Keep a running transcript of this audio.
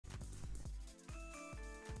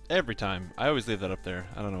Every time. I always leave that up there.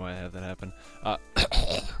 I don't know why I have that happen.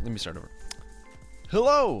 Let me start over.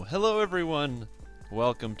 Hello! Hello, everyone!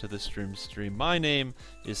 Welcome to the Strimstream. My name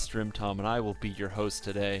is Strimtom, and I will be your host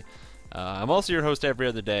today. I'm also your host every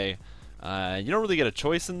other day. You don't really get a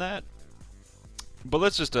choice in that, but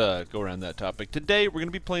let's just go around that topic. Today, we're going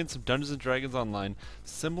to be playing some Dungeons & Dragons Online,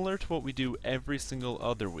 similar to what we do every single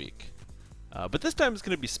other week. But this time it's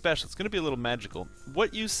going to be special. It's going to be a little magical.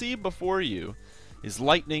 What you see before you is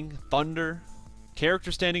lightning, thunder,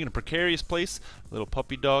 character standing in a precarious place, a little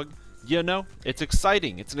puppy dog. You know, it's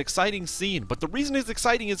exciting. It's an exciting scene. But the reason it's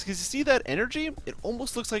exciting is because you see that energy? It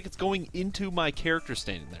almost looks like it's going into my character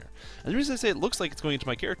standing there. And the reason I say it looks like it's going into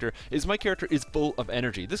my character is full of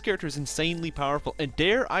energy. This character is insanely powerful. And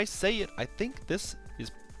dare I say it, I think this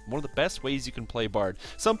is one of the best ways you can play Bard.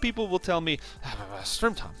 Some people will tell me,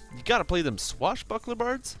 Strimtom, you gotta play them swashbuckler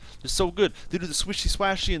bards. They're so good. They do the swishy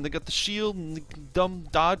swashy and they got the shield and the dumb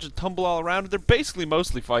dodge and tumble all around. They're basically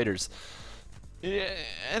mostly fighters.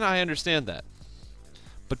 And I understand that.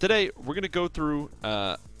 But today, we're gonna go through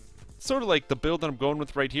sort of like the build that I'm going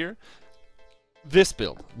with right here. This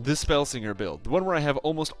build, this Spellsinger build, the one where I have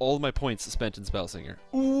almost all of my points spent in Spellsinger.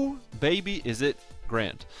 Ooh, baby, is it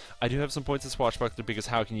grand. I do have some points in Swashbuckler because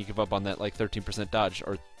how can you give up on that like 13% dodge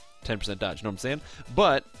or 10% dodge, you know what I'm saying?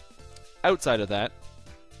 But outside of that,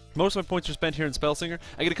 most of my points are spent here in Spellsinger.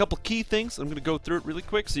 I get a couple key things. I'm going to go through it really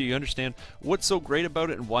quick so you understand what's so great about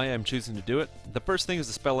it and why I'm choosing to do it. The first thing is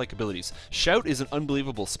the spell-like abilities. Shout is an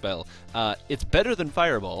unbelievable spell. It's better than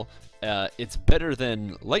Fireball. It's better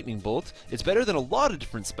than Lightning Bolt. It's better than a lot of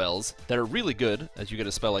different spells that are really good, as you get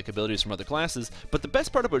a spell-like abilities from other classes. But the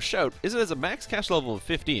best part about Shout is it has a max cast level of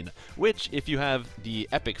 15, which, if you have the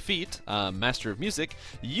epic feat, Master of Music,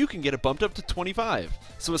 you can get it bumped up to 25.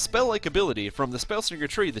 So a spell-like ability from the Spellsinger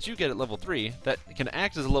tree that you get at level 3 that can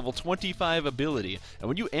act as a level 25 ability. And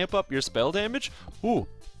when you amp up your spell damage, ooh,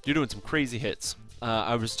 you're doing some crazy hits.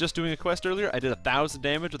 I was just doing a quest earlier. I did 1,000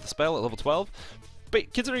 damage with the spell at level 12.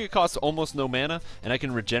 But considering it costs almost no mana, and I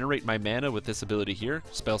can regenerate my mana with this ability here,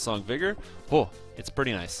 Spellsong Vigor, oh, it's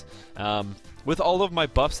pretty nice. With all of my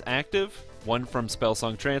buffs active, one from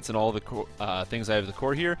Spellsong Trance and all the things I have the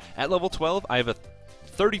core here, at level 12 I have a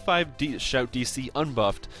 35 Shout DC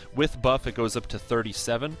unbuffed. With buff it goes up to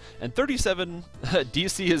 37, and 37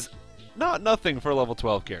 DC is not nothing for a level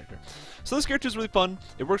 12 character. So this character is really fun.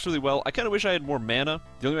 It works really well. I kind of wish I had more mana.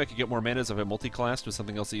 The only way I could get more mana is if I multi-classed with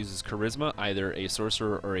something else that uses Charisma, either a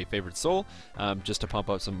Sorcerer or a Favored Soul, just to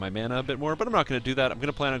pump up some of my mana a bit more. But I'm not going to do that. I'm going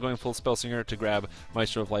to plan on going full Spellsinger to grab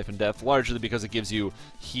Maestro of Life and Death, largely because it gives you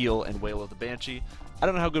Heal and Wail of the Banshee. I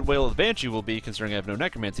don't know how good Wail of the Banshee will be, considering I have no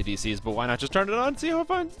Necromancy DCs, but why not just turn it on and see how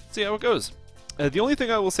it goes. The only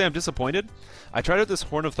thing I will say I'm disappointed, I tried out this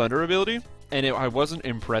Horn of Thunder ability, and I wasn't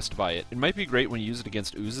impressed by it. It might be great when you use it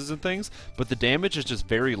against oozes and things, but the damage is just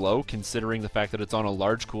very low considering the fact that it's on a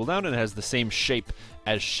large cooldown and it has the same shape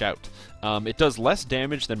as Shout. It does less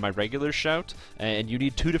damage than my regular Shout, and you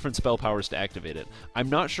need 2 different spell powers to activate it. I'm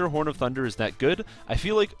not sure Horn of Thunder is that good. I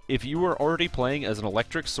feel like if you were already playing as an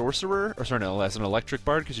electric sorcerer, or sorry, no, as an electric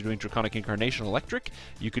bard because you're doing Draconic Incarnation electric,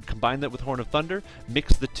 you could combine that with Horn of Thunder,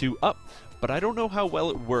 mix the two up, but I don't know how well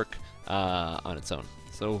it would work on its own.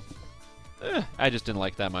 So I just didn't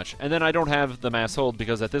like that much. And then I don't have the Mass Hold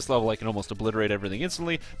because at this level I can almost obliterate everything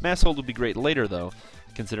instantly. Mass Hold would be great later though,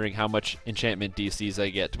 considering how much enchantment DCs I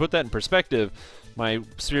get. To put that in perspective, my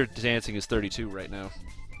Spirit Dancing is 32 right now,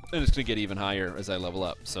 and it's going to get even higher as I level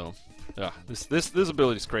up. So this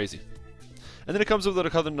ability is crazy. And then it comes with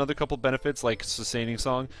another couple benefits like Sustaining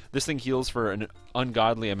Song. This thing heals for an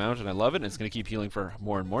ungodly amount and I love it, and it's going to keep healing for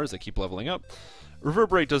more and more as I keep leveling up.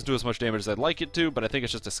 Reverberate doesn't do as much damage as I'd like it to, but I think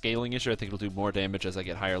it's just a scaling issue. I think it'll do more damage as I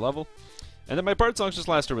get higher level. And then my Bard songs just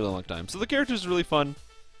last a really long time. So the character is really fun.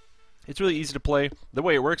 It's really easy to play. The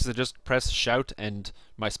way it works is I just press Shout and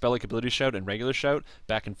my spell-like ability Shout and regular Shout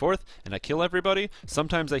back and forth, and I kill everybody.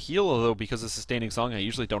 Sometimes I heal, although because of Sustaining Song I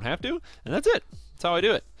usually don't have to, and that's it. That's how I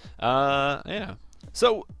do it. Yeah.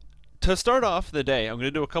 So, to start off the day, I'm going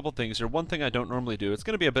to do a couple things here. One thing I don't normally do, it's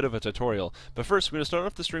going to be a bit of a tutorial, but first we're going to start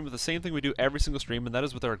off the stream with the same thing we do every single stream, and that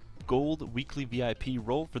is with our gold weekly VIP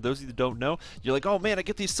roll. For those of you that don't know, you're like, oh man, I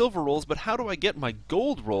get these silver rolls, but how do I get my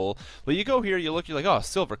gold roll? Well, you go here, you look, you're like, oh,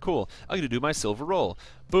 silver, cool. I'm going to do my silver roll.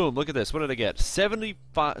 Boom, look at this. What did I get?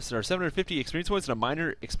 750 experience points and a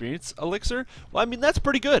minor experience elixir? Well, I mean, that's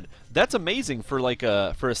pretty good. That's amazing for like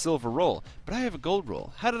for a silver roll. But I have a gold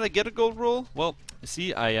roll. How did I get a gold roll? Well,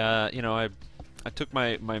 see, I took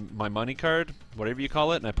my money card, whatever you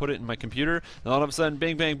call it, and I put it in my computer, and all of a sudden,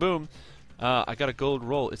 bang, bang, boom, I got a gold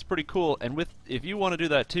roll. It's pretty cool. And if you want to do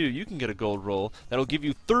that too, you can get a gold roll that'll give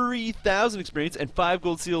you 3,000 experience and 5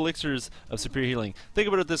 gold seal elixirs of superior healing. Think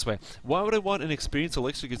about it this way: why would I want an experience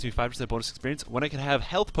elixir that gives me 5% bonus experience when I can have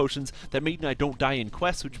health potions that make me I don't die in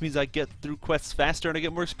quests, which means I get through quests faster and I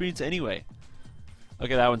get more experience anyway.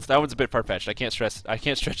 Okay, that one's a bit far-fetched. I can't stretch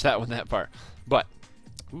that one that far. But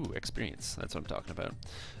ooh, experience. That's what I'm talking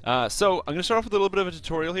about. So I'm going to start off with a little bit of a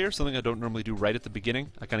tutorial here, something I don't normally do right at the beginning.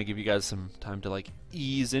 I kind of give you guys some time to like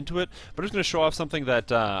ease into it. But I'm just going to show off something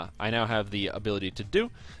that I now have the ability to do.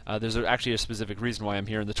 There's actually a specific reason why I'm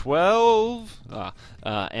here in the 12,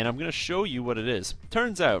 and I'm going to show you what it is.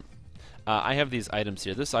 Turns out, I have these items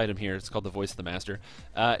here. This item here, it's called the Voice of the Master.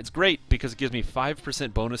 It's great because it gives me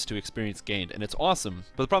 5% bonus to experience gained, and it's awesome.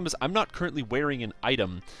 But the problem is I'm not currently wearing an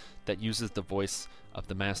item that uses the Voice of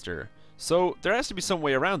the Master. So there has to be some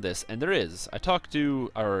way around this, and there is. I talked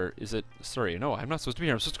to, or is it, sorry, no, I'm not supposed to be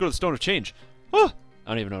here. I'm supposed to go to the Stone of Change. Ah!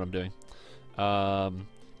 I don't even know what I'm doing.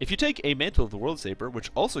 If you take a Mantle of the World Saber,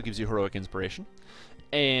 which also gives you Heroic Inspiration,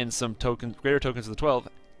 and some greater tokens of the 12,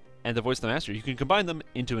 and the Voice of the Master, you can combine them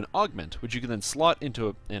into an augment, which you can then slot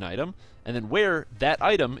into an item, and then wear that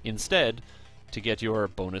item instead to get your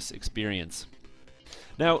bonus experience.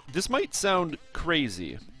 Now, this might sound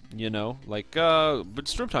crazy, you know, like, but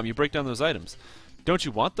Strimstream, you break down those items. Don't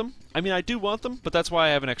you want them? I mean, I do want them, but that's why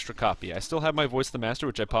I have an extra copy. I still have my Voice of the Master,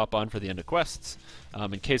 which I pop on for the end of quests,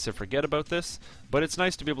 in case I forget about this, but it's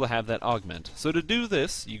nice to be able to have that augment. So to do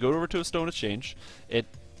this, you go over to a Stone of Change. It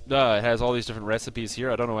has all these different recipes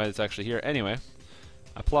here. I don't know why it's actually here. Anyway,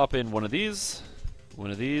 I plop in one of these, and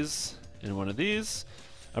one of these.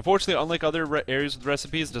 Unfortunately, unlike other areas with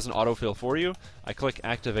recipes, it doesn't autofill for you. I click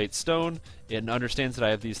Activate Stone. It understands that I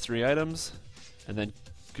have these 3 items, and then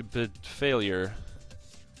failure.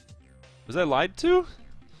 Was I lied to?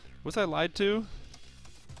 Was I lied to?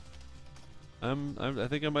 I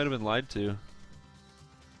think I might have been lied to.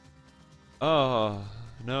 Oh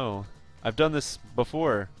no. I've done this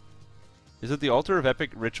before. Is it the Altar of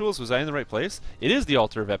Epic Rituals? Was I in the right place? It is the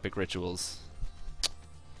Altar of Epic Rituals.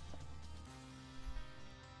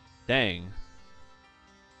 Dang.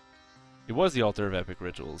 It was the Altar of Epic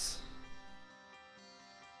Rituals.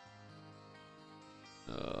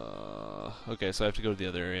 Okay, so I have to go to the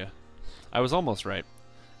other area. I was almost right.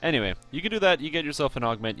 Anyway, you can do that. You get yourself an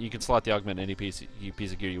augment. You can slot the augment in any piece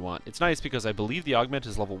of gear you want. It's nice because I believe the augment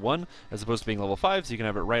is level 1 as opposed to being level 5, so you can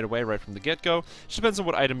have it right away, right from the get-go. It just depends on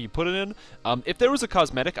what item you put it in. If there was a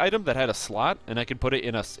cosmetic item that had a slot and I could put it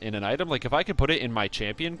in an item, like if I could put it in my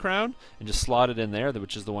champion crown and just slot it in there,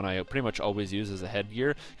 which is the one I pretty much always use as a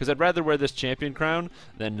headgear, because I'd rather wear this champion crown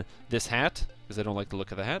than this hat, because I don't like the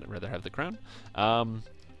look of the hat. I'd rather have the crown.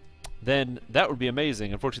 Then that would be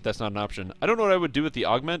amazing. Unfortunately, that's not an option. I don't know what I would do with the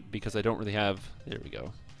augment because I don't really have... There we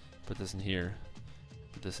go. Put this in here.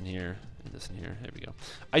 Put this in here. And this in here. There we go.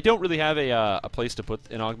 I don't really have a place to put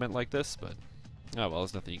an augment like this, but... Oh, well,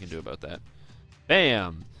 there's nothing you can do about that.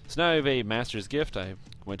 Bam! So now I have a Master's Gift. I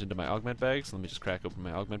went into my augment bag, so let me just crack open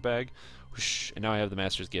my augment bag. Whoosh, and now I have the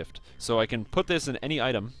Master's Gift. So I can put this in any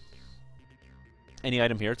item. Any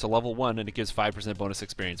item here. It's a level 1, and it gives 5% bonus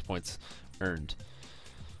experience points earned.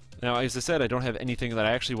 Now, as I said, I don't have anything that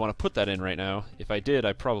I actually want to put that in right now. If I did,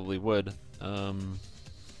 I probably would.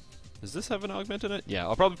 Does this have an augment in it? Yeah,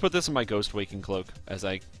 I'll probably put this in my Ghost Waking Cloak as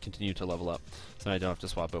I continue to level up, so I don't have to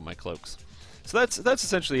swap out my cloaks. So that's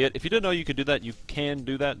essentially it. If you didn't know you could do that, you can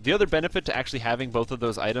do that. The other benefit to actually having both of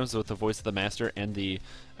those items with the Voice of the Master and the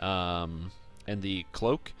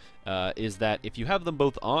cloak is that if you have them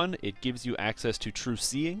both on, it gives you access to True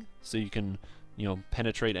Seeing, so you can, you know,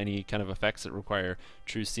 penetrate any kind of effects that require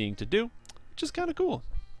True Seeing to do, which is kind of cool.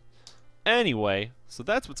 Anyway, so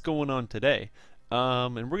that's what's going on today.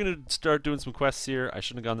 And we're going to start doing some quests here. I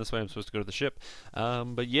shouldn't have gone this way. I'm supposed to go to the ship.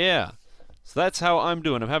 But yeah, so that's how I'm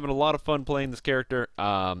doing. I'm having a lot of fun playing this character.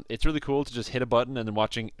 It's really cool to just hit a button and then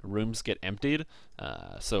watching rooms get emptied.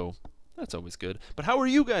 So that's always good. But how are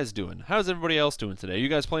you guys doing? How's everybody else doing today? Are you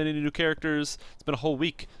guys playing any new characters? It's been a whole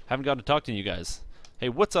week. Haven't gotten to talk to you guys. Hey,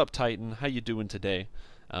 what's up, Titan? How you doing today?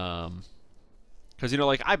 Because, you know,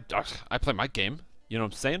 like, I play my game. You know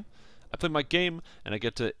what I'm saying? I play my game, and I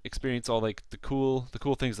get to experience all, like, the cool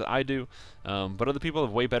things that I do. But other people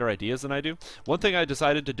have way better ideas than I do. One thing I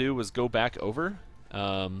decided to do was go back over.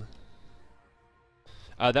 That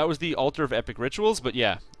was the Altar of Epic Rituals, but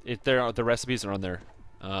yeah, the recipes are on there.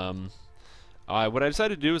 What I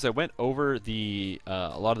decided to do is I went over the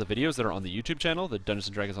a lot of the videos that are on the YouTube channel, the Dungeons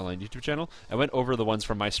 & Dragons Online YouTube channel. I went over the ones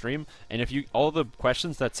from my stream, and if you all the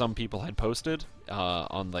questions that some people had posted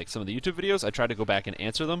on like some of the YouTube videos, I tried to go back and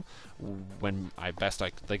answer them when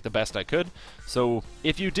the best I could. So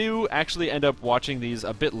if you do actually end up watching these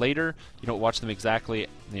a bit later, you don't watch them exactly,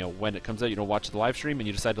 you know, when it comes out, you don't watch the live stream, and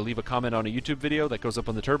you decide to leave a comment on a YouTube video that goes up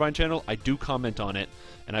on the Turbine channel, I do comment on it,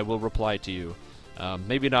 and I will reply to you.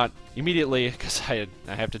 Maybe not immediately, because I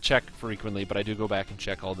have to check frequently, but I do go back and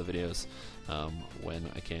check all the videos when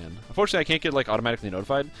I can. Unfortunately, I can't get like automatically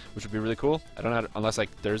notified, which would be really cool. I don't know how to, unless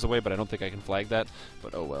like there's a way, but I don't think I can flag that.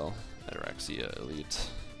 But oh well, Ataraxia Elite.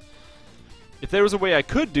 If there was a way I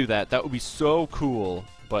could do that, that would be so cool.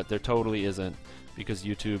 But there totally isn't, because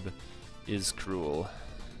YouTube is cruel.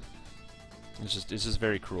 It's just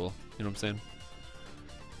very cruel. You know what I'm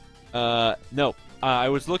saying? No. I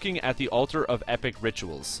was looking at the Altar of Epic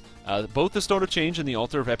Rituals. Both the Stone of Change and the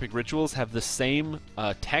Altar of Epic Rituals have the same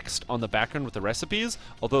text on the background with the recipes,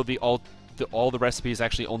 although all the recipes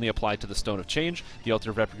actually only apply to the Stone of Change. The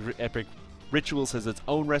Altar of Epic Rituals has its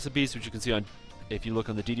own recipes, which you can see on, if you look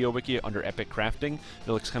on the DDO wiki under Epic Crafting.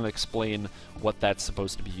 It'll kind of explain what that's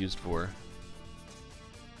supposed to be used for.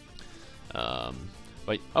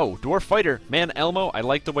 But, oh, Dwarf Fighter. Man, Elmo, I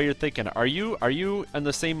like the way you're thinking. Are you in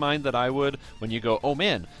the same mind that I would when you go, oh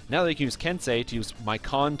man, now that I can use Kensei to use my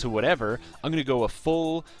con to whatever, I'm going to go a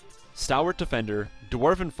full Stalwart Defender,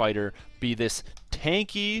 Dwarven Fighter, be this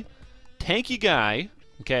tanky guy,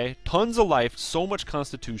 okay, tons of life, so much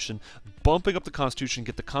Constitution, bumping up the Constitution,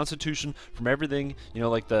 get the Constitution from everything, you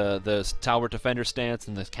know, like the Stalwart Defender stance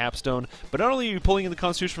and the Capstone. But not only are you pulling in the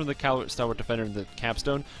Constitution from the Stalwart Defender and the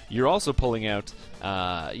Capstone, you're also pulling out,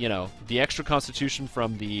 you know, the extra Constitution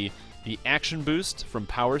from the action boost from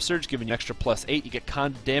Power Surge, giving you extra +8. You get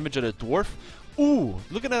con damage at a Dwarf. Ooh,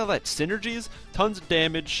 look at all that synergies. Tons of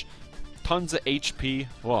damage, tons of HP.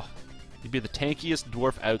 Whoa, you'd be the tankiest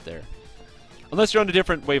Dwarf out there. Unless you're on a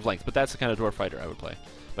different wavelength, but that's the kind of Dwarf Fighter I would play.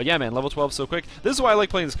 But yeah, man, level 12 so quick. This is why I like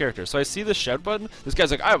playing this character. So I see this shout button. This guy's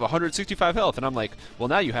like, I have 165 health. And I'm like, well,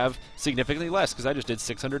 now you have significantly less, because I just did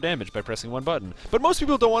 600 damage by pressing one button. But most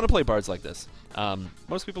people don't want to play bards like this.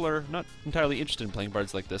 Most people are not entirely interested in playing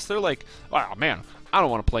bards like this. They're like, oh, man, I don't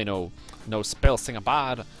want to play no spell singer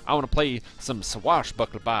bard. I want to play some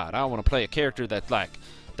swashbuckler bard. I want to play a character that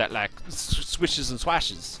swishes and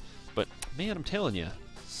swashes. But, man, I'm telling you,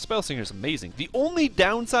 Spellsinger is amazing. The only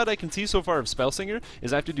downside I can see so far of Spellsinger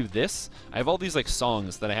is I have to do this. I have all these like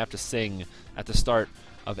songs that I have to sing at the start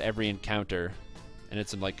of every encounter, and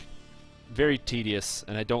it's like very tedious,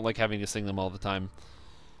 and I don't like having to sing them all the time.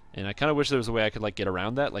 And I kind of wish there was a way I could like get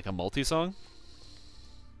around that, like a multi-song.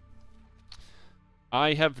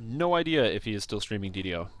 I have no idea if he is still streaming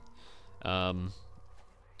DDO.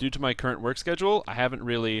 Due to my current work schedule, I haven't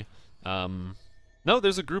really. No,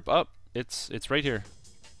 there's a group up. It's right here.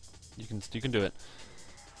 You can do it.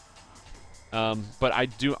 But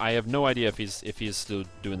I have no idea if he is still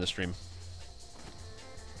doing the stream.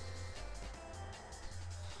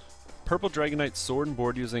 Purple Dragonite sword and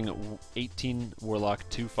board using 18 Warlock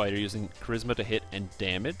 2 fighter using Charisma to hit and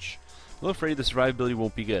damage. I'm a little afraid the survivability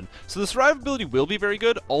won't be good. So the survivability will be very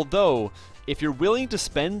good, although if you're willing to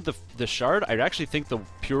spend the shard, I actually think the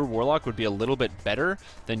pure Warlock would be a little bit better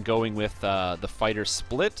than going with the fighter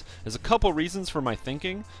split. There's a couple reasons for my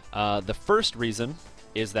thinking. The first reason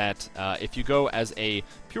is that if you go as a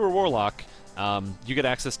pure Warlock, you get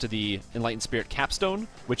access to the Enlightened Spirit Capstone,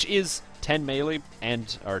 which is 10 melee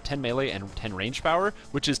and 10 range power,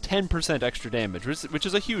 which is 10% extra damage, which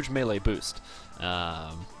is a huge melee boost.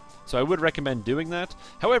 So I would recommend doing that.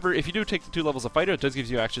 However, if you do take the 2 levels of fighter, it does give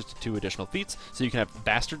you access to 2 additional feats, so you can have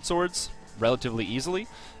bastard swords relatively easily,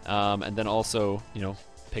 and then also, you know,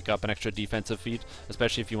 pick up an extra defensive feat,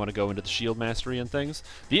 especially if you want to go into the shield mastery and things.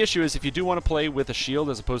 The issue is if you do want to play with a shield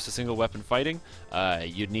as opposed to single weapon fighting,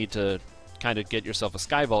 you'd need to kind of get yourself a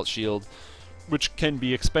Skyvault shield, which can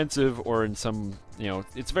be expensive, or in some, you know,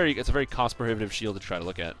 it's a very cost prohibitive shield to try to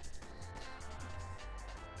look at.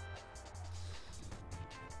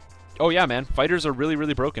 Oh yeah, man, fighters are really,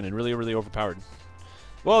 really broken and really, really overpowered.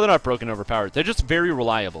 Well, they're not broken and overpowered. They're just very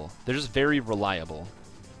reliable. They're just very reliable.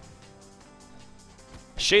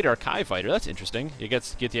 Shade Archive fighter, that's interesting. You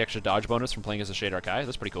get the extra dodge bonus from playing as a Shade Archive.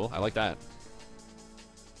 That's pretty cool. I like that.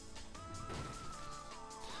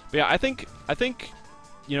 But yeah, I think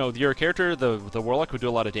you know, your character, the Warlock, would do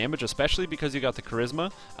a lot of damage, especially because you got the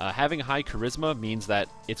Charisma. Having high Charisma means that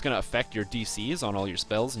it's going to affect your DCs on all your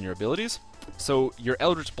spells and your abilities. So your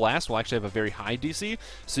Eldritch Blast will actually have a very high DC,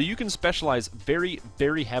 so you can specialize very,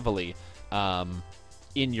 very heavily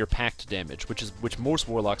in your packed damage, which most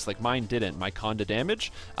warlocks like mine didn't. My Conda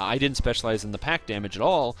damage, I didn't specialize in the packed damage at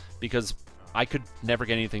all because I could never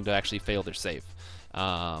get anything to actually fail their save,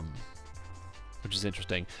 which is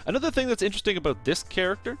interesting. Another thing that's interesting about this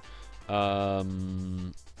character,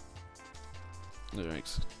 thanks.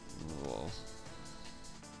 Well,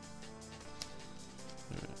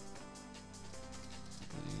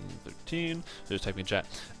 13. There's typing in chat.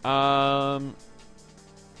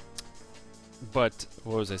 But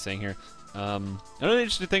what was I saying here? Another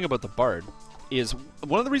interesting thing about the Bard is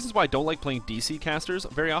one of the reasons why I don't like playing DC casters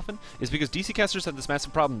very often is because DC casters have this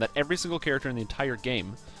massive problem that every single character in the entire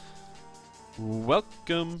game.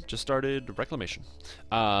 Welcome, just started Reclamation.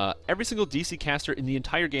 Every single DC caster in the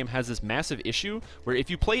entire game has this massive issue where if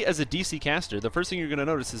you play as a DC caster, the first thing you're going to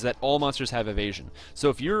notice is that all monsters have evasion. So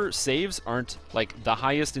if your saves aren't like the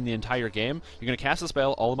highest in the entire game, you're going to cast a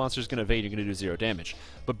spell, all the monsters are going to evade, you're going to do 0 damage.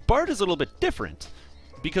 But Bard is a little bit different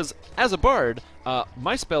because as a Bard,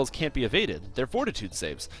 my spells can't be evaded. They're fortitude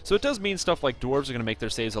saves. So it does mean stuff like dwarves are going to make their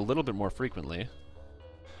saves a little bit more frequently.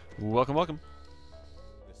 Welcome, welcome.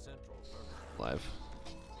 Live.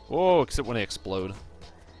 Whoa, except when they explode.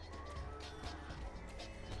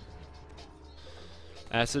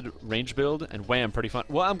 Acid, range build, and wham, pretty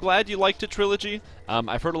fun. Well, I'm glad you liked it, Trilogy.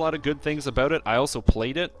 I've heard a lot of good things about it. I also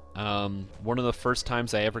played it. One of the first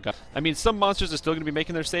times I ever got... I mean, some monsters are still going to be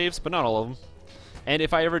making their saves, but not all of them. And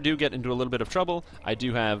if I ever do get into a little bit of trouble, I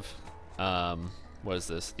do have... what is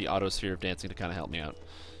this? The Auto Sphere of Dancing to kind of help me out.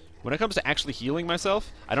 When it comes to actually healing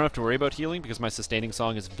myself, I don't have to worry about healing because my sustaining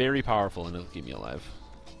song is very powerful and it'll keep me alive.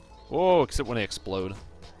 Whoa, except when they explode.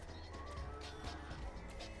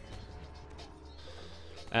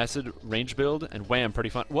 Acid, range build, and wham, pretty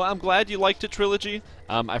fun. Well, I'm glad you liked it, Trilogy.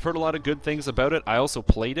 I've heard a lot of good things about it. I also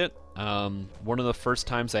played it. One of the first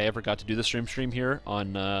times I ever got to do the stream here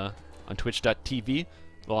on Twitch.tv.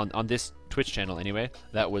 Well, on this Twitch channel anyway.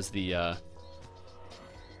 That was the...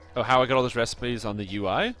 Oh, how I got all those recipes on the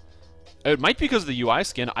UI? It might be because of the UI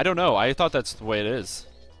skin. I don't know. I thought that's the way it is.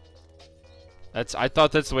 I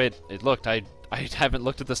thought that's the way it looked. I haven't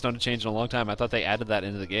looked at the Stone to Change in a long time. I thought they added that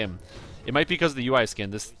into the game. It might be because of the UI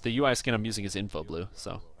skin. The UI skin I'm using is Info Blue,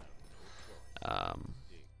 so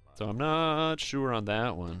I'm not sure on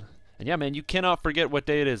that one. And yeah, man, you cannot forget what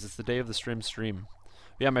day it is. It's the day of the Strimstream.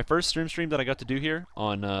 Yeah, my first Strimstream that I got to do here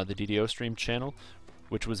on the DDO Stream channel,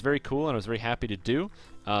 which was very cool and I was very happy to do.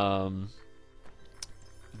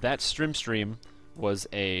 That Strimstream was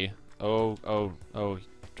a... Oh,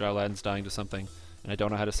 Drowladin's dying to something. And I don't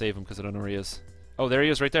know how to save him because I don't know where he is. Oh, there he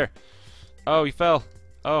is right there. Oh, he fell.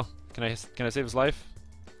 Oh, can I save his life?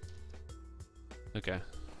 Okay.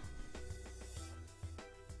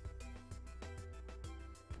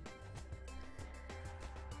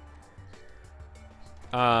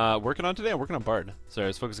 Working on today? I'm working on Bard. Sorry, I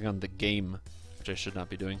was focusing on the game, which I should not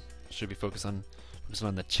be doing. Should be focusing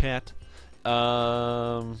on the chat.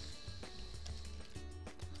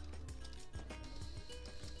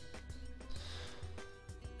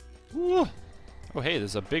 Woo. Oh, hey,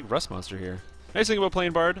 there's a big rust monster here. Nice thing about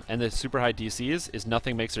playing Bard and the super high DCs is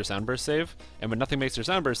nothing makes their soundburst save, and when nothing makes their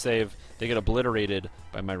soundburst save, they get obliterated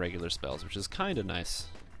by my regular spells, which is kind of nice.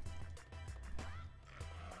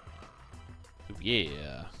 Ooh,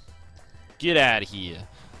 yeah. Get out of here.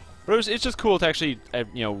 But it's just cool to actually,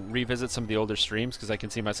 revisit some of the older streams because I can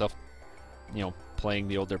see myself, playing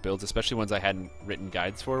the older builds, especially ones I hadn't written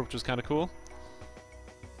guides for, which was kind of cool.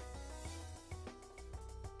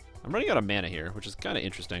 I'm running out of mana here, which is kind of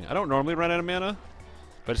interesting. I don't normally run out of mana,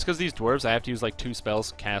 but it's because these dwarves, I have to use like 2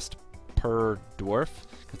 spells cast per dwarf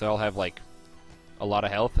because they all have like a lot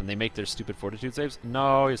of health and they make their stupid fortitude saves.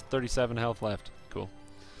 No, he has 37 health left. Cool.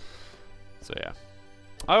 So yeah.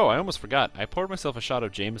 Oh, I almost forgot. I poured myself a shot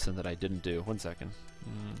of Jameson that I didn't do. 1 second.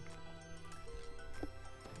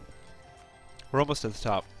 We're almost at the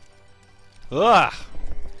top. Ugh!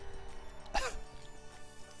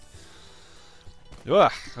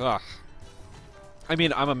 Ugh! Ugh! I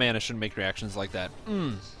mean, I'm a man. I shouldn't make reactions like that.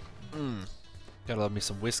 Gotta love me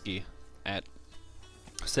some whiskey at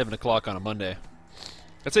 7 o'clock on a Monday.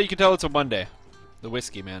 That's how you can tell it's a Monday. The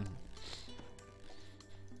whiskey, man.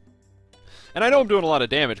 And I know I'm doing a lot of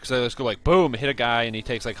damage because I just go like, boom, hit a guy and he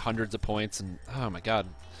takes like hundreds of points and, oh my god.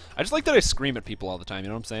 I just like that I scream at people all the time, you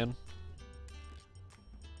know what I'm saying?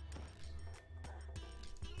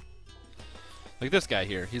 Like this guy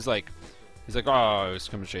here, he's like, oh, he's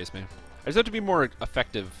coming to chase me. I just have to be more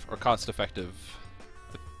effective or cost-effective.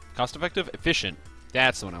 Cost-effective? Efficient.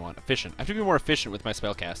 That's the one I want. Efficient. I have to be more efficient with my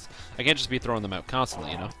spell casts. I can't just be throwing them out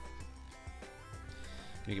constantly, you know?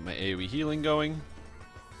 Gonna get my AoE healing going.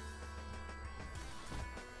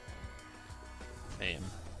 Bam.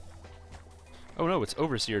 Oh no, it's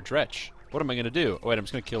Overseer Dretch. What am I gonna do? Oh wait, I'm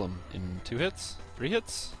just gonna kill him in 2 hits? 3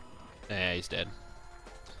 hits? Eh, he's dead.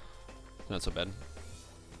 Not so bad.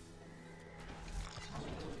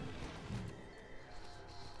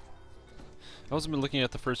 I've also been looking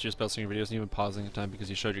at the first year spellslinger videos and even pausing at time because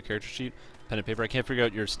you showed your character sheet, pen and paper. I can't figure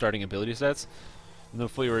out your starting ability stats. And then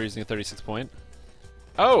hopefully we're using a 36 point.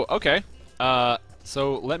 Oh, okay.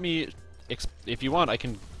 So let me, if you want, I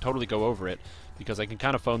can totally go over it because I can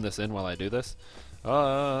kind of phone this in while I do this.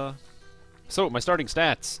 So my starting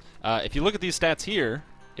stats. If you look at these stats here,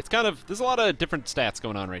 it's kind of, there's a lot of different stats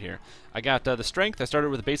going on right here. I got the strength. I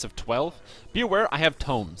started with a base of 12. Be aware, I have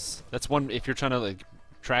tomes. That's one if you're trying to like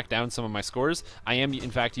track down some of my scores. I am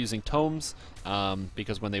in fact using tomes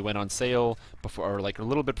because when they went on sale before, or like a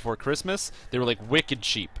little bit before Christmas, they were like wicked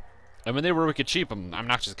cheap. And when they were wicked cheap, I'm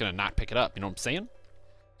not just gonna not pick it up. You know what I'm saying?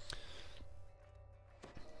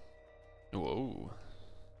 Whoa.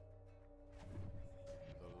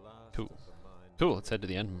 Cool. Cool. Let's head to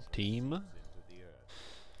the end team.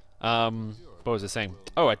 What was I saying?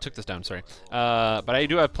 Oh, I took this down. Sorry. But I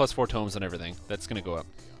do have +4 tomes and everything. That's gonna go up.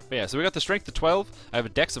 But yeah, so we got the strength of 12. I have a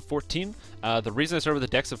dex of 14. The reason I started with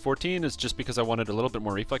a dex of 14 is just because I wanted a little bit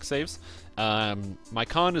more reflex saves. My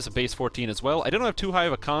con is a base 14 as well. I don't have too high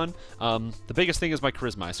of a con. The biggest thing is my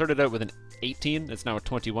charisma. I started out with an 18. It's now a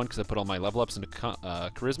 21 because I put all my level ups into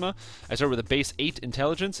charisma. I started with a base 8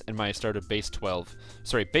 intelligence, and I started base 12.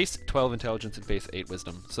 Sorry, base 12 intelligence and base 8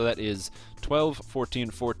 wisdom. So that is 12, 14,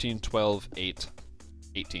 14, 12, 8,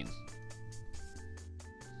 18.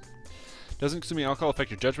 Doesn't consuming alcohol affect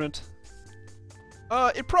your judgment?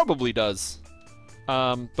 It probably does.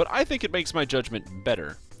 But I think it makes my judgment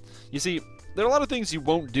better. You see, there are a lot of things you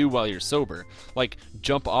won't do while you're sober. Like,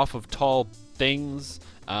 jump off of tall things.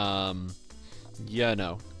 Yeah,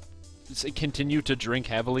 no. Continue to drink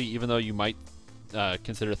heavily even though you might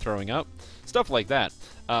consider throwing up. Stuff like that.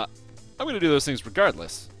 I'm going to do those things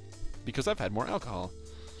regardless. Because I've had more alcohol.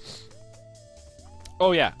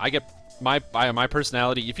 Oh yeah, I get... My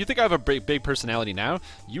personality, if you think I have a big personality now,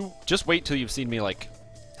 you just wait till you've seen me like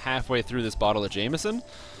halfway through this bottle of Jameson.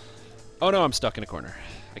 Oh no, I'm stuck in a corner.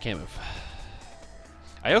 I can't move.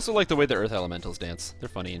 I also like the way the Earth Elementals dance. They're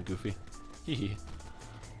funny and goofy. Hee hee.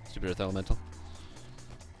 Stupid Earth Elemental.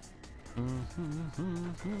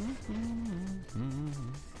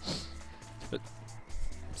 But,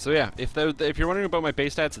 so yeah, if you're wondering about my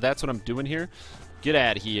base stats, that's what I'm doing here. Get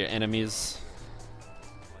out of here, enemies.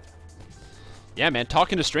 Yeah, man,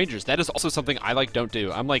 talking to strangers, that is also something I, like, don't do.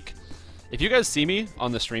 I'm like, if you guys see me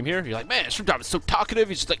on the stream here, you're like, man, StreamTom is so talkative,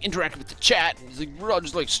 he's just, like, interacting with the chat, and he's like, we're all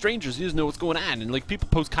just, like, strangers, he doesn't know what's going on, and, like, people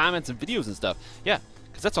post comments and videos and stuff. Yeah,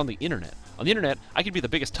 because that's on the internet. On the internet, I could be the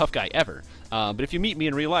biggest tough guy ever, but if you meet me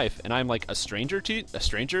in real life, and I'm, like, a stranger,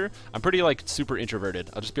 I'm pretty, like, super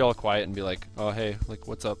introverted. I'll just be all quiet and be like, oh, hey, like,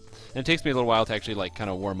 what's up? And it takes me a little while to actually, like, kind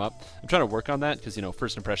of warm up. I'm trying to work on that, because, you know,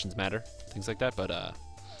 first impressions matter, things like that, but,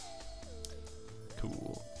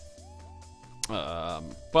 cool.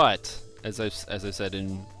 But as I said,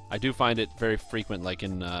 I do find it very frequent. Like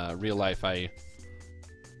in real life, I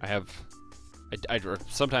or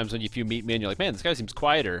sometimes when if you meet me and you're like, man, this guy seems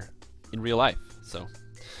quieter in real life. So,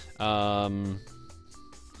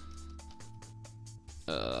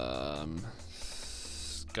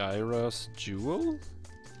 Skyros Jewel.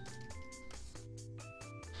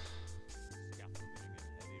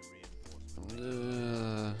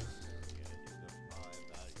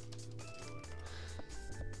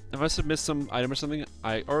 I must have missed some item or something.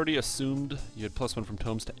 I already assumed you had +1 from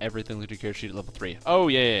tomes to everything with your character sheet at level 3. Oh,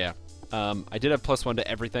 yeah. I did have +1 to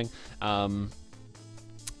everything.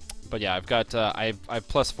 But yeah, I've got I've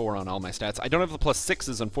 +4 on all my stats. I don't have the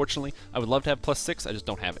 +6s, unfortunately. I would love to have +6. I just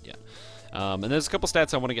don't have it yet. And there's a couple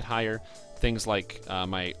stats I want to get higher. Things like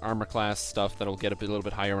my armor class stuff that'll get a little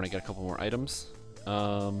bit higher when I get a couple more items.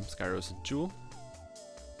 Skyros Jewel.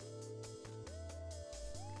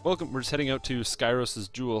 Welcome. We're just heading out to Skyros's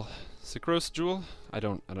Jewel. Sikros Jewel? I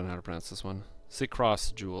don't know how to pronounce this one.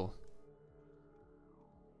 Sikros Jewel.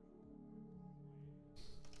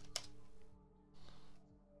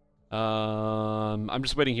 I'm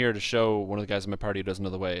just waiting here to show one of the guys in my party who doesn't know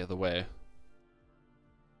the way.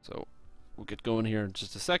 So we'll get going here in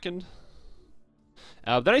just a second.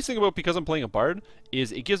 The nice thing about because I'm playing a bard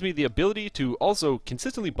is it gives me the ability to also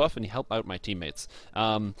consistently buff and help out my teammates.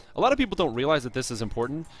 A lot of people don't realize that this is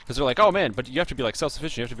important because they're like, oh man, but you have to be like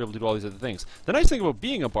self-sufficient, you have to be able to do all these other things. The nice thing about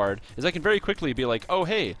being a bard is I can very quickly be like, oh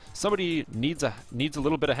hey, somebody needs a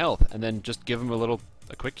little bit of health, and then just give them a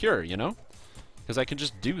quick cure, you know? Because I can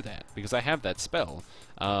just do that because I have that spell.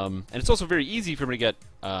 And it's also very easy for me to get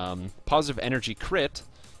positive energy crit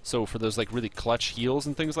So for those like really clutch heals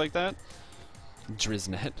and things like that.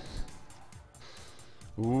 Driznet.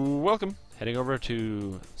 Welcome. Heading over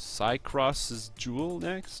to Cycross's Jewel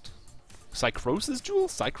next. Cycross's Jewel?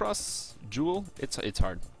 Cycross Jewel? It's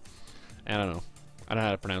hard. I don't know. I don't know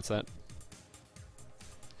how to pronounce that.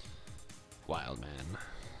 Wild man.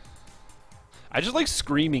 I just like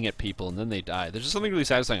screaming at people and then they die. There's just something really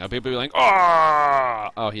satisfying. People be like,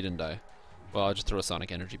 "Ah!" Oh, he didn't die. Well, I'll just throw a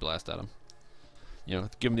sonic energy blast at him. You know,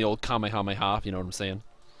 give him the old Kamehameha, if you know what I'm saying.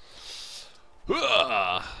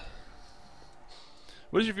 What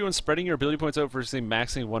is your view on spreading your ability points out versus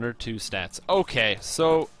maxing 1 or 2 stats? Okay,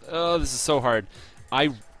 so this is so hard.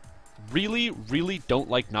 I really don't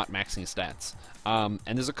like not maxing stats. And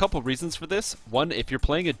there's a couple reasons for this. One, if you're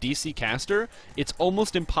playing a DC caster, it's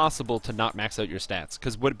almost impossible to not max out your stats.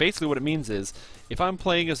 Because basically what it means is, if I'm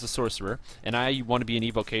playing as a sorcerer, and I want to be an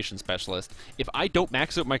evocation specialist, if I don't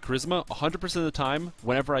max out my charisma 100% of the time,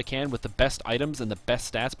 whenever I can, with the best items and the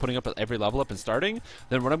best stats, putting up at every level up and starting,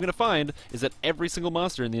 then what I'm going to find is that every single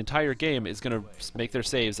monster in the entire game is going to make their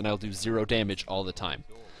saves, and I'll do 0 damage all the time.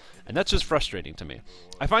 And that's just frustrating to me.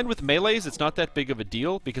 I find with melees it's not that big of a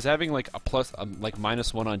deal because having like a plus, like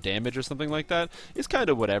 -1 on damage or something like that is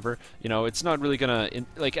kind of whatever. You know, it's not really gonna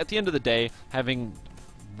like at the end of the day having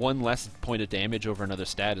 1 less point of damage over another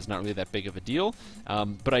stat is not really that big of a deal.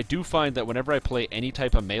 But I do find that whenever I play any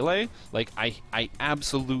type of melee, like I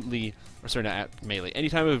absolutely, or sorry, not melee, any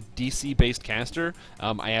type of DC based caster,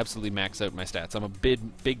 I absolutely max out my stats. I'm a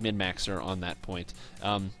big min maxer on that point.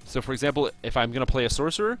 So for example, if I'm gonna play a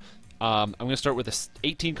sorcerer, I'm going to start with a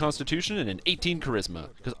 18 Constitution and an 18 Charisma,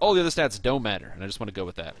 because all the other stats don't matter, and I just want to go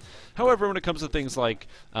with that. However, when it comes to things like,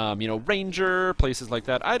 you know, Ranger, places like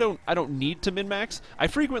that, I don't need to min-max. I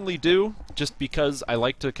frequently do, just because I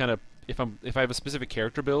like to kind of, if I have a specific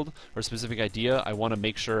character build or a specific idea, I want to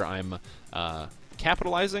make sure I'm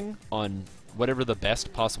capitalizing on whatever the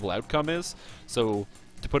best possible outcome is. So,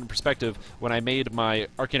 to put in perspective, when I made my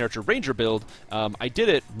Arcane Archer Ranger build, I did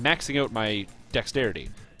it maxing out my Dexterity.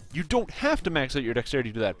 You don't have to max out your dexterity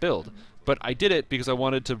to do that build, but I did it because I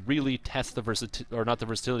wanted to really test the versatility, or not the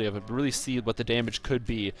versatility of it, but really see what the damage could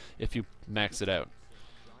be if you max it out.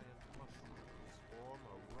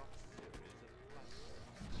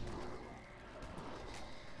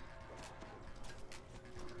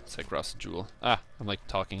 Cycross Jewel. Ah, I'm like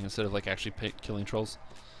talking instead of like actually killing trolls.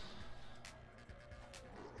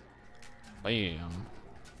 Bam.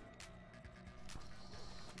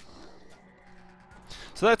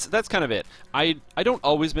 So that's kind of it. I don't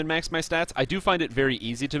always min-max my stats. I do find it very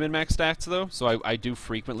easy to min-max stats, though, so I do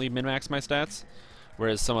frequently min-max my stats,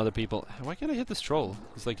 whereas some other people... Why can't I hit this troll?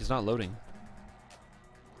 It's like he's not loading.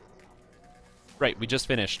 Right, we just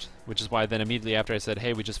finished, which is why then immediately after I said,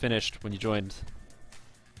 hey, we just finished when you joined,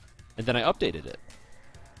 and then I updated it.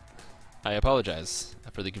 I apologize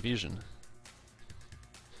for the confusion.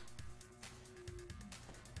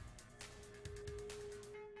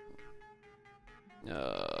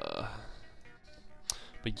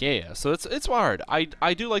 But yeah, so it's hard.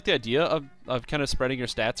 I do like the idea of kind of spreading your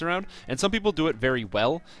stats around, and some people do it very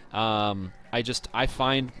well. I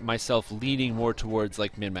find myself leaning more towards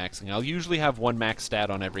like min-maxing. I'll usually have 1 max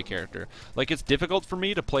stat on every character. Like, it's difficult for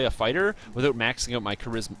me to play a fighter without maxing out my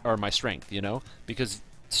charisma or my strength, you know, because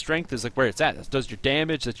strength is like where it's at. It does your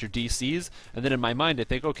damage, that's your DCs, and then in my mind I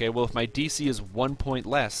think, okay, well if my DC is 1 point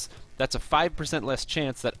less, that's a 5% less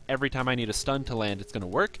chance that every time I need a stun to land it's going to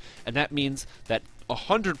work, and that means that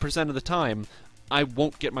 100% of the time I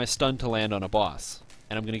won't get my stun to land on a boss,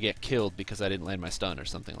 and I'm going to get killed because I didn't land my stun or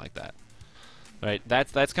something like that. Right?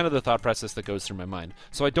 That's kind of the thought process that goes through my mind.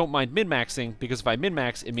 So I don't mind min-maxing, because if I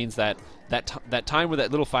min-max, it means that that time where that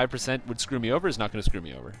little 5% would screw me over is not going to screw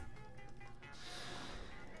me over.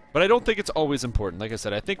 But I don't think it's always important. Like I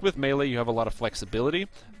said, I think with melee you have a lot of flexibility.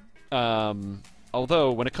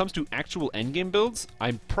 Although, when it comes to actual endgame builds,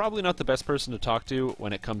 I'm probably not the best person to talk to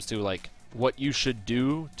when it comes to like what you should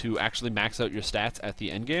do to actually max out your stats at the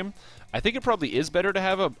endgame. I think it probably is better to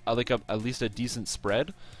have at least a decent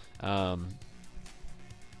spread. So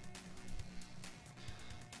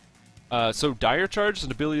Dire Charge is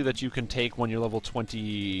an ability that you can take when you're level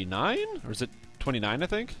 29? Or is it 29, I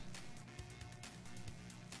think?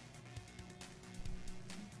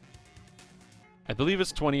 I believe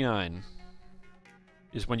it's 29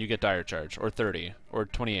 is when you get Dire Charge, or 30, or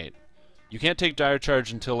 28. You can't take Dire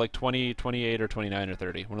Charge until like 20, 28, or 29, or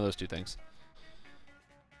 30. One of those two things.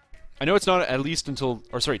 I know it's not at least until,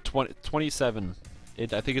 or sorry, 27. I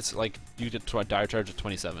think it's like you get to a Dire Charge at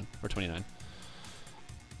 27, or 29.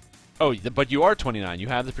 Oh, but you are 29. You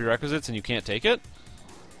have the prerequisites and you can't take it?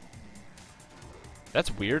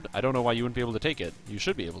 That's weird. I don't know why you wouldn't be able to take it. You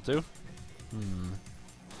should be able to.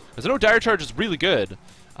 Because I know Dire Charge is really good.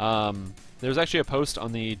 There's actually a post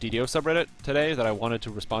on the DDO subreddit today that I wanted to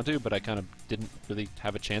respond to, but I kind of didn't really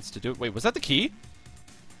have a chance to do it. Wait, was that the key?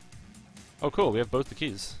 Oh, cool. We have both the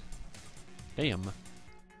keys. Damn.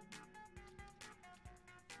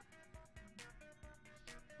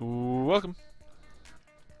 Welcome.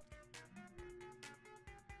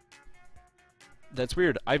 That's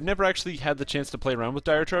weird. I've never actually had the chance to play around with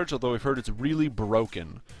Dire Charge, although I've heard it's really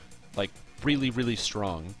broken. Like, really, really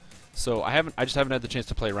strong. So I just haven't had the chance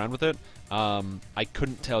to play around with it. I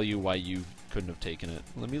couldn't tell you why you couldn't have taken it.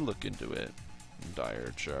 Let me look into it.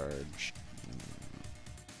 Dire Charge.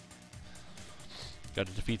 Got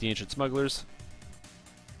to defeat the ancient smugglers.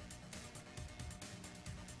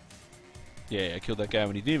 Yeah, I killed that guy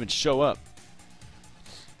when he didn't even show up.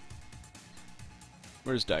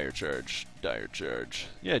 Where's Dire Charge? Dire Charge.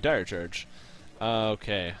 Yeah, Dire Charge.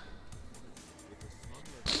 Okay.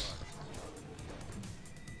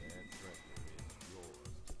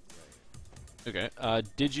 Okay.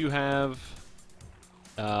 Did you have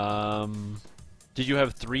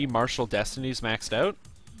 3 Martial Destinies maxed out?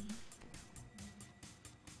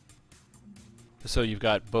 So you've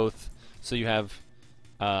got both. So you have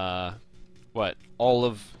what? All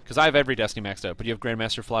of, because I have every Destiny maxed out, but you have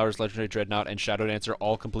Grandmaster Flowers, Legendary Dreadnought, and Shadow Dancer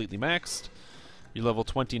all completely maxed. You're level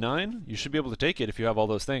 29. You should be able to take it if you have all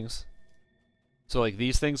those things. So like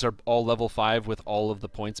these things are all level 5 with all of the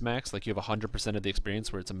points maxed. Like you have 100% of the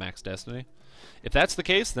experience where it's a max Destiny. If that's the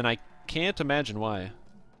case, then I can't imagine why.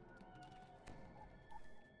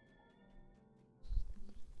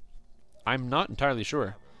 I'm not entirely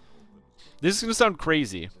sure. This is going to sound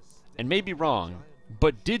crazy, and may be wrong,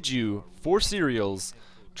 but did you, for serials,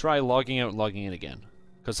 try logging out and logging in again?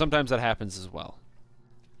 Because sometimes that happens as well.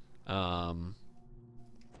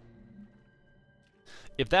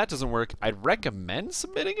 If that doesn't work, I'd recommend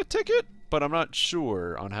submitting a ticket, but I'm not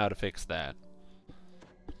sure on how to fix that.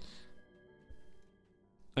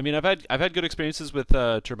 I mean, I've had good experiences with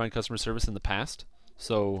Turbine customer service in the past,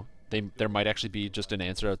 so there might actually be just an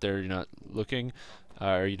answer out there you're not looking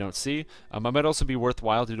or you don't see. It might also be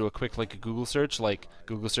worthwhile to do a quick like a Google search, like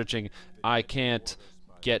Google searching "I can't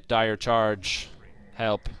get Dire Charge,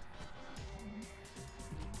 help."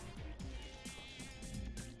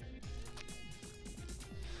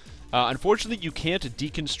 Unfortunately, you can't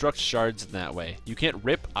deconstruct shards in that way. You can't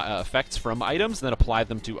rip effects from items and then apply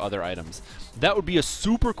them to other items. That would be a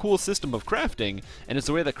super cool system of crafting, and it's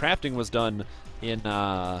the way that crafting was done in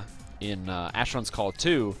Asheron's Call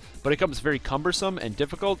 2, but it becomes very cumbersome and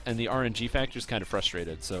difficult, and the RNG factor is kind of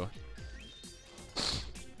frustrated, so...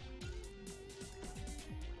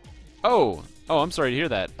 Oh, I'm sorry to hear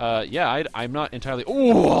that. Yeah, I'm not entirely...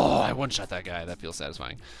 Oh, I one-shot that guy. That feels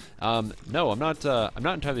satisfying. No, I'm not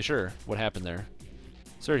entirely sure what happened there.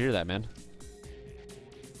 Sorry to hear that, man.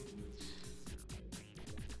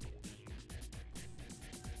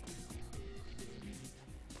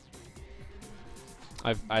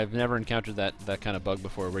 I've never encountered that kind of bug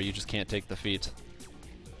before, where you just can't take the feat.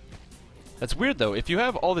 That's weird, though. If you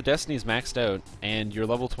have all the Destinies maxed out and you're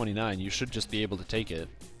level 29, you should just be able to take it.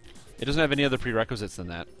 It doesn't have any other prerequisites than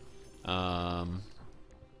that. I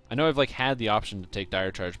know I've like had the option to take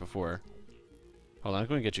Dire Charge before. Hold on, I'm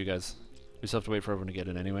going to get you guys. We still have to wait for everyone to get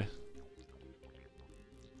in anyway.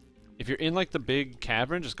 If you're in like the big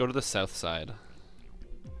cavern, just go to the south side.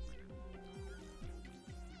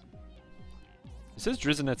 It says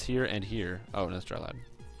Drizzinet's here and here. Oh, no, that's Dryloud.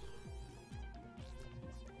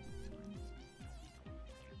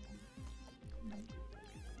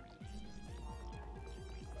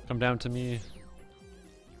 Come down to me.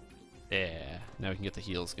 Yeah, now we can get the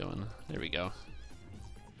heals going. There we go.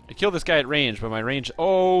 I killed this guy at range, but my range...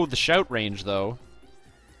 Oh, the shout range, though.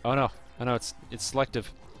 Oh, no. Oh, no, it's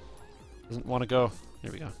selective. Doesn't want to go.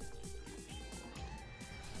 There we go.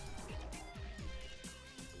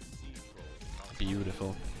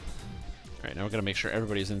 Beautiful. Alright, now we're going to make sure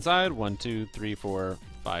everybody's inside. 1, 2, 3, 4,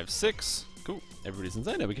 5, 6. Cool. Everybody's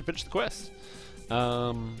inside. Now we can finish the quest.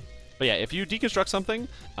 But yeah, if you deconstruct something,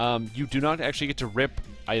 you do not actually get to rip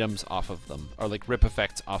items off of them, or like rip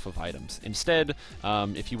effects off of items. Instead,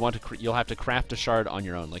 if you want to, you'll have to craft a shard on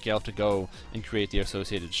your own. Like you'll have to go and create the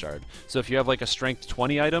associated shard. So if you have like a strength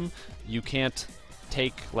 20 item, you can't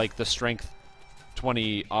take like the strength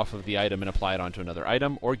 20 off of the item and apply it onto another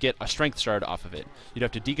item, or get a strength shard off of it. You'd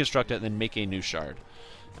have to deconstruct it and then make a new shard.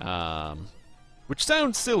 Which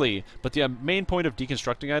sounds silly, but the main point of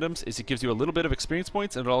deconstructing items is it gives you a little bit of experience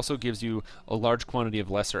points, and it also gives you a large quantity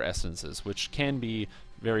of lesser essences, which can be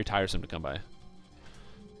very tiresome to come by.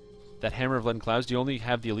 that Hammer of Lead and Clouds, do you only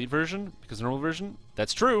have the elite version? Because the normal version?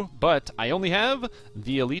 That's true, but I only have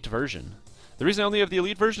the elite version. The reason I only have the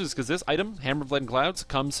elite version is because this item, Hammer of Lead and Clouds,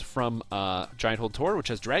 comes from Giant Hold Tor, which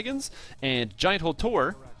has dragons, and Giant Hold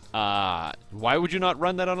Tor, why would you not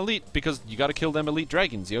run that on elite? Because you gotta kill them elite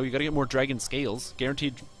dragons, yo. You gotta get more dragon scales.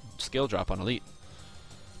 Guaranteed scale drop on elite.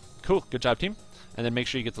 Cool, good job, team. And then make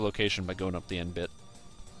sure you get the location by going up the end bit.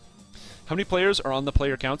 How many players are on the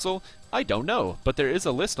player council? I don't know, but there is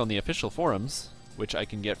a list on the official forums, which I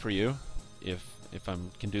can get for you if I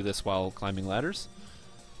can do this while climbing ladders.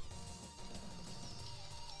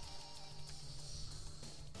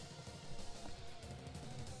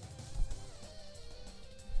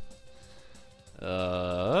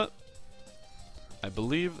 I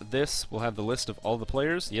believe this will have the list of all the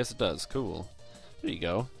players. Yes, it does. Cool. There you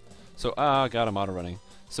go. So, God, I'm auto-running.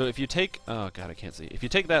 So if you take, oh god, I can't see. If you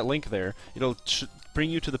take that link there, it'll bring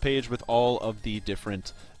you to the page with all of the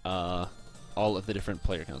different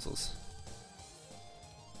player councils.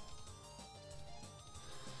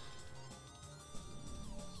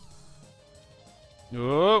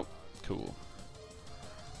 Oh, cool.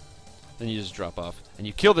 Then you just drop off and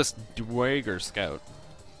you kill this Dwager scout.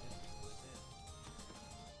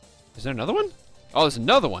 Is there another one? Oh, there's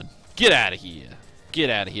another one. Get out of here. Get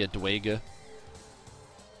out of here, Dwager.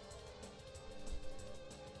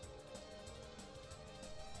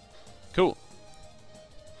 Cool.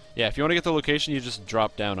 Yeah, if you want to get the location, you just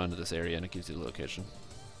drop down onto this area and it gives you the location.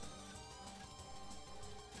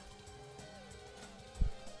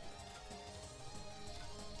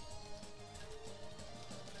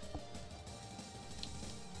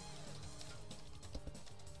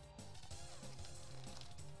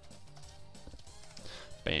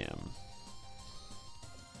 Bam.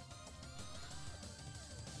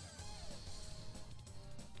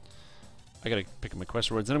 I gotta pick up my quest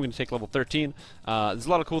rewards, then I'm gonna take level 13. There's a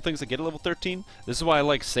lot of cool things that get at level 13. This is why I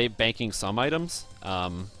like save banking some items.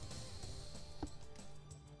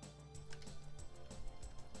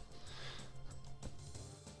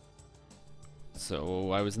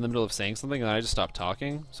 So I was in the middle of saying something and I just stopped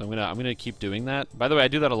talking. So I'm gonna keep doing that. By the way, I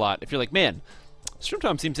do that a lot. If you're like, man,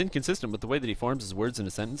 Strimstream seems inconsistent with the way that he forms his words into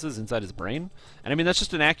sentences inside his brain, and I mean that's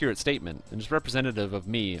just an accurate statement and just representative of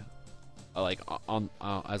me, like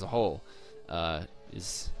as a whole.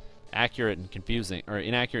 Is accurate and confusing, or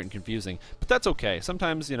inaccurate and confusing, but that's okay.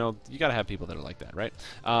 Sometimes, you know, you gotta have people that are like that, right?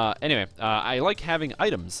 Anyway, I like having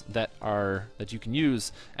items that you can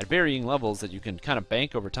use at varying levels that you can kind of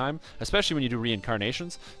bank over time, especially when you do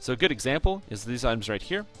reincarnations. So a good example is these items right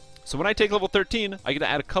here. So when I take level 13, I get to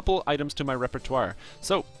add a couple items to my repertoire.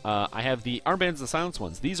 So I have the armbands, the silence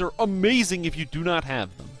ones. These are amazing if you do not have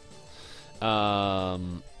them.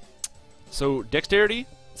 So dexterity.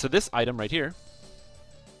 So this item right here.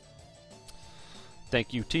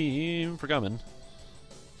 Thank you, team, for coming.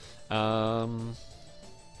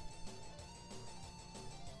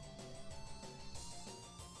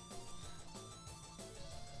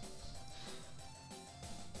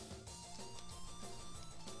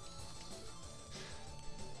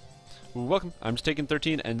 Welcome. I'm just taking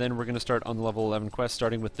 13, and then we're going to start on the level 11 quest,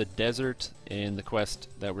 starting with the desert, and the quest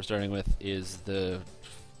that we're starting with is the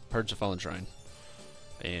Purge the Fallen Shrine.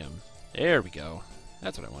 Bam. There we go.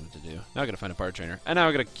 That's what I wanted to do. Now I gotta find a bar trainer. And now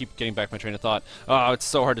I gotta keep getting back my train of thought. Oh, it's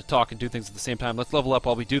so hard to talk and do things at the same time. Let's level up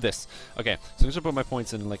while we do this. Okay, so I'm just gonna put my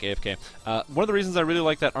points in like AFK. One of the reasons I really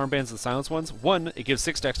like that armbands and silence ones, one, it gives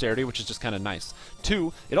 6 dexterity, which is just kind of nice.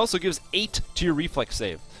 2, it also gives 8 to your reflex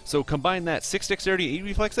save. So combine that 6 dexterity, 8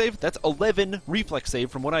 reflex save, that's 11 reflex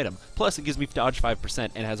save from one item. Plus it gives me dodge 5%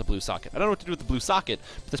 and has a blue socket. I don't know what to do with the blue socket,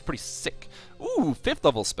 but that's pretty sick. Ooh, 5th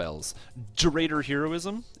level spells. Durator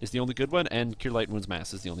Heroism is the only good one, and Cure Light Wounds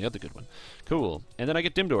Mass is the only other good one. Cool. And then I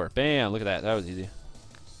get Dim Door. Bam, look at that. That was easy.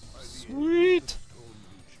 Sweet.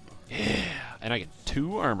 Yeah. And I get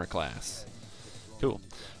 2 armor class. Cool.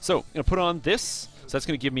 So, I'm going to put on this. So that's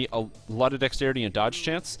going to give me a lot of dexterity and dodge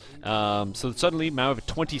chance. So suddenly, now I have a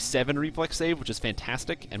 27 reflex save, which is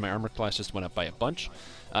fantastic, and my armor class just went up by a bunch.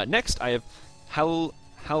 Next, I have Halcyonia?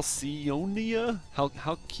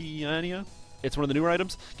 It's one of the newer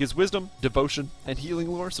items. Gives wisdom, devotion, and healing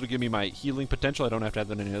lore, so it'll give me my healing potential. I don't have to have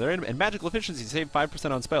that in any other item. And magical efficiency, save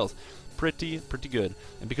 5% on spells. Pretty good.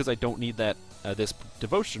 And because I don't need that this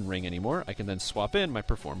devotion ring anymore, I can then swap in my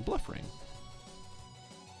perform bluff ring.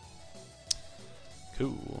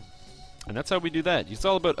 Cool. And that's how we do that. It's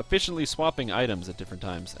all about efficiently swapping items at different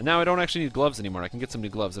times. And now I don't actually need gloves anymore. I can get some new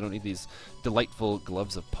gloves. I don't need these delightful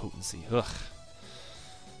gloves of potency. Ugh.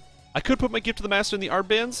 I could put my gift to the master in the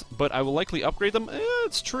armbands, but I will likely upgrade them.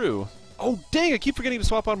 It's true. Oh, dang, I keep forgetting to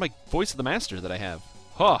swap on my voice of the master that I have.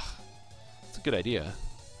 Huh. That's a good idea.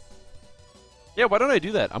 Yeah, why don't I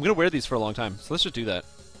do that? I'm going to wear these for a long time, so let's just do that.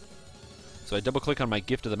 So I double-click on my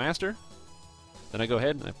Gift to the Master. Then I go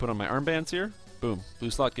ahead and I put on my armbands here. Boom.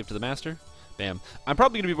 Blue slot, Gift to the Master. Bam. I'm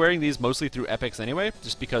probably going to be wearing these mostly through epics anyway,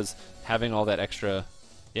 just because having all that extra...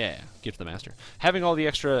 Yeah, Gift to the Master. Having all the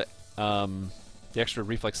extra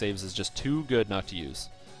reflex saves is just too good not to use.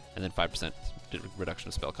 And then 5% reduction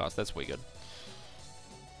of spell cost. That's way good.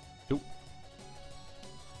 Ooh.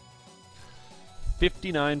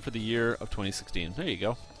 59 for the year of 2016. There you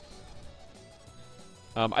go.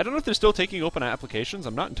 I don't know if they're still taking open applications.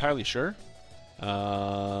 I'm not entirely sure.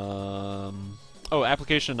 Oh,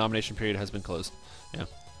 application and nomination period has been closed. Yeah.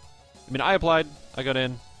 I mean, I applied. I got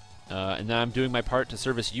in. And then I'm doing my part to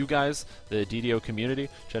service you guys, the DDO community,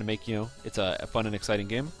 try to make, you know, it's a fun and exciting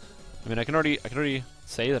game. I mean, I can already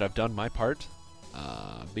say that I've done my part,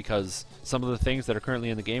 because some of the things that are currently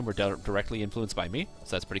in the game were directly influenced by me,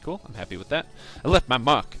 so that's pretty cool. I'm happy with that. I left my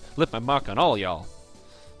mark on all y'all,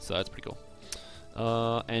 so that's pretty cool.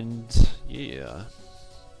 And yeah,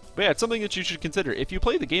 but yeah, it's something that you should consider if you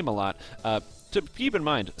play the game a lot. To keep in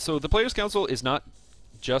mind, so the Players Council is not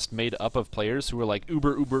just made up of players who are like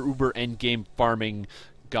uber endgame farming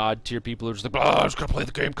god tier people who are just like, oh, I'm just gonna play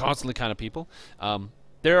the game constantly kind of people.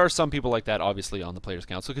 There are some people like that, obviously, on the Players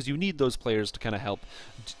Council, because you need those players to kind of help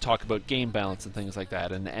talk about game balance and things like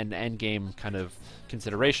that, and end game kind of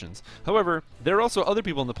considerations. However, there are also other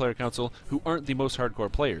people in the Player Council who aren't the most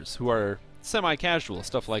hardcore players, who are semi-casual,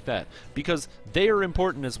 stuff like that, because they are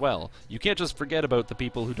important as well. You can't just forget about the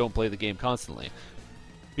people who don't play the game constantly,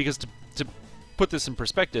 because to put this in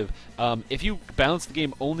perspective, if you balance the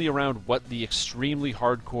game only around what the extremely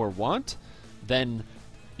hardcore want, then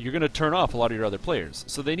you're going to turn off a lot of your other players.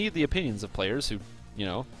 So they need the opinions of players who, you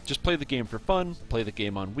know, just play the game for fun, play the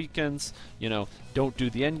game on weekends, you know, don't do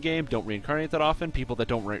the end game, don't reincarnate that often, people that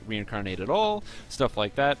don't reincarnate at all, stuff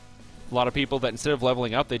like that. A lot of people that instead of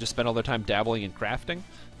leveling up, they just spend all their time dabbling in crafting.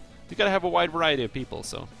 You got to have a wide variety of people,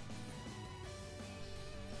 so.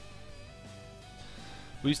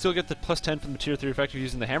 Will you still get the plus 10 from the tier 3 effect of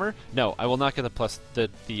using the hammer? No, I will not get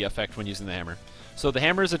the effect when using the hammer. So the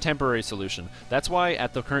hammer is a temporary solution. That's why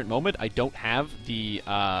at the current moment I don't have the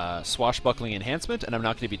swashbuckling enhancement, and I'm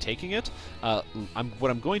not going to be taking it.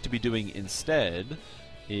 What I'm going to be doing instead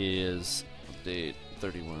is update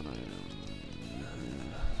 31 items.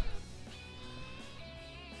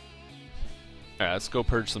 Alright, let's go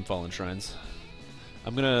purge some fallen shrines.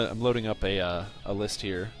 I'm loading up a list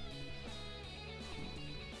here.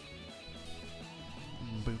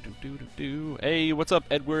 Hey, what's up,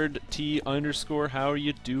 Edward T _? How are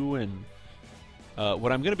you doing?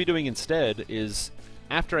 What I'm going to be doing instead is,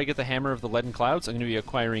 after I get the Hammer of the Leaden Clouds, I'm going to be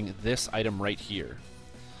acquiring this item right here.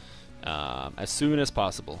 As soon as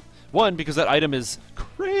possible. One, because that item is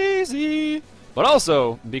crazy, but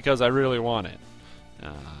also because I really want it.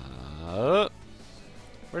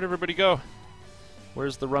 Where'd everybody go?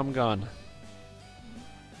 Where's the rum gone?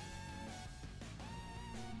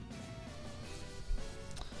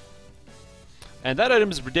 And that item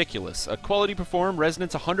is ridiculous. Quality perform,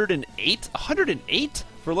 resonance 108? 108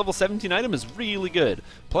 for a level 17 item is really good.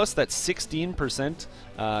 Plus that 16%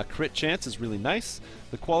 crit chance is really nice.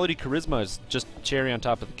 The quality charisma is just cherry on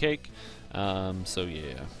top of the cake. So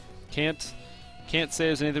yeah, can't say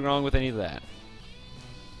there's anything wrong with any of that.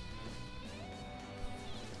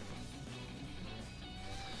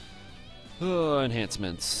 Oh,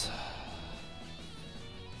 enhancements.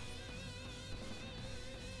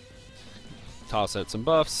 Toss out some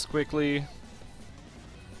buffs quickly.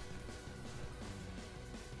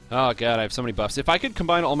 Oh god, I have so many buffs. If I could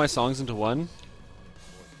combine all my songs into one,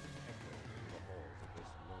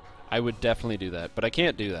 I would definitely do that. But I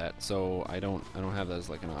can't do that, so I don't have that as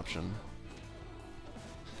like an option.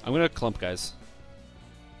 I'm gonna clump guys.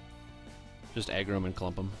 Just aggro them and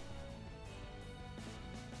clump them.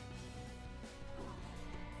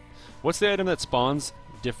 What's the item that spawns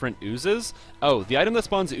different oozes? Oh, the item that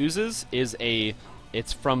spawns oozes is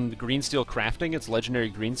it's from the green steel crafting. It's legendary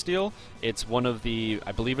green steel. It's one of the,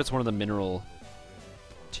 I believe it's one of the mineral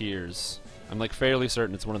tiers. I'm like fairly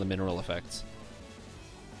certain it's one of the mineral effects.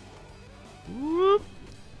 Whoop.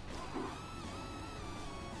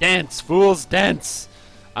 Dance, fools, dance!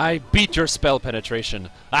 I beat your spell penetration.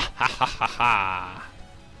 Ah ha ha ha ha!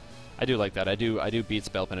 I do like that. I do beat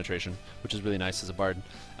spell penetration, which is really nice as a bard.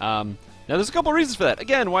 Now there's a couple reasons for that.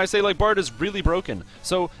 Again, why I say like bard is really broken.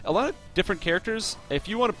 So a lot of different characters, if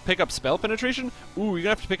you want to pick up spell penetration, ooh, you're gonna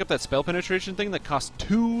have to pick up that spell penetration thing that costs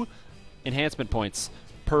 2 enhancement points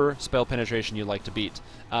per spell penetration you like to beat,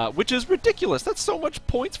 which is ridiculous. That's so much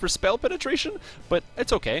points for spell penetration, but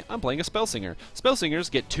it's okay. I'm playing a spell singer. Spell singers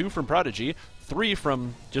get 2 from Prodigy, 3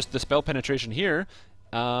 from just the spell penetration here.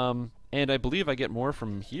 And I believe I get more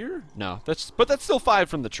from here? No, but that's still 5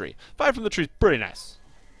 from the tree. 5 from the tree is pretty nice.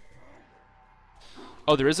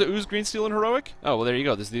 Oh, there is a Ooze Green Steel in Heroic? Oh, well, there you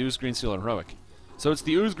go. There's the Ooze Green Steel in Heroic. So it's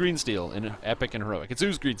the Ooze Green Steel in Epic and Heroic. It's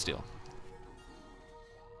Ooze Green Steel.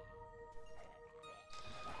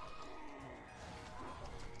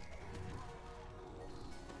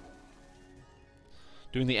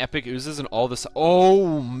 Doing the Epic Oozes and all this.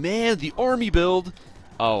 Oh, man, the Army build.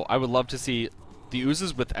 Oh, I would love to see the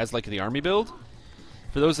Oozes as like the Army build.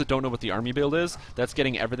 For those that don't know what the Army build is, that's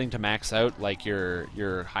getting everything to max out, like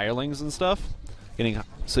your hirelings and stuff.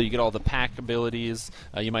 So you get all the pack abilities.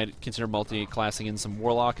 You might consider multi-classing in some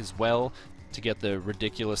Warlock as well to get the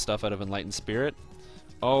ridiculous stuff out of Enlightened Spirit.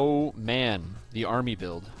 Oh man, the Army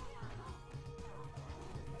build.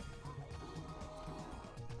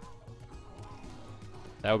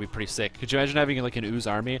 That would be pretty sick. Could you imagine having like an Ooze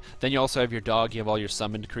army? Then you also have your dog, you have all your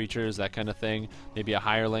summoned creatures, that kind of thing. Maybe a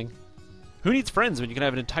hireling. Who needs friends when you can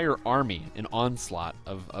have an entire army, an onslaught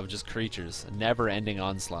of just creatures, a never-ending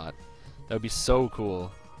onslaught? That would be so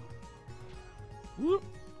cool. Whoop.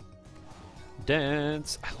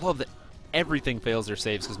 Dance. I love that everything fails their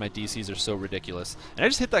saves because my DCs are so ridiculous. And I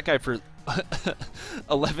just hit that guy for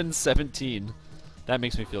 11-17. That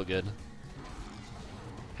makes me feel good.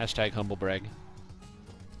 Hashtag humble brag.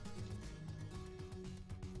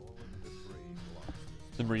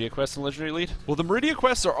 The Meridia quests in Legendary Elite? Well, the Meridia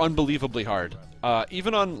quests are unbelievably hard.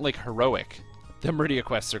 Even on, like, Heroic, the Meridia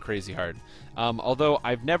quests are crazy hard. Although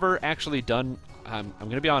I've never actually done... I'm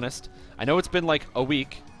going to be honest. I know it's been, like, a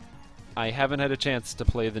week. I haven't had a chance to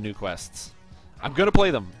play the new quests. I'm going to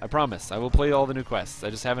play them. I promise. I will play all the new quests.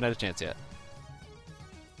 I just haven't had a chance yet.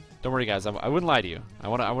 Don't worry, guys. I wouldn't lie to you. I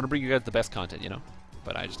want to bring you guys the best content, you know?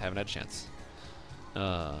 But I just haven't had a chance.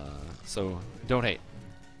 So, don't hate.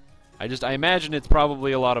 I imagine it's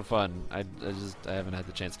probably a lot of fun. I haven't had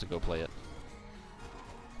the chance to go play it.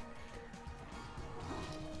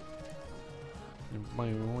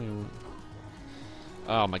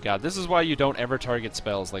 Oh my god, this is why you don't ever target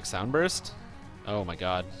spells like Soundburst. Oh my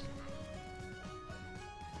god.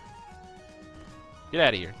 Get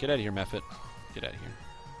out of here. Get out of here, Mephit. Get out of here.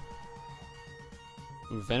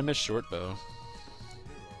 Ooh, Venomous Shortbow.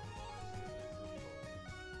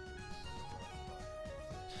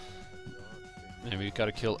 And we've got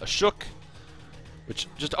to kill Ashok, which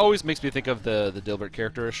just always makes me think of the Dilbert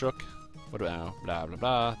character Ashok. What about blah blah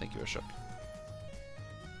blah? Thank you, Ashok.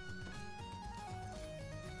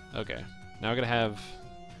 Okay, now we're gonna have.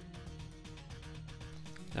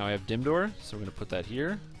 Now I have Dimdor, so we're gonna put that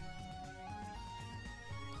here.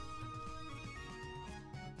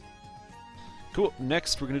 Cool.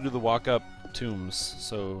 Next, we're gonna do the walk-up tombs.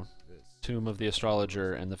 So, Tomb of the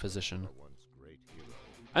Astrologer and the Physician.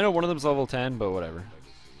 I know one of them's level 10, but whatever.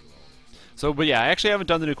 So, but yeah, I actually haven't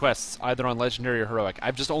done the new quests, either on Legendary or Heroic.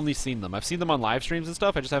 I've just only seen them. I've seen them on live streams and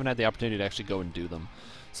stuff, I just haven't had the opportunity to actually go and do them.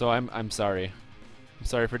 So I'm sorry. I'm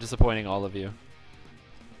sorry for disappointing all of you.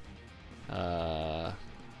 I'm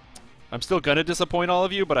still gonna disappoint all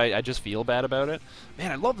of you, but I just feel bad about it.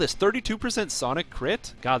 Man, I love this. 32% Sonic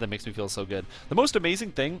crit? God, that makes me feel so good. The most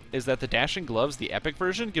amazing thing is that the Dashing Gloves, the Epic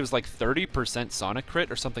version, gives like 30% Sonic crit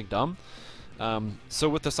or something dumb. So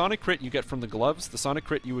with the Sonic crit you get from the gloves, the Sonic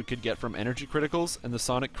crit you could get from energy criticals, and the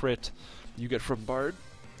Sonic crit you get from Bard,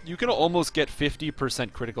 you can almost get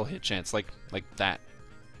 50% critical hit chance, like that,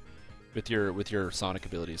 with your Sonic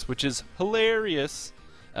abilities, which is hilarious.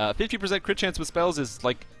 50% crit chance with spells is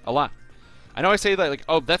like a lot. I know I say that like,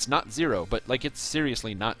 oh, that's not zero, but like it's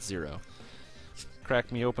seriously not zero.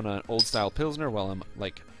 Crack me open an old style Pilsner while I'm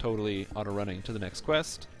like totally auto running to the next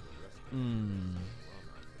quest.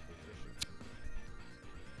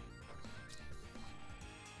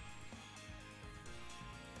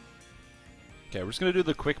 Okay, we're just gonna do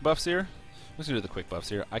the quick buffs here. I'm just gonna do the quick buffs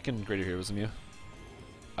here. I can Greater Heroism you.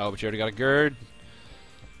 Oh, but you already got a Gird.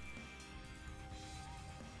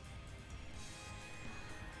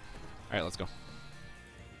 Alright, let's go.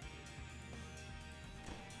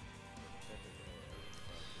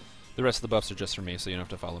 The rest of the buffs are just for me, so you don't have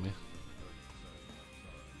to follow me.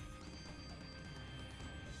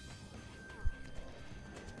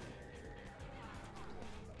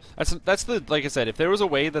 That's the, like I said, if there was a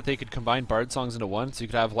way that they could combine Bard songs into one, so you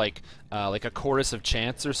could have like a chorus of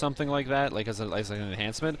chants or something like that, like as an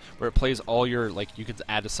enhancement, where it plays all your, like you could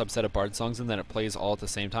add a subset of Bard songs and then it plays all at the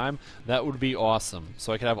same time, that would be awesome.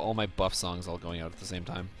 So I could have all my buff songs all going out at the same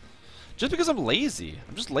time. Just because I'm lazy.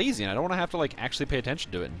 I'm just lazy and I don't want to have to like actually pay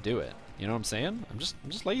attention to it and do it. You know what I'm saying? I'm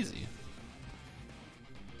just lazy.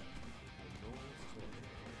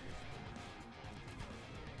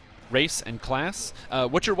 race and class.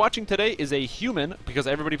 What you're watching today is a human, because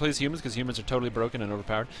everybody plays humans because humans are totally broken and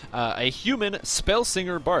overpowered. A human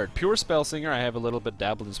spellsinger bard, pure spellsinger. I have a little bit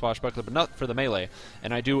dabbled in swashbuckler, but not for the melee.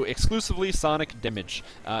 And I do exclusively sonic damage.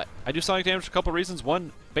 I do sonic damage for a couple reasons.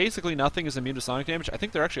 One, basically nothing is immune to sonic damage. I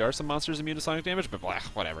think there actually are some monsters immune to sonic damage, but blah,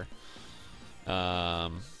 whatever. I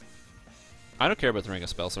don't care about the ring of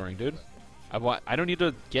spell soaring, dude. I don't need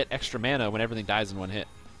to get extra mana when everything dies in one hit.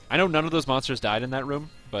 I know none of those monsters died in that room,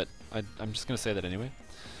 but I'm just going to say that anyway.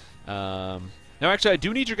 Now, actually, I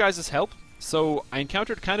do need your guys' help. So, I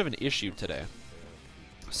encountered kind of an issue today.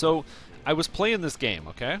 So, I was playing this game,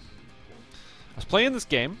 okay? I was playing this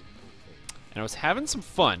game, and I was having some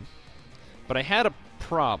fun, but I had a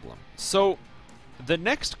problem. So, the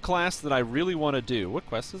next class that I really want to do... What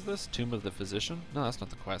quest is this? Tomb of the Physician? No, that's not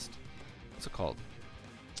the quest. What's it called?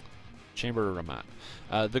 Chamber of Ramat.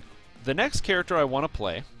 The next character I want to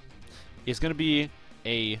play is going to be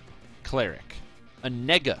a cleric. A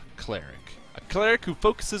nega cleric. A cleric who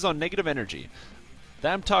focuses on negative energy.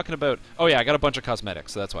 That I'm talking about... Oh yeah, I got a bunch of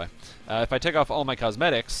cosmetics, so that's why. If I take off all my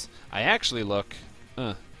cosmetics, I actually look...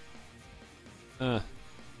 Go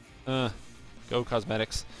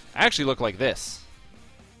cosmetics. I actually look like this.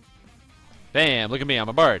 Bam, look at me, I'm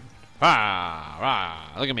a bard. Rah,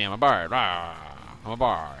 rah, look at me, I'm a bard. Rah, I'm a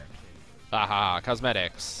bard. Haha,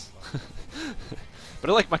 cosmetics. But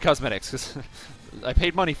I like my cosmetics because I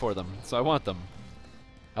paid money for them, so I want them.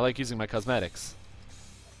 I like using my cosmetics.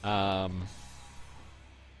 But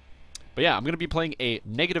yeah, I'm going to be playing a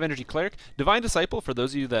negative energy cleric. Divine Disciple, for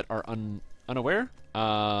those of you that are unaware.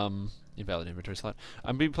 Invalid inventory slot.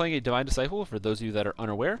 I'm going to be playing a Divine Disciple, for those of you that are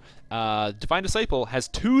unaware. Divine Disciple has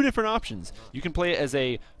two different options. You can play it as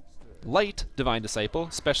a light Divine Disciple,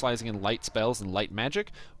 specializing in light spells and light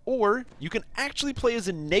magic, or you can actually play as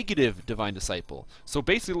a negative Divine Disciple, so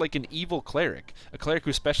basically like an evil cleric, a cleric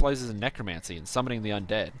who specializes in necromancy and summoning the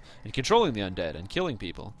undead, and controlling the undead, and killing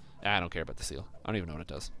people. I don't care about the seal. I don't even know what it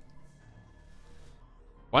does.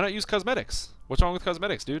 Why not use cosmetics? What's wrong with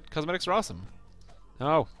cosmetics, dude? Cosmetics are awesome.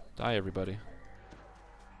 Oh, die everybody.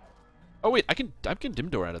 Oh wait, I can dim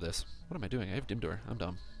door out of this. What am I doing? I have dim door. I'm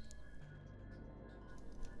dumb.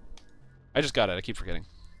 I just got it. I keep forgetting.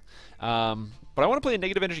 But I want to play a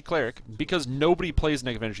negative energy cleric because nobody plays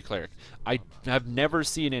negative energy cleric. I have never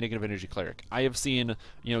seen a negative energy cleric. I have seen,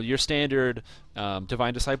 you know, your standard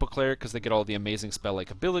Divine Disciple cleric because they get all the amazing spell-like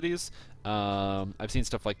abilities. I've seen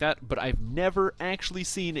stuff like that, but I've never actually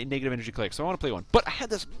seen a negative energy cleric, so I want to play one. But I had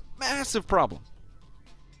this massive problem.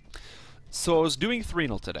 So I was doing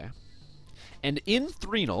Threnal today, and in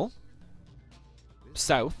Threnal,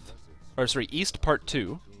 East Part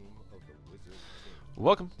 2.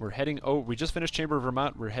 Welcome. We're heading... Oh, we just finished Chamber of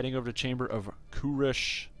Vermont. We're heading over to Chamber of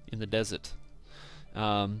Kurush in the desert.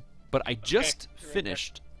 But I just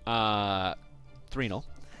finished Threnal.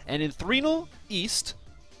 And in Threnal East,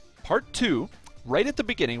 Part 2, right at the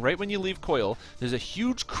beginning, right when you leave Coil, there's a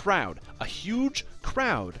huge crowd of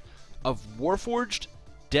Warforged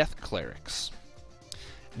Death Clerics.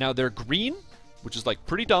 Now, they're green, which is, like,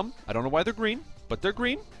 pretty dumb. I don't know why they're green, but they're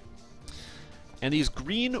green. And these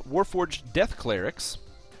green Warforged Death Clerics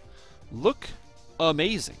look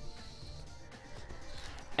amazing.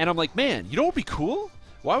 And I'm like, man, you know what would be cool?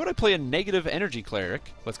 Why would I play a negative energy cleric?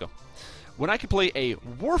 Let's go. When I could play a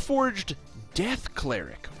Warforged Death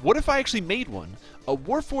Cleric. What if I actually made one? A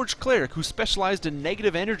Warforged Cleric who specialized in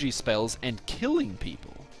negative energy spells and killing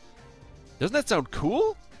people. Doesn't that sound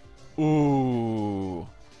cool? Ooh.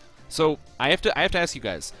 So, I have to ask you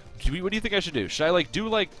guys, what do you think I should do? Should I, like, do,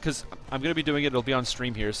 like, because I'm going to be doing it, it'll be on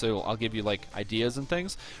stream here, so I'll give you, like, ideas and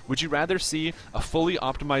things. Would you rather see a fully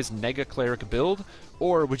optimized Nega Cleric build,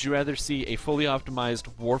 or would you rather see a fully optimized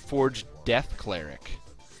Warforged Death Cleric?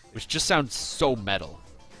 Which just sounds so metal.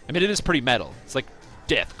 I mean, it is pretty metal. It's like,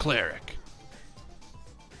 Death Cleric.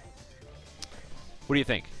 What do you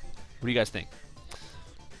think? What do you guys think?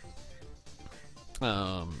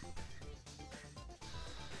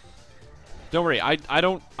 Don't worry, I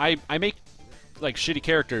make, like, shitty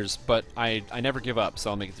characters, but I never give up, so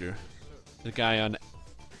I'll make it through. The guy on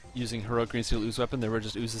using Heroic Green Steel Ooze Weapon, there were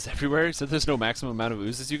just oozes everywhere. He said there's no maximum amount of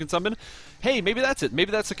oozes you can summon. Hey, maybe that's it.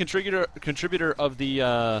 Maybe that's the contributor of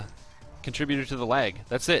the, contributor to the lag.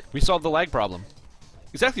 That's it. We solved the lag problem.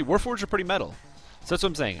 Exactly, Warforged are pretty metal. So that's what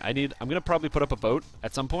I'm saying. I'm gonna probably put up a vote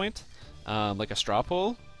at some point, like a straw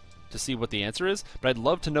poll, to see what the answer is, but I'd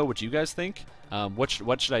love to know what you guys think. What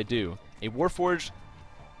should I do? A Warforged,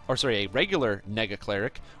 or sorry, a regular Nega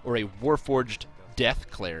Cleric, or a Warforged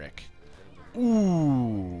Death Cleric?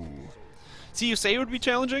 Ooh. See, you say it would be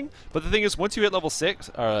challenging, but the thing is, once you hit level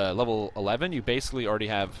 6, level 11, you basically already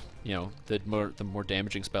have, you know, the more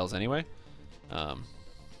damaging spells anyway.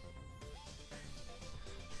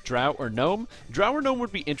 Drow or Gnome? Drow or Gnome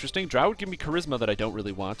would be interesting. Drow would give me Charisma that I don't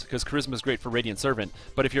really want, because Charisma is great for Radiant Servant,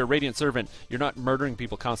 but if you're a Radiant Servant, you're not murdering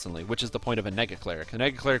people constantly, which is the point of a Nega Cleric. A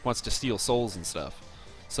Nega Cleric wants to steal souls and stuff.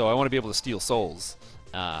 So I want to be able to steal souls,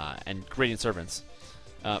 and Radiant Servants.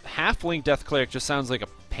 Halfling Death Cleric just sounds like a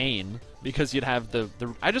pain, because you'd have the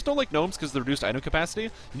I just don't like Gnomes because of the reduced item capacity.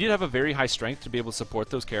 You need to have a very high strength to be able to support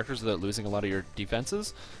those characters without losing a lot of your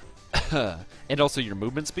defenses. And also your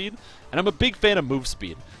movement speed. And I'm a big fan of move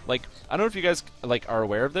speed. Like, I don't know if you guys like are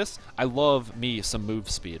aware of this. I love me some move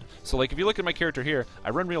speed. So like if you look at my character here,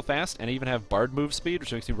 I run real fast and I even have Bard move speed,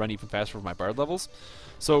 which makes me run even faster for my Bard levels.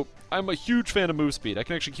 So I'm a huge fan of move speed. I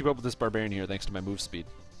can actually keep up with this Barbarian here thanks to my move speed.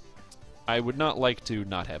 I would not like to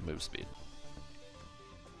not have move speed.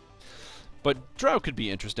 But Drow could be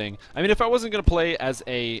interesting. I mean, if I wasn't going to play as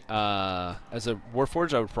a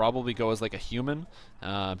Warforged, I would probably go as like a human,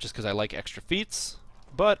 just because I like extra feats.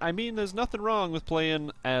 But, I mean, there's nothing wrong with playing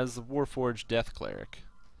as a Warforged Death Cleric.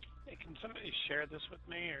 Hey, can somebody share this with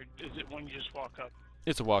me, or is it one you just walk up?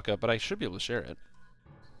 It's a walk-up, but I should be able to share it.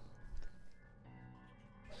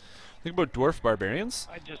 Think about Dwarf Barbarians?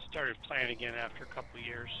 I just started playing again after a couple of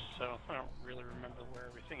years, so I don't really remember where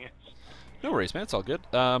everything is. No worries, man. It's all good.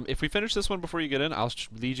 If we finish this one before you get in, I'll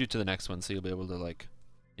lead you to the next one, so you'll be able to, like,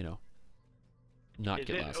 you know, not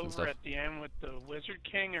get lost and stuff. Is it over at the end with the Wizard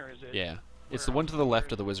King, or is it? Yeah, it's the one to the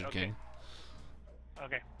left of the Wizard King.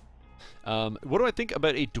 Okay. What do I think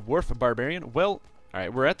about a Dwarf Barbarian? Well, all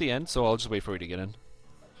right, we're at the end, so I'll just wait for you to get in.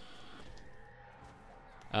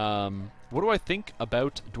 What do I think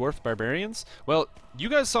about Dwarf Barbarians? Well, you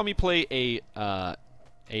guys saw me play a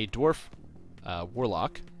Dwarf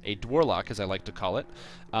Warlock, a Dwarlock as I like to call it,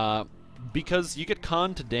 because you get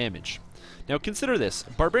con to damage. Now consider this,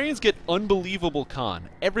 Barbarians get unbelievable con.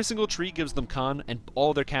 Every single tree gives them con, and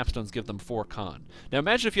all their capstones give them 4 con. Now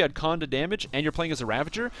imagine if you had con to damage, and you're playing as a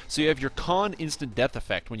Ravager, so you have your con instant death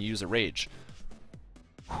effect when you use a Rage.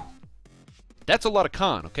 That's a lot of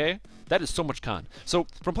con, okay? That is so much con. So,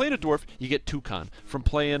 from playing a Dwarf, you get 2 con. From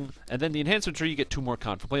playing, and then the Enhancement Tree, you get 2 more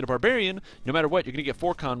con. From playing a Barbarian, no matter what, you're going to get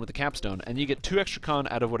 4 con with the Capstone, and you get 2 extra con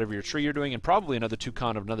out of whatever your tree you're doing, and probably another 2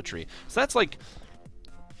 con of another tree. So that's like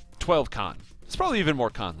 12 con. It's probably even more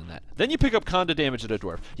con than that. Then you pick up con to damage at a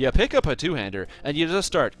Dwarf. You pick up a 2-hander, and you just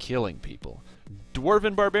start killing people.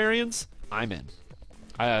 Dwarven Barbarians, I'm in.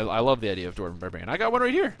 I love the idea of Dwarven Barbarian. I got one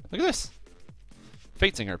right here. Look at this.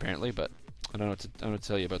 Fatesinger, apparently, but I don't know what to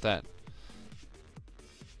tell you about that.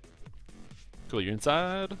 Cool, you're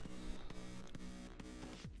inside.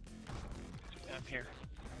 I'm here.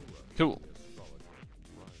 Cool.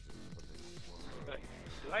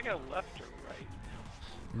 Did I go left or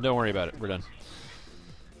right? Don't worry about it. We're done.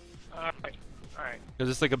 Alright. Alright. Because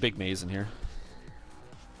it's like a big maze in here.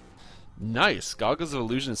 Nice! Goggles of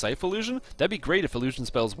Illusion and Scythe Illusion? That'd be great if illusion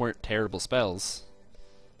spells weren't terrible spells.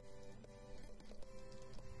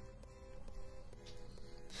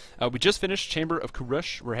 We just finished Chamber of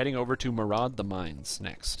Kurush. We're heading over to Maraud the Mines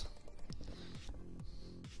next.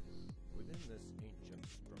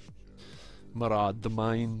 Maraud the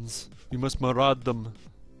Mines. We must maraud them.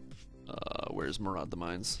 Where's Maraud the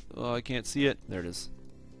Mines? Oh, I can't see it. There it is.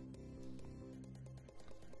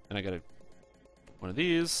 And I got one of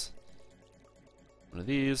these. One of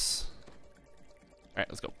these. Alright,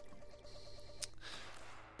 let's go.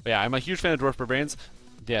 But yeah, I'm a huge fan of Dwarf Barbarians.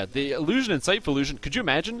 Yeah, the Illusion and Sight Illusion. Could you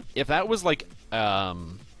imagine if that was like,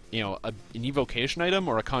 you know, an evocation item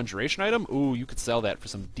or a conjuration item? Ooh, you could sell that for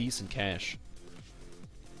some decent cash.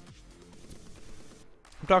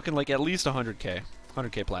 I'm talking like at least 100k,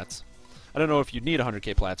 100k plats. I don't know if you'd need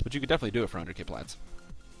 100k plats, but you could definitely do it for 100k plats.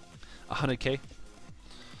 100k.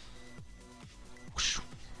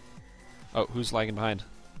 Oh, who's lagging behind?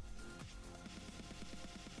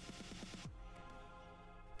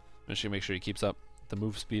 I should make sure he keeps up the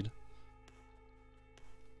move speed.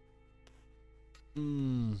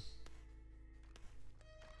 I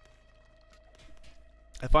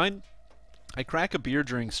find I crack a beer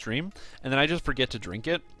during stream and then I just forget to drink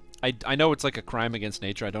it. I know it's like a crime against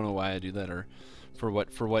nature. I don't know why I do that or for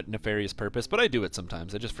what nefarious purpose, but I do it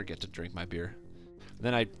sometimes. I just forget to drink my beer. And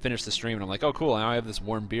then I finish the stream and I'm like, oh cool, now I have this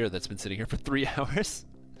warm beer that's been sitting here for 3 hours.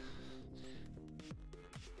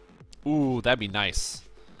 Ooh, that'd be nice.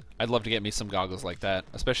 I'd love to get me some goggles like that,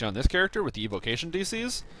 especially on this character with the evocation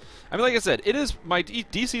DCs. I mean, like I said, it is my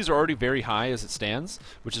DCs are already very high as it stands,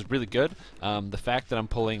 which is really good. The fact that I'm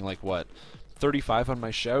pulling like what, 35 on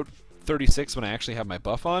my shout, 36 when I actually have my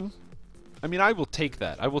buff on, I mean, I will take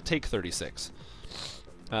that. I will take 36.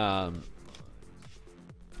 Oh,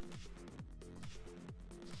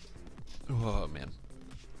 man.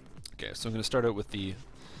 Okay, so I'm going to start out with the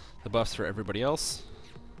buffs for everybody else.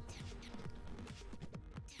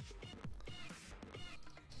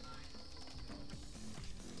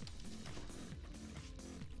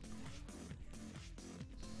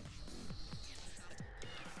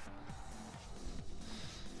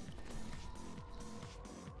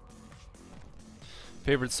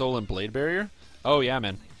 Favorite soul and blade barrier? Oh yeah,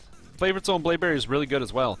 man. Favorite soul and blade barrier is really good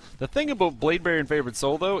as well. The thing about blade barrier and favorite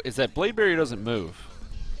soul though is that blade barrier doesn't move.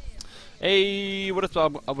 Hey, what's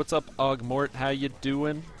up, Ogmort? How you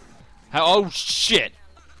doing? Oh shit!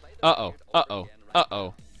 Uh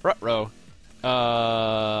oh. Ruh-roh.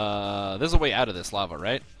 There's a way out of this lava,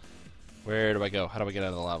 right? Where do I go? How do I get out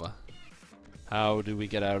of the lava? How do we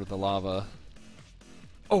get out of the lava?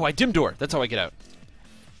 Oh, I dim door. That's how I get out.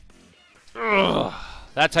 Ugh.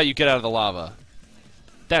 That's how you get out of the lava.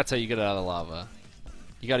 That's how you get out of the lava.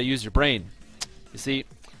 You gotta use your brain. You see,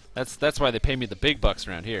 that's why they pay me the big bucks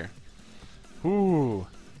around here. Ooh,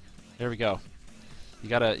 there we go. You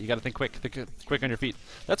gotta think quick, quick on your feet.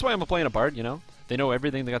 That's why I'm playing a bard. You know, they know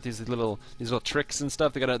everything. They got these little tricks and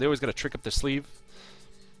stuff. They always got a trick up their sleeve.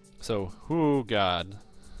 So, ooh, God.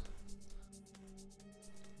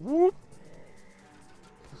 Whoop.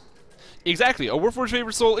 Exactly. A Warforged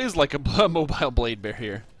favorite soul is like a mobile blade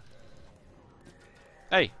barrier.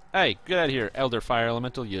 Hey, get out of here, Elder Fire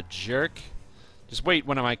Elemental, you jerk. Just wait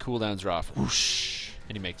when my cooldowns are off. Whoosh.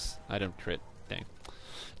 And he makes... I don't crit. Dang.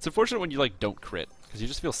 It's unfortunate when you, like, don't crit. Because you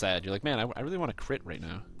just feel sad. You're like, man, I really want to crit right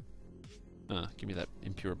now. Give me that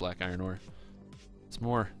impure black iron ore. There's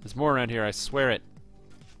more. There's more around here, I swear it.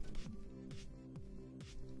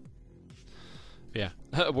 Yeah.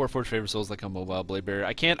 Warforged favorite soul is like a mobile blade barrier.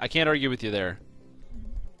 I can't argue with you there.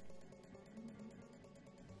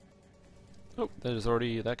 Oh,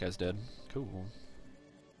 that guy's dead. Cool.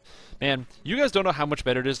 Man, you guys don't know how much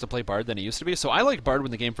better it is to play Bard than it used to be. So I liked Bard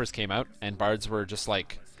when the game first came out, and Bards were just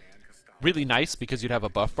like really nice because you'd have a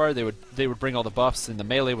buff Bard. They would bring all the buffs, and the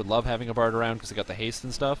melee would love having a Bard around because they got the haste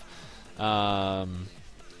and stuff. But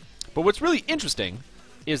what's really interesting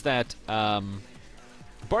is that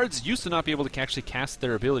Bards used to not be able to actually cast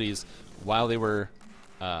their abilities while they were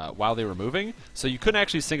moving, so you couldn't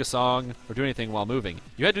actually sing a song or do anything while moving.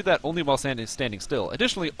 You had to do that only while standing still.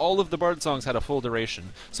 Additionally, all of the Bard songs had a full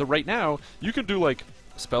duration. So right now, you can do like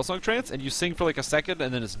spell song trance and you sing for like a second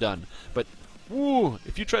and then it's done. But woo,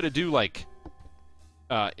 if you try to do like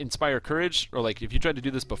Inspire Courage, or like if you tried to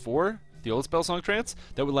do this before the old spell song trance,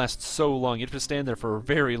 that would last so long. You'd have to stand there for a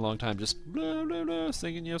very long time just blah, blah, blah,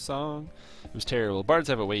 singing your song. It was terrible. Bards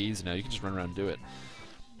have it way easy now. You can just run around and do it.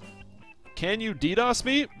 Can you DDoS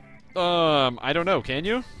me? I don't know. Can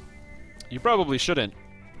you? You probably shouldn't.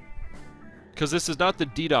 Because this is not the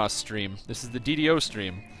DDoS stream. This is the DDO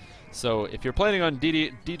stream. So if you're planning on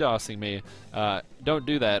DDoSing me, don't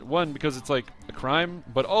do that. One, because it's like a crime,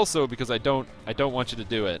 but also because I don't want you to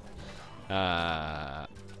do it. I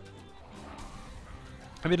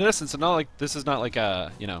mean, in essence, this is not like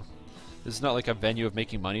a venue of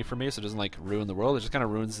making money for me, so it doesn't like ruin the world. It just kind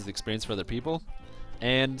of ruins the experience for other people.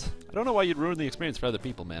 And I don't know why you'd ruin the experience for other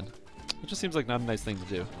people, man. It just seems like not a nice thing to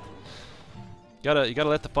do. You gotta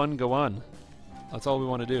let the fun go on. That's all we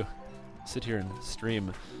want to do. Sit here and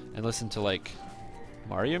stream and listen to like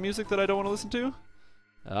Mario music that I don't want to listen to.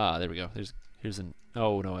 Ah, there we go. Here's an.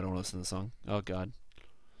 Oh no, I don't want to listen to the song. Oh God.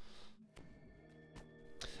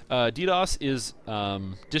 DDoS is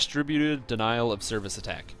distributed denial of service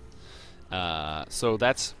attack. So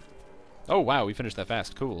that's. Oh wow, we finished that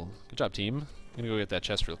fast. Cool. Good job, team. I'm gonna go get that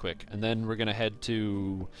chest real quick, and then we're gonna head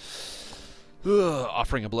to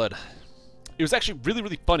Offering of Blood. It was actually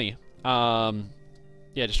really funny.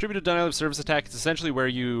 Yeah, distributed denial of service attack is essentially where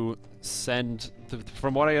you send,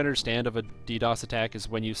 from what I understand of a DDoS attack, is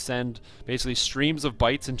when you send basically streams of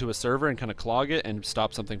bytes into a server and kind of clog it and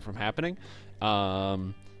stop something from happening.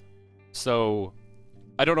 So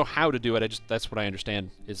I don't know how to do it. That's what I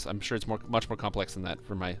understand. I'm sure it's much more complex than that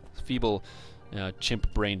for my feeble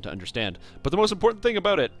chimp brain to understand. But the most important thing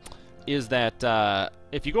about it is that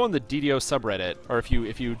if you go on the DDO subreddit, or if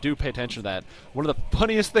you do pay attention to that, one of the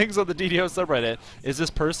funniest things on the DDO subreddit is this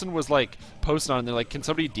person was like posting on, and they're like, can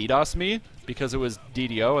somebody DDoS me? Because it was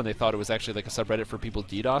DDO, and they thought it was actually like a subreddit for people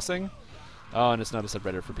DDoSing. Oh, and it's not a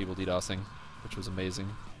subreddit for people DDoSing, which was amazing.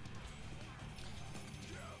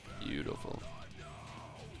 Beautiful.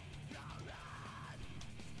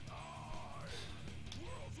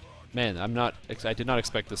 Man, I did not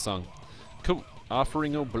expect this song. Cool.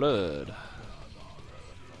 Offering of Blood.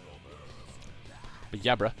 But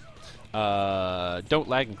yeah, bruh. Don't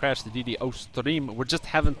lag and crash the DDO stream. We're just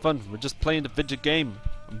having fun. We're just playing the video game,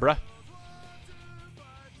 bruh.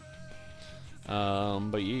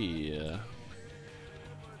 But yeah.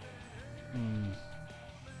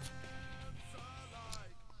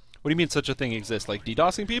 What do you mean such a thing exists? Like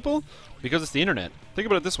DDoSing people? Because it's the internet. Think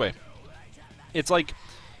about it this way. It's like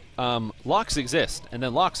locks exist, and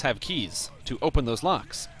then locks have keys to open those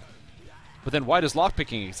locks. But then why does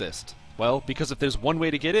lockpicking exist? Well, because if there's one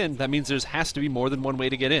way to get in, that means there has to be more than one way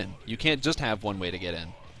to get in. You can't just have one way to get in.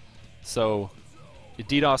 So,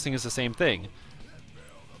 DDoSing is the same thing.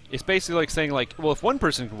 It's basically like saying, like, well, if one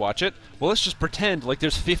person can watch it, well, let's just pretend like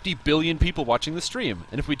there's 50 billion people watching the stream.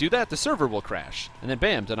 And if we do that, the server will crash. And then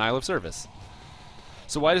bam, denial of service.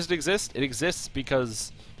 So why does it exist? It exists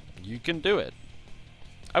because you can do it.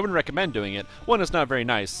 I wouldn't recommend doing it. One, it's not very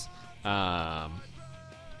nice.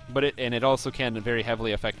 But it also can very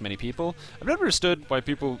heavily affect many people. I've never understood why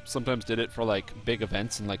people sometimes did it for like big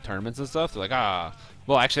events and like tournaments and stuff. They're like,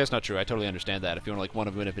 well, actually that's not true. I totally understand that. If you want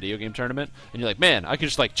to win a video game tournament and you're like, man, I could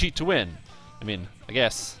just like cheat to win. I mean, I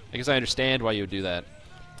guess I understand why you would do that.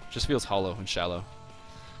 It just feels hollow and shallow.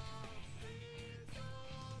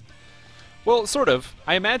 Well, sort of.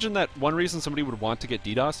 I imagine that one reason somebody would want to get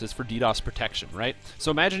DDoS is for DDoS protection, right? So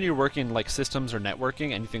imagine you're working like systems or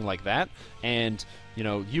networking, anything like that, and you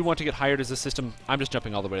know you want to get hired as a system. I'm just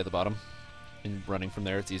jumping all the way to the bottom and running from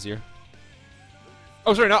there. It's easier.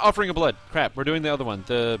 Oh, sorry, not offering a blood. Crap, we're doing the other one.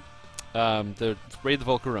 The raid the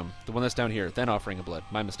Volcarum, the one that's down here. Then offering a blood.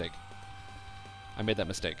 My mistake. I made that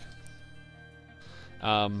mistake.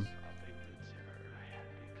 It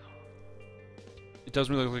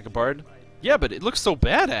doesn't really look like a bard. Yeah, but it looks so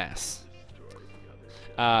badass.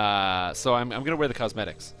 So I'm gonna wear the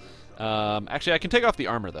cosmetics. Actually, I can take off the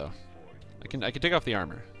armor though. I can take off the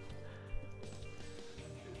armor.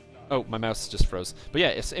 Oh, my mouse just froze. But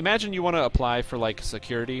yeah, imagine you want to apply for like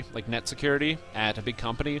security, like net security, at a big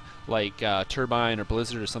company like Turbine or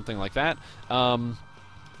Blizzard or something like that.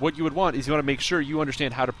 What you would want is you want to make sure you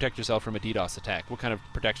understand how to protect yourself from a DDoS attack, what kind of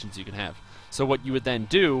protections you can have. So what you would then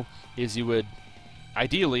do is you would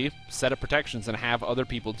ideally set up protections and have other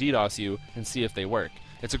people DDoS you and see if they work.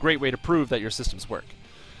 It's a great way to prove that your systems work.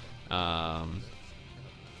 I'm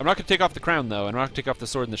not going to take off the crown though, and I'm not going to take off the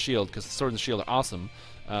sword and the shield because the sword and the shield are awesome.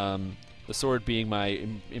 The sword being my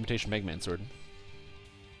imitation Mega Man sword.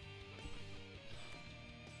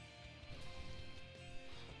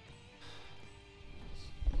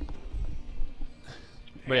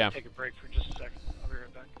 But yeah. Take a break for just a second. I'll be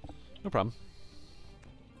right back. No problem.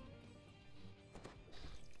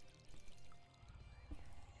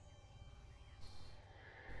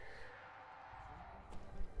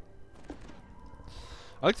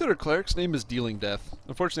 I like that our cleric's name is Dealing Death.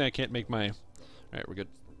 Unfortunately, I can't make my... Alright, we're good.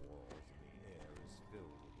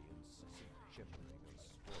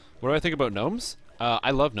 What do I think about gnomes?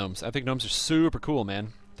 I love gnomes. I think gnomes are super cool,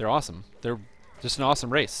 man. They're awesome. They're just an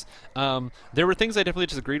awesome race. There were things I definitely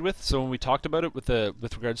disagreed with, so when we talked about it with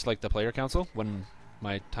regards to like the player council, when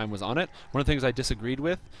my time was on it, one of the things I disagreed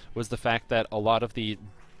with was the fact that a lot of the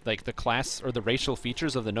class or the racial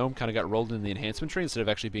features of the gnome kind of got rolled in the enhancement tree instead of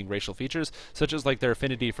actually being racial features, such as like their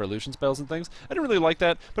affinity for illusion spells and things. I didn't really like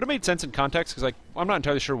that, but it made sense in context because like I'm not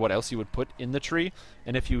entirely sure what else you would put in the tree,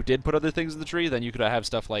 and if you did put other things in the tree, then you could have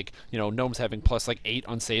stuff like, you know, gnomes having plus like 8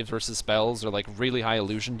 on saves versus spells, or like really high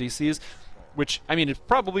illusion DCs, which I mean it's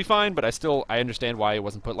probably fine, but I understand why it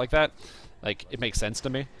wasn't put like that. Like it makes sense to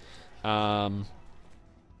me.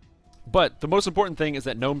 But the most important thing is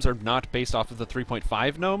that gnomes are not based off of the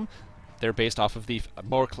 3.5 gnome. They're based off of the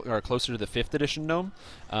closer to the 5th edition gnome.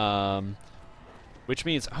 Which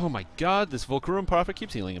means, oh my god, this Volcarum prophet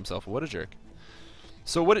keeps healing himself. What a jerk.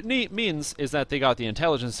 So what it means is that they got the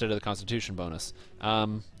intelligence instead of the constitution bonus.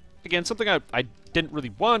 Again, something I didn't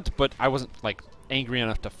really want, but I wasn't like angry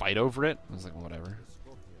enough to fight over it. I was like, whatever.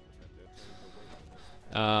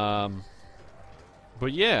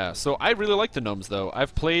 But yeah, so I really like the gnomes though. I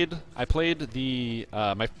played the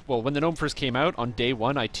when the gnome first came out on day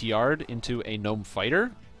 1, I TR'd into a gnome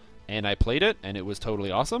fighter, and I played it, and it was totally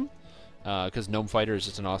awesome. Because gnome fighter is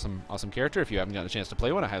just an awesome character. If you haven't gotten a chance to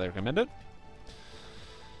play one, I highly recommend it.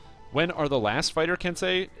 When are the last fighter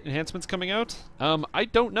Kensei enhancements coming out? I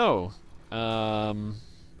don't know.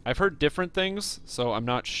 I've heard different things, so I'm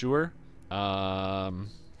not sure. I'm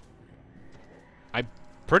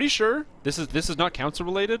pretty sure this is not council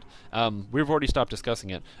related. We've already stopped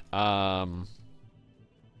discussing it. But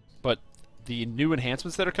the new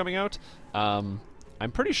enhancements that are coming out, I'm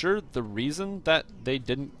pretty sure the reason that they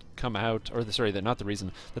didn't come out, or sorry, that not the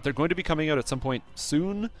reason that they're going to be coming out at some point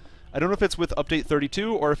soon, I don't know if it's with update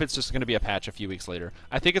 32 or if it's just going to be a patch a few weeks later.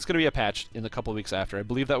 I think it's going to be a patch in the couple of weeks after. I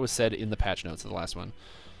believe that was said in the patch notes of the last one.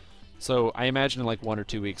 So I imagine in like 1 or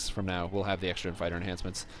 2 weeks from now, we'll have the extra fighter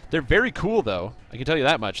enhancements. They're very cool, though. I can tell you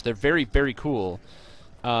that much. They're very, very cool.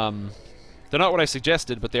 They're not what I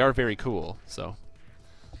suggested, but they are very cool. So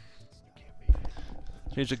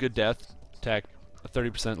change a good death attack, a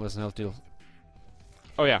 30% less health deal.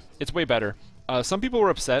 Oh yeah, it's way better. Some people were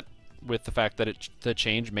upset with the fact that the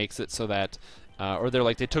change makes it so that, or they're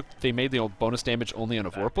like they made the old bonus damage only on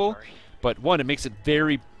a Vorpal, but one, it makes it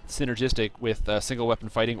very synergistic with single weapon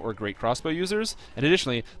fighting or great crossbow users, and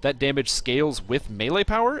additionally, that damage scales with melee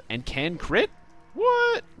power and can crit.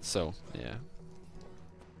 What? So yeah.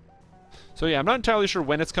 So yeah, I'm not entirely sure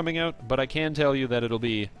when it's coming out, but I can tell you that it'll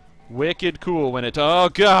be wicked cool when it. Oh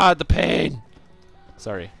god, the pain!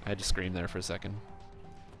 Sorry, I had to scream there for a second.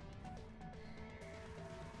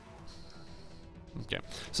 Okay,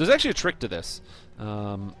 so there's actually a trick to this.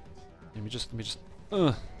 Let me just.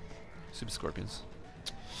 Super Scorpions.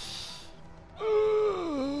 Do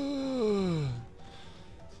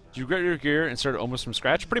you get your gear and start almost from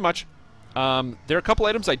scratch? Pretty much. There are a couple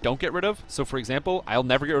items I don't get rid of. So, for example, I'll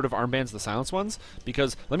never get rid of armbands, the silenced ones,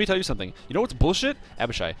 because let me tell you something. You know what's bullshit?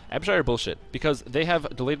 Abishai. Abishai are bullshit because they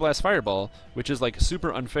have Delayed Blast Fireball, which is like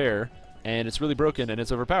super unfair, and it's really broken and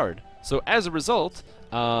it's overpowered. So, as a result,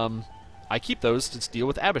 I keep those to deal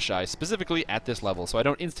with Abishai, specifically at this level, so I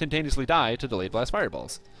don't instantaneously die to Delayed Blast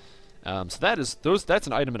Fireballs. So that's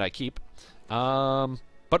an item that I keep.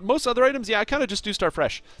 But most other items, yeah, I kind of just do start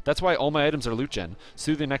fresh. That's why all my items are loot gen.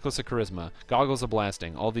 Soothing Necklace of Charisma, Goggles of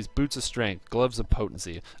Blasting, all these Boots of Strength, Gloves of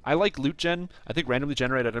Potency. I like loot gen. I think randomly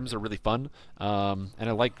generated items are really fun. And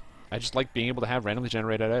I just like being able to have randomly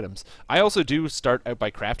generated items. I also do start out by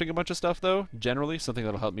crafting a bunch of stuff, though, generally, something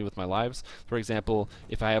that'll help me with my lives. For example,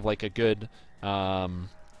 if I have like a good, if I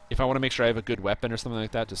want to make sure I have a good weapon or something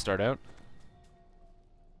like that to start out.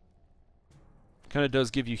 Kind of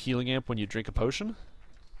does give you healing amp when you drink a potion.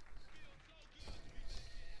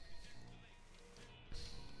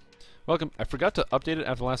 Welcome. I forgot to update it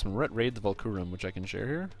after the last one. We're at Raid the Volcurum, which I can share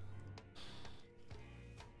here.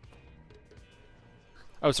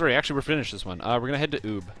 Oh, sorry. Actually, we're finished this one. We're going to head to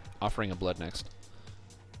Oob, Offering of Blood next.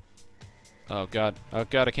 Oh, God. Oh,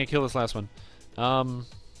 God. I can't kill this last one.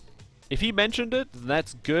 If he mentioned it, then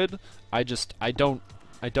that's good. I can't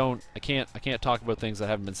talk about things that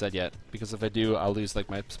haven't been said yet, because if I do, I'll lose like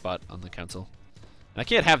my spot on the council. And I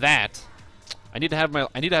can't have that. I need to have my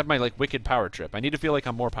like wicked power trip. I need to feel like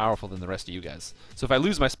I'm more powerful than the rest of you guys. So if I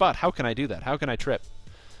lose my spot, how can I do that? How can I trip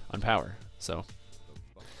on power? So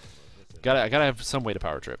I gotta have some way to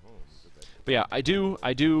power trip. But yeah, I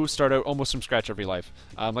do start out almost from scratch every life.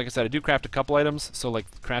 Like I said, I do craft a couple items, so like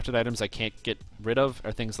crafted items I can't get rid of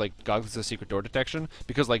are things like Goggles of Secret Door Detection,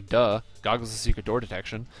 because like duh, Goggles of Secret Door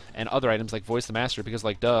Detection, and other items like Voice the Master, because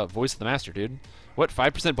like duh, Voice the Master, dude. What,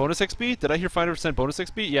 5% bonus XP? Did I hear 5% bonus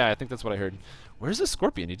XP? Yeah, I think that's what I heard. Where's this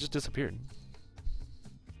Scorpion? He just disappeared.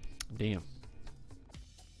 Damn.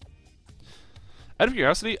 Out of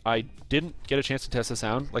curiosity, I didn't get a chance to test the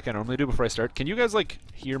sound like I normally do before I start. Can you guys like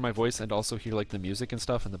hear my voice and also hear like the music and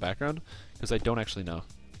stuff in the background? Because I don't actually know.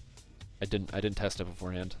 I didn't test it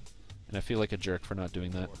beforehand, and I feel like a jerk for not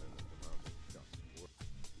doing that.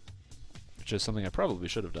 Which is something I probably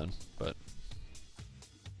should have done, but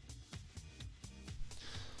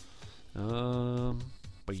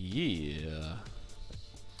yeah.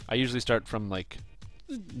 I usually start from like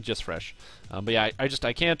just fresh. But yeah,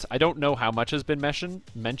 I don't know how much has been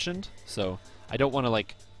mentioned, so I don't want to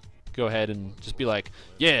like go ahead and just be like,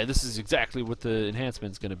 yeah, this is exactly what the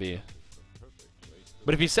enhancement's going to be.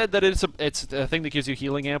 But if he said that it's a thing that gives you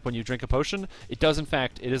healing amp when you drink a potion, it does in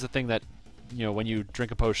fact, it is a thing that, you know, when you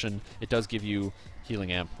drink a potion, it does give you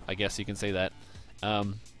healing amp. I guess you can say that.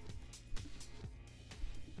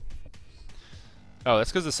 Oh,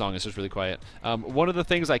 that's because the song is just really quiet. One of the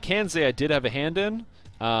things I can say I did have a hand in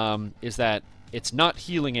is that it's not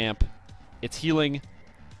healing amp, it's healing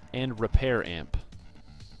and repair amp.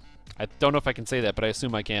 I don't know if I can say that, but I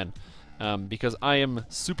assume I can. Because I am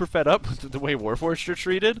super fed up with the way Warforged are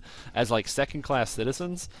treated as like second-class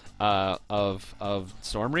citizens of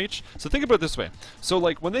Stormreach. So think about it this way. So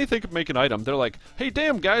like when they think of making an item, they're like, hey,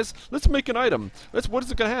 damn guys, let's make an item. What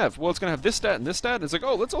is it gonna have? Well, it's gonna have this stat and this stat. And it's like,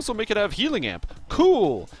 oh, let's also make it have healing amp.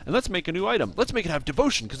 Cool. And let's make a new item. Let's make it have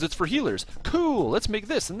devotion because it's for healers. Cool. Let's make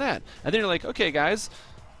this and that. And then you're like, okay, guys,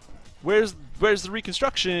 where's the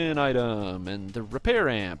reconstruction item and the repair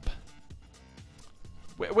amp?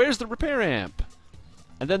 Where's the repair amp?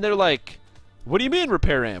 And then they're like, what do you mean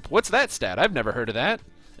repair amp? What's that stat? I've never heard of that.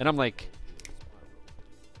 And I'm like,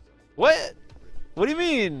 what? What do you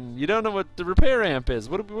mean? You don't know what the repair amp is?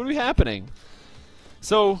 What are we happening?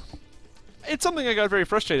 So, it's something I got very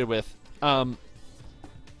frustrated with. And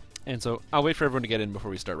so, I'll wait for everyone to get in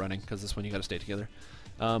before we start running, because this one you gotta stay together.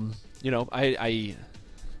 You know,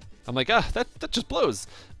 I'm like, that just blows.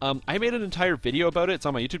 I made an entire video about it. It's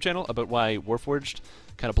on my YouTube channel about why Warforged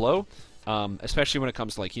kind of blow, especially when it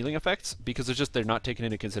comes to like healing effects, because they're not taken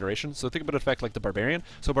into consideration. So think about an effect like the Barbarian.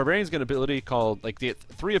 So Barbarians get an ability called, like, the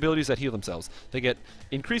 3 abilities that heal themselves. They get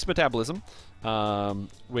increased metabolism,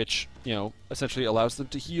 which, you know, essentially allows them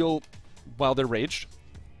to heal while they're raged.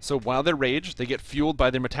 So while they're raged, they get fueled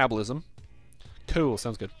by their metabolism. Cool,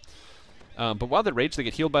 sounds good. But while they're raged, they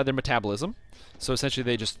get healed by their metabolism. So essentially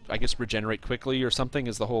they just, I guess, regenerate quickly or something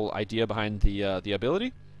is the whole idea behind the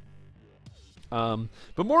ability.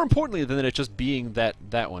 But more importantly than it just being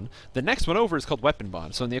that one, the next one over is called Weapon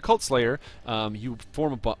Bond. So in the Occult Slayer, you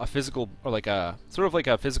form a physical, or like a, sort of like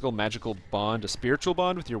a physical magical bond, a spiritual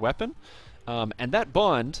bond with your weapon. And that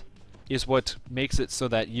bond is what makes it so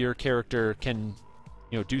that your character can,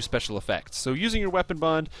 you know, do special effects. So using your weapon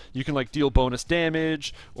bond, you can like deal bonus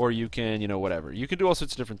damage, or you can, you know, whatever. You can do all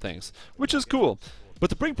sorts of different things, which is cool. But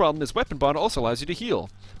the big problem is weapon bond also allows you to heal.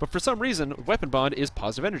 But for some reason, weapon bond is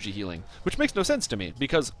positive energy healing, which makes no sense to me,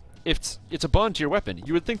 because if it's a bond to your weapon,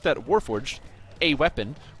 you would think that Warforged, a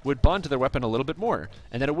weapon, would bond to their weapon a little bit more,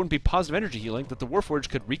 and that it wouldn't be positive energy healing, that the Warforged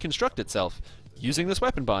could reconstruct itself using this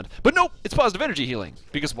weapon bond. But nope, it's positive energy healing,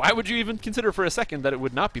 because why would you even consider for a second that it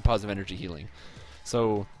would not be positive energy healing?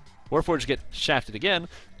 So, Warforged get shafted again,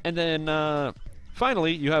 and then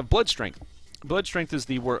finally you have Blood Strength. Blood Strength is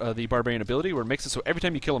the Barbarian ability, where it makes it so every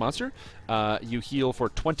time you kill a monster, you heal for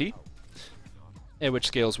 20, which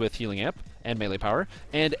scales with Healing Amp and melee power,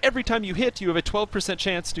 and every time you hit, you have a 12%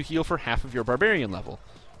 chance to heal for half of your Barbarian level,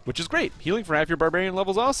 which is great. Healing for half your Barbarian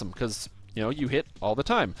level is awesome, because, you know, you hit all the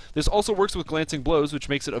time. This also works with Glancing Blows, which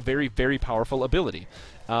makes it a very, very powerful ability.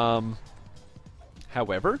 However,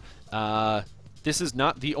 this is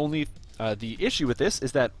not the only... the issue with this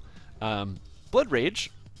is that Blood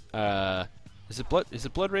Rage... Is it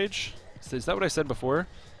Blood Rage? Is that what I said before?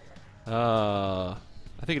 I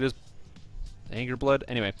think it is Anger Blood.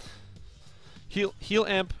 Anyway, Heal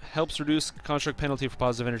Amp helps reduce construct penalty for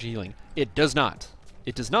positive energy healing. It does not.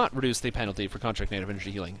 It does not reduce the penalty for construct negative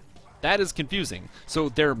energy healing. That is confusing. So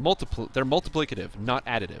they're multiplicative, not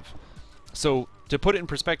additive. So to put it in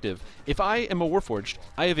perspective, if I am a Warforged,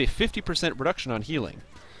 I have a 50% reduction on healing.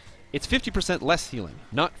 It's 50% less healing,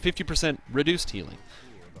 not 50% reduced healing.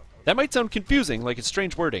 That might sound confusing, like it's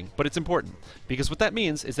strange wording, but it's important. Because what that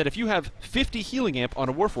means is that if you have 50 healing amp on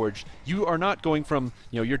a Warforged, you are not going from,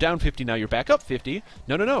 you know, you're down 50, now you're back up 50.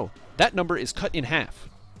 No, no, no. That number is cut in half.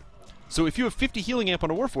 So if you have 50 healing amp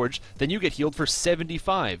on a Warforged, then you get healed for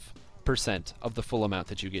 75% of the full amount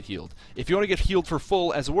that you get healed. If you want to get healed for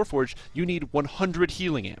full as a Warforged, you need 100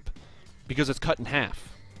 healing amp, because it's cut in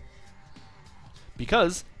half.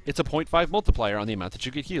 Because it's a 0.5 multiplier on the amount that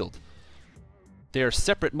you get healed. They are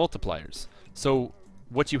separate multipliers. So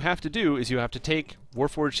what you have to do is you have to take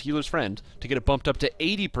Warforged Healer's Friend to get it bumped up to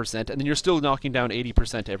 80%, and then you're still knocking down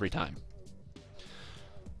 80% every time.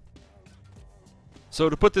 So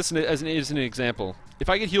to put this as an example, if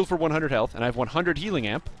I get healed for 100 health and I have 100 healing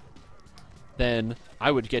amp, then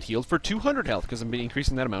I would get healed for 200 health, because I'm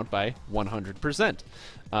increasing that amount by 100%.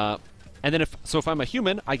 And then if I'm a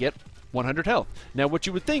human, I get 100 health. Now what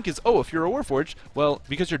you would think is, oh, if you're a Warforged, well,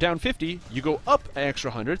 because you're down 50, you go up an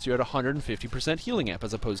extra 100, so you're at 150% healing amp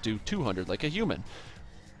as opposed to 200 like a human.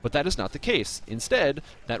 But that is not the case. Instead,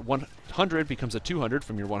 that 100 becomes a 200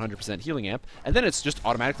 from your 100% healing amp, and then it's just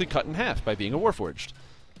automatically cut in half by being a Warforged.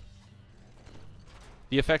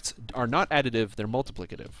 The effects are not additive, they're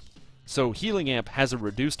multiplicative. So Healing Amp has a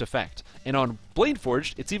reduced effect. And on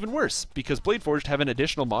Bladeforged, it's even worse, because Bladeforged have an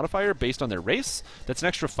additional modifier based on their race that's an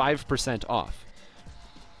extra 5% off.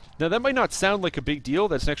 Now that might not sound like a big deal,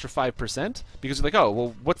 that's an extra 5%, because you're like, oh,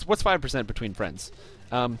 well, what's 5% between friends?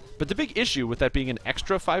 But the big issue with that being an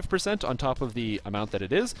extra 5% on top of the amount that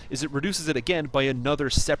it is it reduces it again by another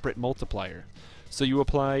separate multiplier. So you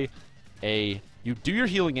apply you do your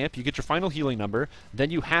healing amp, you get your final healing number, then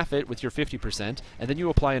you half it with your 50%, and then you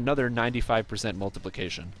apply another 95%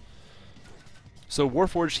 multiplication. So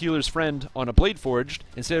Warforged Healer's Friend on a Bladeforged,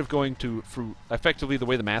 instead of going to, for effectively the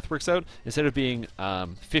way the math works out, instead of being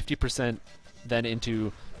 50% then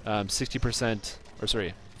into 60%, or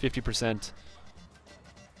sorry, 50%,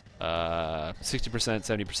 60%,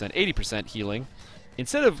 70%, 80% healing,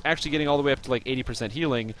 instead of actually getting all the way up to like 80%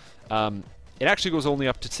 healing, it actually goes only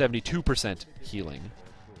up to 72% healing.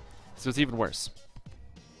 So it's even worse.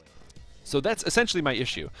 So that's essentially my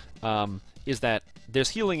issue, is that there's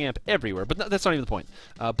healing amp everywhere, but that's not even the point.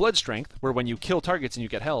 Blood strength, where when you kill targets and you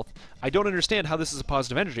get health, I don't understand how this is a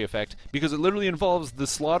positive energy effect, because it literally involves the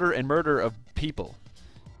slaughter and murder of people.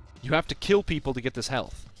 You have to kill people to get this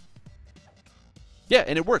health. Yeah,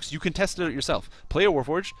 and it works. You can test it out yourself. Play a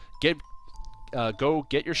Warforged, go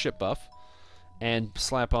get your ship buff, and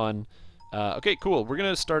slap on... okay, cool. We're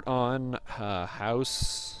going to start on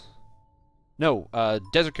House... No,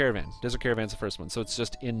 Desert Caravan. Desert Caravan's the first one, so it's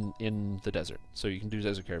just in the desert. So you can do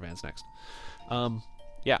Desert Caravans next.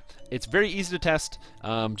 Yeah, it's very easy to test.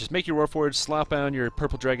 Just make your Warforged, slap on your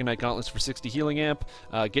Purple Dragon Knight Gauntlets for 60 healing amp,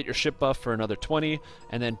 get your ship buff for another 20,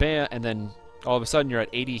 and then bam, and then all of a sudden you're at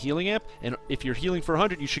 80 healing amp. And if you're healing for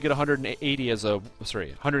 100, you should get 180 as a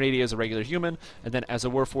 180 as a regular human, and then as a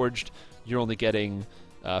Warforged, you're only getting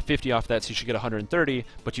 50 off that, so you should get 130,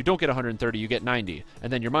 but you don't get 130, you get 90.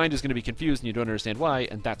 And then your mind is going to be confused and you don't understand why,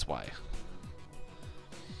 and that's why.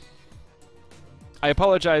 I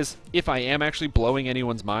apologize if I am actually blowing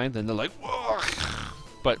anyone's mind, then they're like, whoa!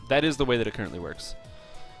 But that is the way that it currently works.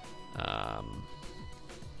 But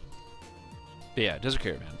yeah, Desert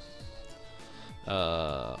Caravan.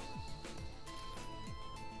 I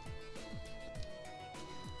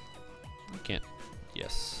can't.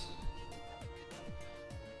 Yes.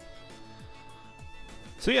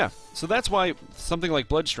 So yeah, so that's why something like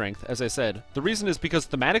Blood Strength, as I said, the reason is because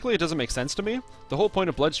thematically it doesn't make sense to me. The whole point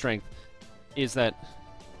of Blood Strength is that,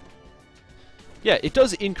 yeah, it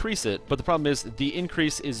does increase it, but the problem is the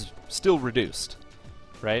increase is still reduced,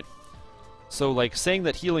 right? So like saying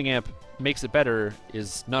that Healing Amp makes it better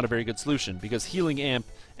is not a very good solution, because Healing Amp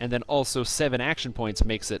and then also 7 action points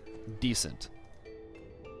makes it decent.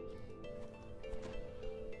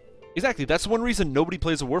 Exactly, that's one reason nobody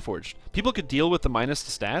plays a Warforged. People could deal with the minus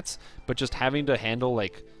to stats, but just having to handle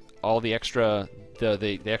like all the extra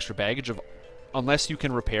the extra baggage of, unless you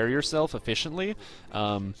can repair yourself efficiently,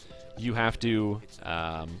 you have to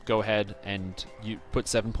go ahead and you put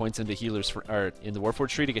 7 points into healers or in the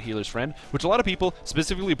Warforged tree to get Healer's Friend, which a lot of people,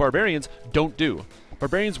 specifically barbarians, don't do.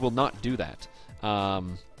 Barbarians will not do that,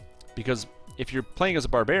 because if you're playing as a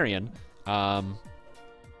barbarian,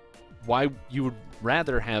 why you would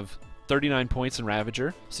rather have 39 points in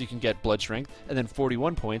Ravager, so you can get Blood Strength, and then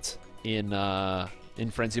 41 points in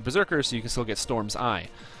Frenzy Berserker, so you can still get Storm's Eye,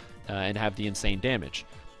 and have the insane damage,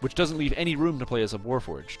 which doesn't leave any room to play as a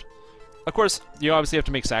Warforged. Of course, you obviously have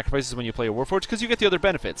to make sacrifices when you play a Warforged, because you get the other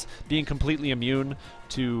benefits, being completely immune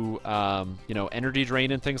to, you know, energy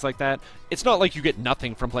drain and things like that. It's not like you get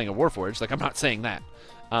nothing from playing a Warforged, like, I'm not saying that.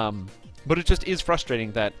 But it just is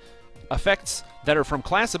frustrating that effects that are from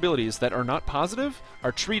class abilities that are not positive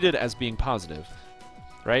are treated as being positive,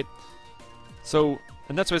 right? So,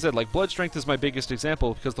 and that's why I said, like, Blood Strength is my biggest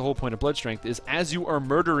example, because the whole point of Blood Strength is as you are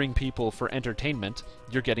murdering people for entertainment,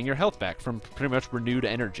 you're getting your health back from pretty much renewed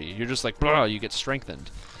energy. You're just like, blah, you get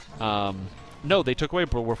strengthened. No, they took away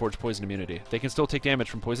Warforged poison immunity. They can still take damage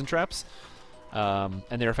from poison traps, and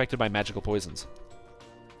they're affected by magical poisons.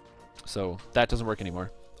 So that doesn't work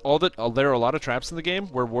anymore. There are a lot of traps in the game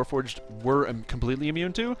where Warforged were completely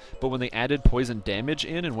immune to, but when they added poison damage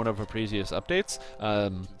in one of our previous updates,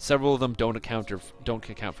 several of them don't account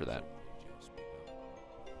for that.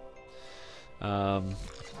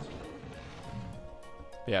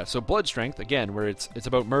 Yeah, so Blood Strength, again, where it's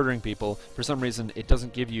about murdering people, for some reason it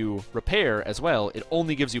doesn't give you repair as well, it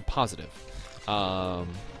only gives you positive. Oh,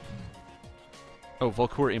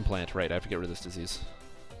 Volcor Implant, right, I have to get rid of this disease.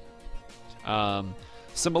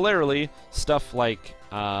 Similarly, stuff like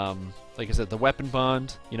I said, the weapon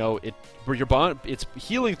bond, you know, where your bond, it's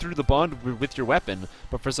healing through the bond with your weapon,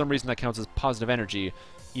 but for some reason that counts as positive energy,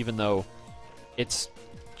 even though it's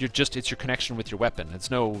your connection with your weapon.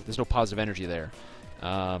 There's no positive energy there.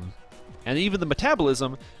 And even the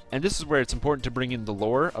metabolism, and this is where it's important to bring in the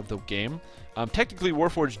lore of the game. Technically,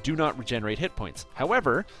 Warforged do not regenerate hit points.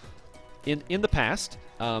 However, in the past,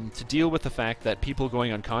 to deal with the fact that people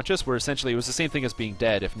going unconscious were essentially, it was the same thing as being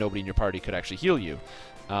dead if nobody in your party could actually heal you.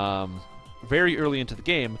 Very early into the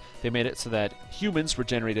game, they made it so that humans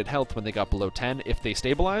regenerated health when they got below 10 if they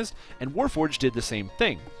stabilized, and Warforged did the same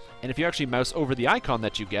thing. And if you actually mouse over the icon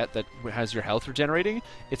that you get that has your health regenerating,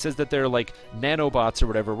 it says that they're like nanobots or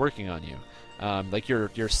whatever working on you. Like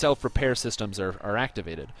your self-repair systems are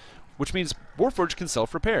activated. Which means Warforged can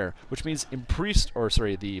self-repair, which means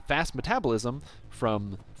the fast metabolism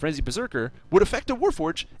from Frenzy Berserker would affect a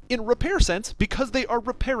Warforged in repair sense because they are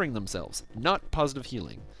repairing themselves, not positive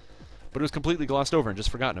healing. But it was completely glossed over and just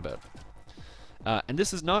forgotten about. And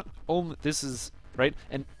this is not only, right?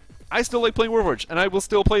 And I still like playing Warforged, and I will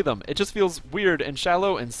still play them. It just feels weird and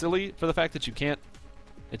shallow and silly for the fact that you can't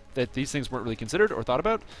that these things weren't really considered or thought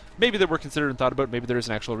about. Maybe they were considered and thought about. Maybe there is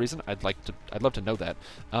an actual reason. I'd love to know that.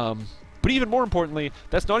 But even more importantly,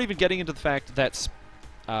 that's not even getting into the fact that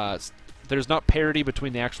there's not parity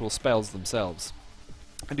between the actual spells themselves.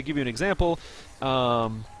 And to give you an example,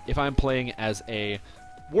 if I'm playing as a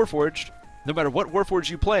Warforged, no matter what Warforged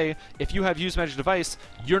you play, if you have Use Magic Device,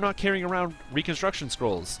 you're not carrying around Reconstruction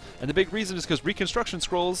Scrolls. And the big reason is because Reconstruction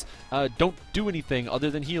Scrolls don't do anything other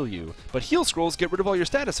than heal you. But Heal Scrolls get rid of all your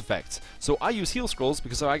status effects. So I use Heal Scrolls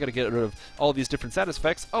because I gotta get rid of all these different status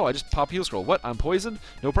effects. Oh, I just pop Heal Scroll. What? I'm poisoned?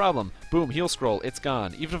 No problem. Boom, Heal Scroll. It's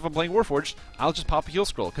gone. Even if I'm playing Warforged, I'll just pop a Heal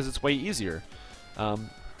Scroll because it's way easier.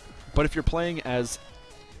 But if you're playing as,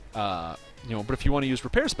 but if you want to use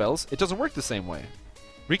Repair spells, it doesn't work the same way.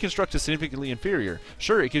 Reconstruct is significantly inferior.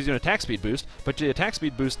 Sure, it gives you an attack speed boost, but the attack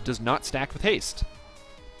speed boost does not stack with haste.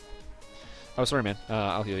 Oh, sorry, man.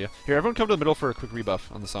 I'll heal you. Here, everyone come to the middle for a quick rebuff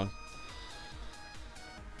on the song.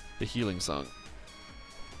 The healing song.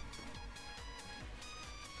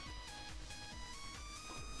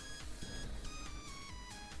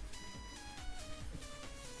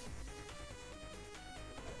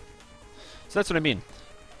 So that's what I mean.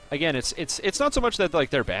 Again, it's not so much that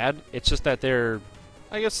like they're bad. It's just that they're,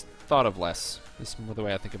 I guess, thought of less. Is the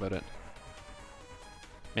way I think about it.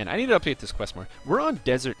 Man, I need to update this quest more. We're on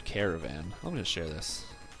Desert Caravan. I'm gonna share this.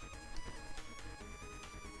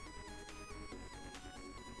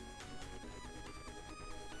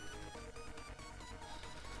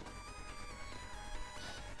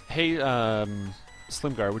 Hey,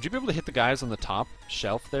 Slimgar, would you be able to hit the guys on the top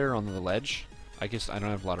shelf there on the ledge? I guess I don't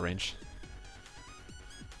have a lot of range.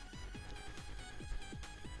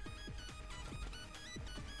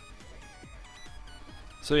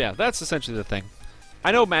 So yeah, that's essentially the thing.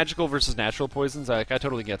 I know magical versus natural poisons. I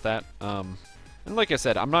totally get that. And like I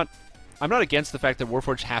said, I'm not against the fact that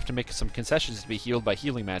Warforged have to make some concessions to be healed by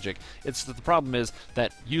healing magic. It's that the problem is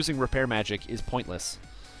that using repair magic is pointless.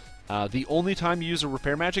 The only time you use a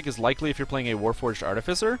repair magic is likely if you're playing a Warforged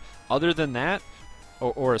Artificer. Other than that,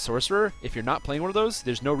 or a Sorcerer, if you're not playing one of those,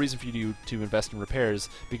 there's no reason for you to invest in repairs,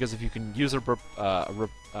 because if you can use if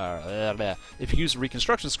you use a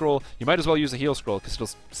Reconstruction Scroll, you might as well use a Heal Scroll, because it'll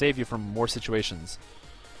save you from more situations.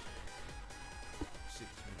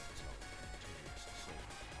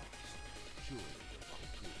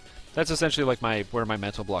 That's essentially like where my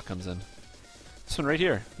mental block comes in. This one right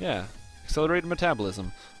here, yeah. Accelerated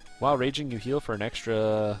metabolism. While raging, you heal for an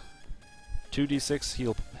extra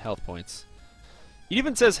 2d6 health points. It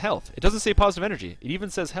even says health. It doesn't say positive energy. It even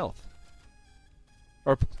says health.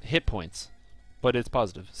 Or hit points. But it's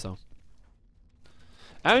positive, so.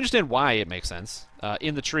 I understand why it makes sense.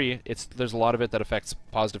 In the tree, there's a lot of it that affects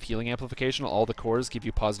positive healing amplification. All the cores give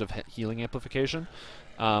you positive healing amplification.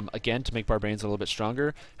 Again, to make barbarians a little bit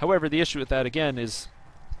stronger. However, the issue with that, again, is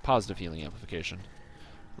positive healing amplification.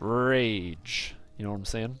 Rage. You know what I'm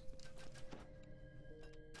saying?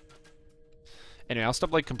 Anyway, I'll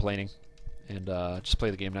stop, complaining. And just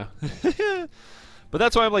play the game now. But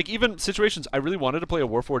that's why I'm even situations, I really wanted to play a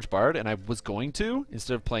Warforged Bard, and I was going to,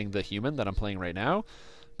 instead of playing the human that I'm playing right now.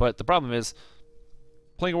 But the problem is,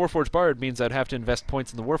 playing a Warforged Bard means I'd have to invest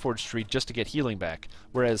points in the Warforged tree just to get healing back.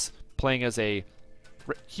 Whereas playing as a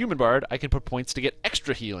human Bard, I can put points to get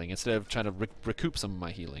extra healing instead of trying to recoup some of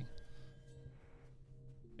my healing.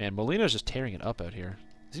 Man, Molina's just tearing it up out here.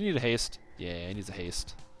 Does he need a haste? Yeah, he needs a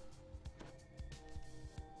haste.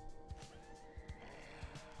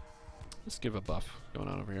 Let's give a buff going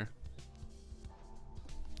on over here.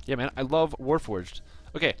 Yeah, man, I love Warforged.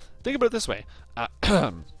 Okay, think about it this way.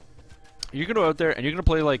 You're going to go out there and you're going to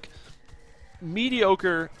play,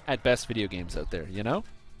 mediocre at best video games out there, you know?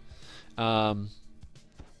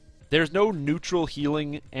 There's no neutral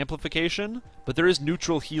healing amplification, but there is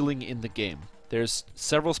neutral healing in the game. There's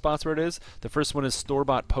several spots where it is. The first one is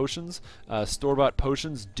store-bought potions. Store-bought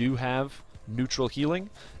potions do have neutral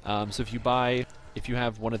healing. So if you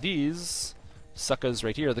have one of these suckers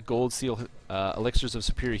right here, the gold seal elixirs of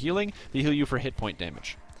superior healing, they heal you for hit point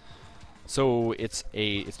damage. So it's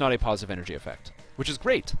not a positive energy effect, which is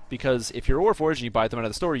great, because if you're Warforged and you buy them out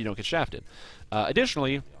of the store, you don't get shafted.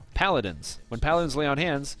 Additionally, paladins. When paladins lay on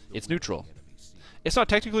hands, it's neutral. It's not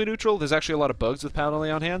technically neutral. There's actually a lot of bugs with paladin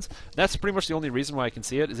lay on hands. That's pretty much the only reason why I can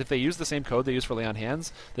see it, is if they use the same code they use for lay on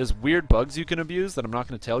hands, there's weird bugs you can abuse that I'm not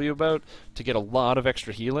going to tell you about to get a lot of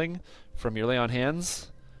extra healing from your lay on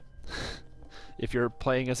hands. If you're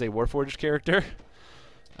playing as a Warforged character,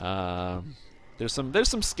 there's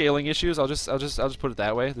some scaling issues. I'll just put it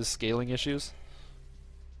that way. There's scaling issues.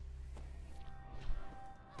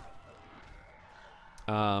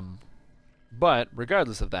 But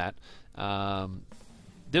regardless of that,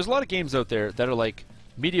 there's a lot of games out there that are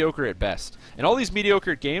Mediocre at best. And all these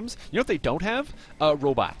mediocre games, you know what they don't have?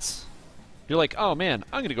 Robots. You're like, oh man,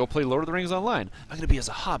 I'm going to go play Lord of the Rings Online. I'm going to be as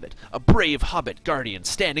a hobbit, a brave hobbit guardian,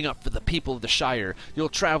 standing up for the people of the Shire. You'll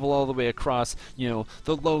travel all the way across, the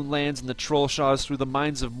Lone Lands and the Trollshaws through the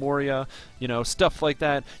mines of Moria, stuff like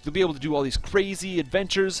that. You'll be able to do all these crazy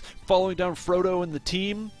adventures, following down Frodo and the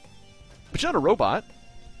team. But you're not a robot.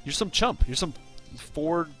 You're some chump. You're some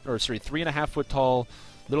 3.5 foot tall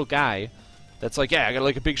little guy that's like, yeah, I got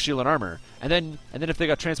like a big shield and armor. And then if they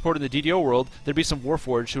got transported in the DDO world, there'd be some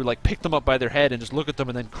Warforged who would like pick them up by their head and just look at them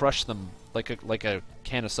and then crush them like a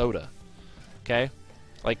can of soda. Okay?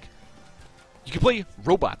 Like, you can play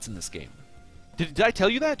robots in this game. Did I tell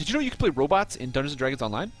you that? Did you know you can play robots in Dungeons & Dragons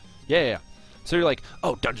Online? Yeah. So you're like,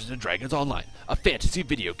 oh, Dungeons & Dragons Online, a fantasy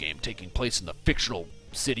video game taking place in the fictional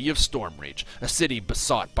city of Stormrage, a city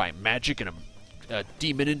besought by magic and a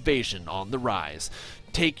demon invasion on the rise.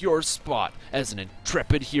 Take your spot as an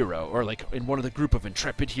intrepid hero, or like in one of the group of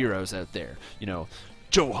intrepid heroes out there.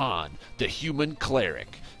 Johan, the human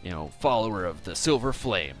cleric, follower of the Silver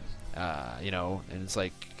Flame, and it's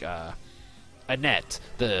like Annette,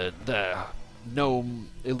 the gnome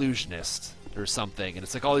illusionist or something, and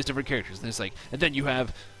it's like all these different characters, and it's like, and then you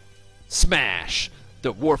have Smash,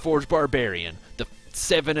 the Warforged barbarian, the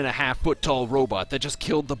 7.5 foot tall robot that just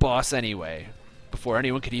killed the boss anyway, before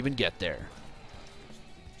anyone could even get there.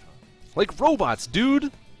 Like robots,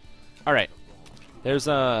 dude. All right, there's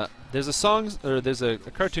a song, or there's a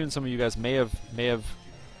cartoon some of you guys may have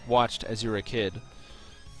watched as you were a kid.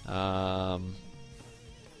 Let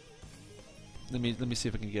me see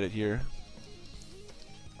if I can get it here.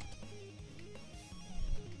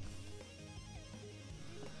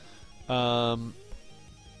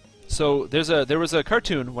 So there was a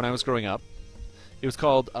cartoon when I was growing up. It was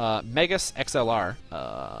called Megas XLR.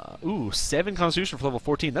 7 Constitution for level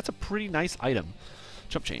 14. That's a pretty nice item.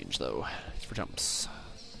 Jump change though. It's for jumps.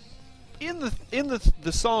 In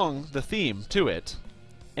the song, the theme to it,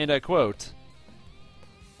 and I quote: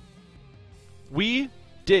 "We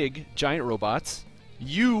dig giant robots.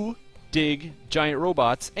 You dig giant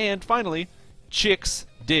robots. And finally, chicks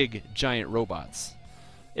dig giant robots."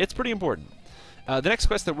 It's pretty important. The next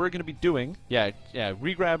quest that we're going to be doing,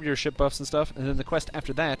 regrab your ship buffs and stuff, and then the quest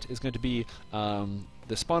after that is going to be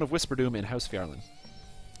the spawn of Whisperdoom in House Fjarlin.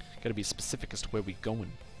 Got to be specific as to where we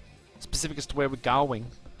going. 7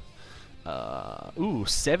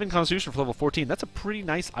 Constitution for level 14. That's a pretty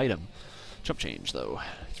nice item. Jump change, though.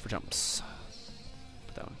 It's for jumps.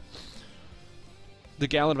 Put that one. The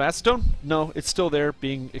Gallon of Acetone? No, it's still there,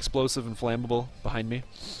 being explosive and flammable behind me.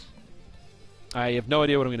 I have no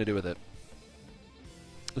idea what I'm going to do with it.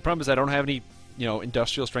 The problem is I don't have any,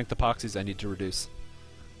 industrial strength epoxies I need to reduce.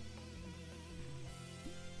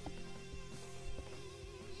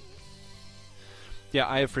 Yeah,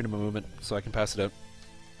 I have freedom of movement, so I can pass it out.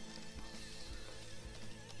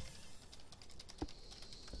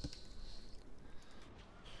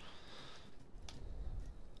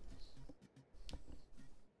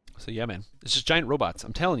 So yeah, man. It's just giant robots.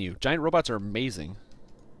 I'm telling you, giant robots are amazing.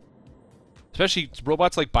 Especially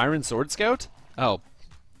robots like Byron Sword Scout. Oh,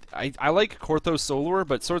 I like Korthos Solor,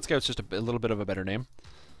 but Sword Scout's just a little bit of a better name.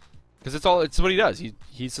 Because it's what he does.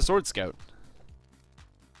 He's a sword scout.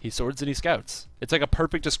 He swords and he scouts. It's like a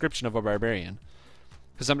perfect description of a barbarian.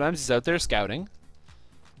 Because sometimes he's out there scouting,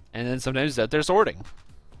 and then sometimes he's out there swording.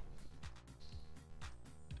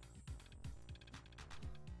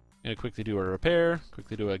 Gonna quickly do a repair,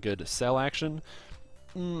 quickly do a good sell action.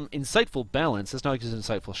 Insightful balance, that's not like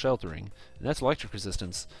insightful sheltering. And that's electric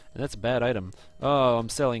resistance, and that's a bad item. Oh, I'm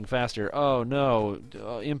selling faster. Oh no,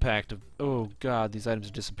 impact of, oh god, these items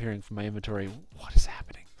are disappearing from my inventory. What is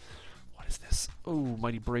happening? What is this? Oh,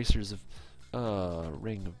 mighty bracers of,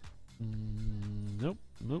 ring of, nope,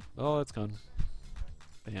 oh, that's gone.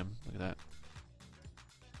 Bam, look at that.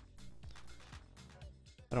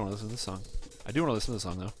 I don't want to listen to this song. I do want to listen to this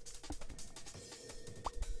song though.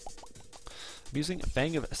 I'm using a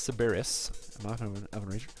Fang of Siberis. I'm not an Oven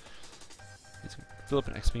Rager. Fill up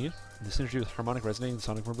an XP. The synergy with harmonic resonating and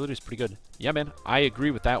sonic mobility is pretty good. Yeah, man, I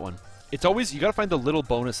agree with that one. It's always, you gotta find the little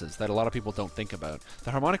bonuses that a lot of people don't think about.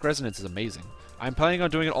 The harmonic resonance is amazing. I'm planning on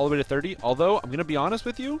doing it all the way to 30, although, I'm gonna be honest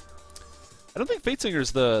with you, I don't think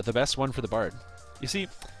Fatesinger's the best one for the Bard. You see,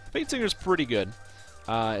 Fatesinger's pretty good.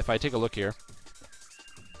 If I take a look here.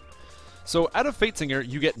 So out of Fatesinger,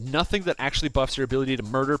 you get nothing that actually buffs your ability to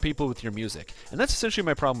murder people with your music. And that's essentially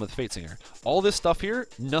my problem with Fatesinger. All this stuff here,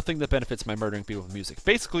 nothing that benefits my murdering people with music.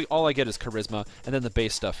 Basically, all I get is charisma, and then the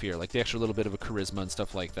base stuff here, like the extra little bit of a charisma and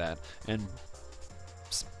stuff like that. And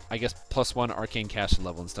I guess, +1 arcane caster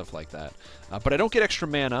level and stuff like that. But I don't get extra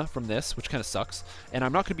mana from this, which kind of sucks. And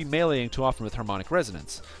I'm not going to be meleeing too often with Harmonic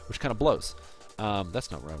Resonance, which kind of blows.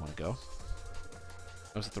 That's not where I want to go.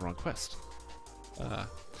 I was at the wrong quest.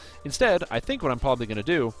 Instead, I think what I'm probably going to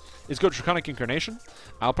do is go Draconic Incarnation.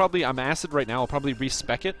 I'm Acid right now. I'll probably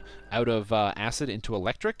respec it out of Acid into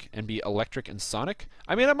Electric and be Electric and Sonic.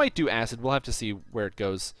 I mean, I might do Acid. We'll have to see where it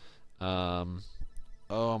goes. Oh,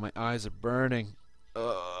 my eyes are burning.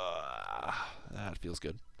 That feels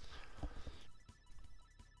good.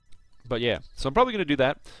 But yeah, so I'm probably going to do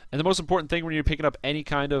that. And the most important thing when you're picking up any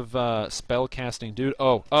kind of spell casting dude...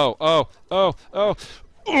 Oh,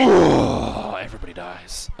 everybody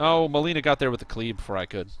dies. Oh, Molina got there with the cleave before I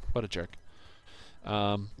could. What a jerk.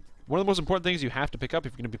 One of the most important things you have to pick up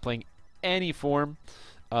if you're going to be playing any form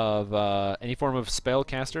of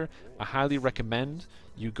spellcaster, I highly recommend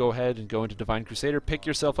you go ahead and go into Divine Crusader, pick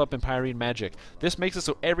yourself up Empyrean Magic. This makes it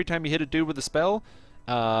so every time you hit a dude with a spell,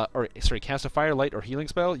 cast a fire, light, or healing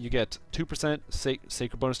spell, you get 2%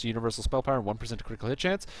 sacred bonus to universal spell power and 1% to critical hit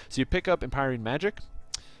chance. So you pick up Empyrean Magic,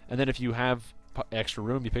 and then if you have extra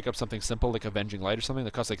room, you pick up something simple like Avenging Light or something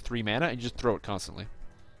that costs like 3 mana, and you just throw it constantly.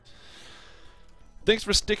 Thanks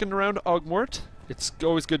for sticking around, Ogmort. It's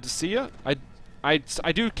always good to see you. I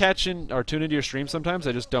do catch in or tune into your stream sometimes.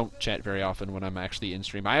 I just don't chat very often when I'm actually in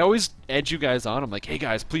stream. I always edge you guys on. I'm like, hey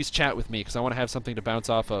guys, please chat with me because I want to have something to bounce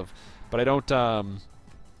off of. But I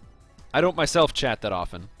don't myself chat that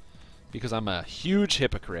often because I'm a huge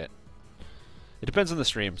hypocrite. It depends on the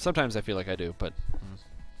stream. Sometimes I feel like I do, but.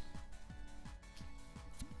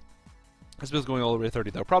 This build's going all the way to 30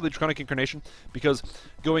 though. Probably Draconic Incarnation because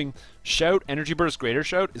going Shout, Energy Burst, Greater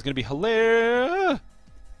Shout is going to be hilarious.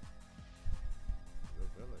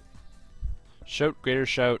 Shout, Greater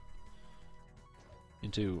Shout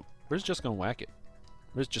into... Where's Just Gonna Whack It?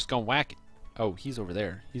 Where's Just Gonna Whack It? Oh, he's over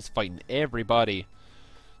there. He's fighting everybody.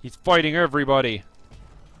 He's fighting everybody.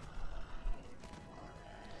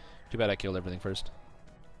 Too bad I killed everything first.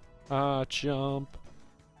 Jump.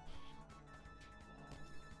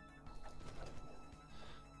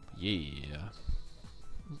 Yeah.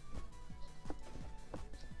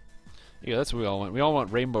 Yeah, that's what we all want. We all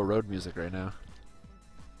want Rainbow Road music right now.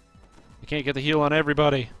 You can't get the heal on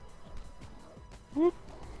everybody. Whoop.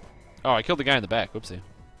 Oh, I killed the guy in the back. Whoopsie.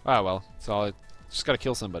 Ah, well. So I just gotta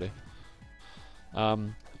kill somebody.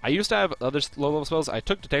 I used to have other low-level spells. I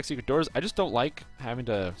took Detect Secret Doors. I just don't like having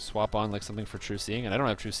to swap on like something for True Seeing, and I don't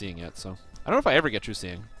have True Seeing yet, so... I don't know if I ever get True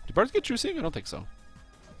Seeing. Do bards get True Seeing? I don't think so.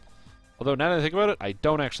 Although, now that I think about it, I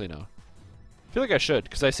don't actually know. I feel like I should,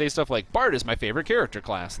 because I say stuff like, Bard is my favorite character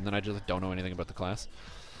class, and then I just don't know anything about the class.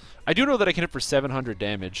 I do know that I can hit for 700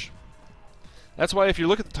 damage. That's why if you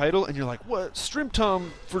look at the title and you're like, what,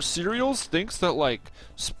 Strimstream for Cereals thinks that, like,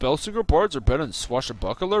 Spellsinger Bards are better than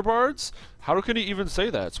Swashbuckler Bards? How can he even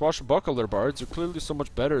say that? Swashbuckler Bards are clearly so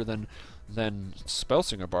much better than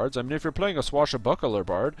Spellsinger Bards. I mean, if you're playing a Swashbuckler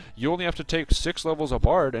Bard, you only have to take 6 levels of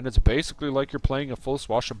Bard, and it's basically like you're playing a full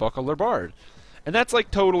Swashbuckler Bard. And that's, like,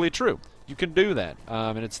 totally true. You can do that,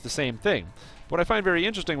 and it's the same thing. What I find very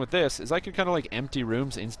interesting with this is I can kind of, like, empty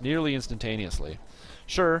rooms nearly instantaneously.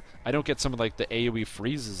 Sure, I don't get some of, like, the AoE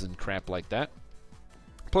freezes and crap like that.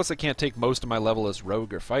 Plus, I can't take most of my level as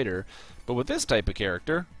rogue or fighter. But with this type of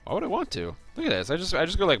character, why would I want to? Look at this. I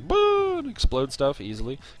just go like, boo, and explode stuff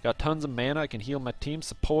easily. Got tons of mana. I can heal my team,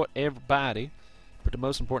 support everybody. But the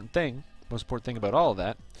most important thing about all of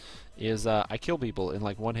that, is I kill people in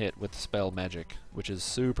like one hit with spell magic, which is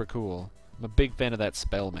super cool. I'm a big fan of that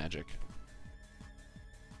spell magic.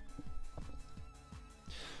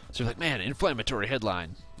 So you're like, man, inflammatory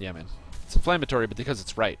headline. Yeah, man. It's inflammatory, but because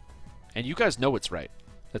it's right. And you guys know it's right.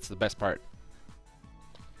 That's the best part.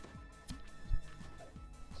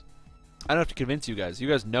 I don't have to convince you guys. You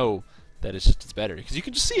guys know that it's better. Because you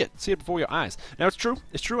can just see it. See it before your eyes. Now, it's true.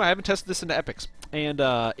 It's true. I haven't tested this into epics. And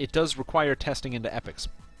it does require testing into epics.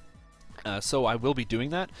 So I will be doing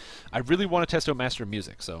that. I really want to test out Master of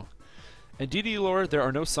Music, so... In D&D lore, there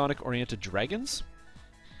are no Sonic-oriented dragons.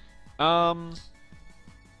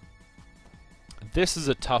 This is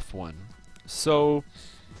a tough one. So,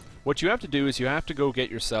 what you have to do is you have to go get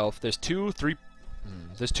yourself... There's two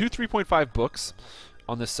 3.5 books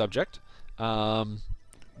on this subject. One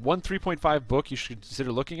 3.5 book you should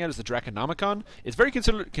consider looking at is the Draconomicon. It's very close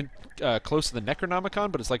to the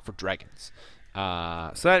Necronomicon, but it's like for dragons.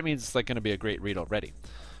 So that means it's like going to be a great read already.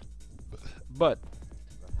 But,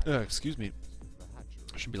 excuse me.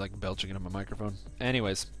 I should be like belching into my microphone.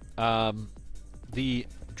 Anyways, the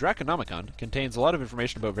Draconomicon contains a lot of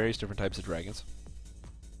information about various different types of dragons.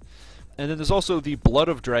 And then there's also the Blood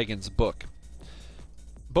of Dragons book.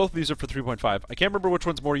 Both of these are for 3.5. I can't remember which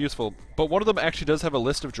one's more useful, but one of them actually does have a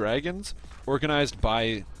list of dragons organized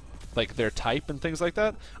by like their type and things like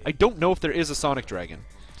that. I don't know if there is a Sonic Dragon.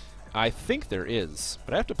 I think there is,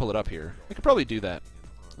 but I have to pull it up here. I could probably do that.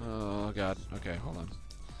 Oh god. Okay, hold on.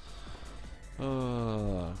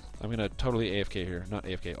 I'm gonna totally AFK here. Not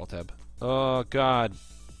AFK, Alt-Tab. Oh god.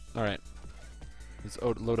 Alright. Let's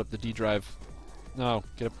load up the D drive. No,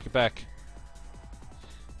 get back.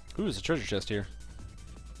 Ooh, there's a treasure chest here.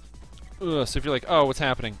 Ugh, so if you're like, oh, what's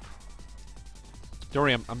happening? Don't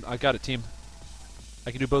worry, I got it, team.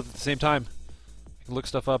 I can do both at the same time. I can look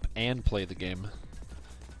stuff up and play the game.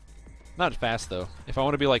 Not fast, though. If I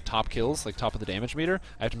want to be, like, top kills, like top of the damage meter,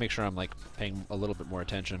 I have to make sure I'm, like, paying a little bit more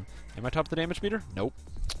attention. Am I top of the damage meter? Nope.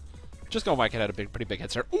 Just going back, I had a pretty big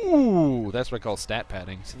head start. Ooh, that's what I call stat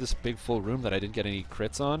padding. See this big full room that I didn't get any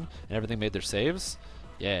crits on, and everything made their saves?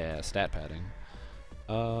 Yeah, stat padding.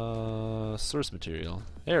 Source material.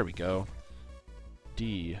 There we go.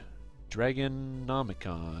 D.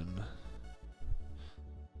 Dragonomicon.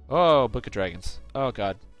 Oh, Book of Dragons. Oh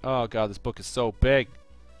god. Oh god, this book is so big.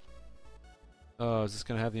 Oh, is this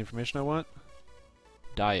gonna have the information I want?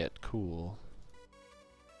 Diet, cool.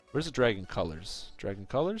 Where's the dragon colors? Dragon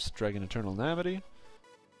colors? Dragon eternal navity?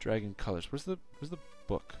 Dragon colors. Where's the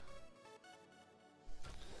book?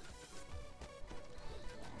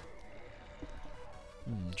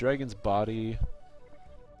 Dragon's body.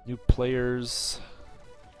 New players.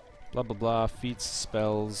 Blah blah blah. Feats,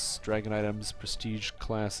 spells, dragon items, prestige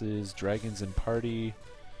classes, dragons in party.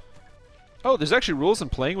 Oh, there's actually rules in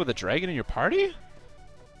playing with a dragon in your party?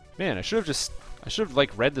 Man, I should have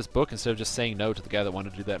like read this book instead of just saying no to the guy that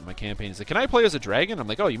wanted to do that in my campaign. He's like, "Can I play as a dragon?" I'm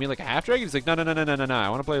like, "Oh, you mean like a half dragon?" He's like, "No, no, no, no, no, no, no. I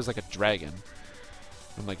want to play as like a dragon."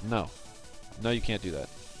 I'm like, "No. No, you can't do that."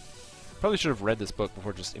 Probably should have read this book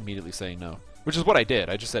before just immediately saying no. Which is what I did.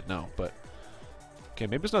 I just said no, but okay,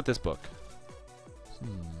 maybe it's not this book.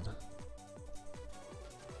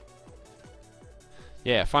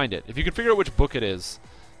 Yeah, find it. If you can figure out which book it is.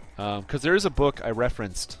 Because there is a book I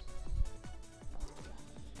referenced.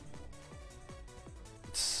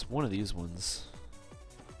 It's one of these ones.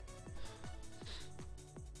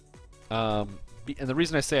 And the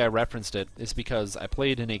reason I say I referenced it is because I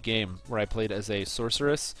played in a game where I played as a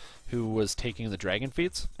sorceress who was taking the dragon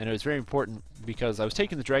feats, and it was very important because I was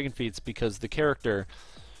taking the dragon feats because the character...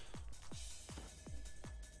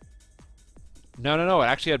 No, it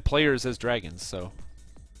actually had players as dragons, so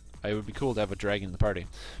it would be cool to have a dragon in the party.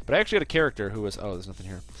 But I actually had a character who was... Oh, there's nothing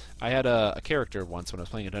here. I had a character once when I was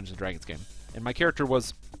playing a Dungeons & Dragons game, and my character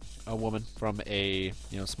was a woman from a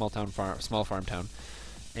small farm town.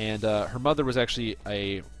 And her mother was actually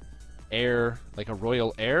a heir, like a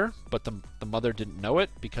royal heir, but the mother didn't know it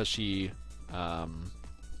because she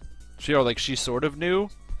sort of knew,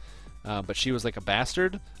 but she was like a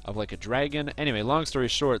bastard of like a dragon. Anyway, long story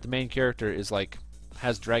short, the main character is like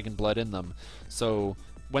has dragon blood in them. So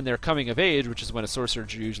when they're coming of age, which is when a sorcerer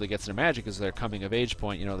usually gets their magic, is their coming of age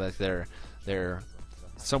point. That they're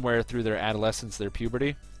somewhere through their adolescence, their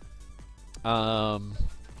puberty.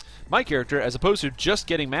 My character, as opposed to just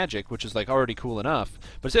getting magic, which is like already cool enough,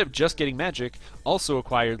 but instead of just getting magic, also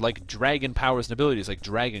acquired like dragon powers and abilities like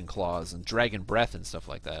dragon claws and dragon breath and stuff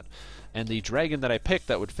like that. And the dragon that I picked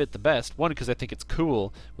that would fit the best, one because I think it's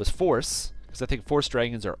cool, was Force, because I think Force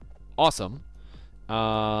dragons are awesome.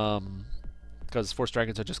 Because Force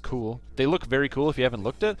dragons are just cool. They look very cool if you haven't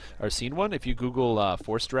looked at or seen one. If you Google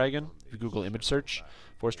Force dragon, if you Google image search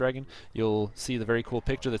Force dragon, you'll see the very cool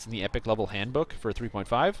picture that's in the Epic level handbook for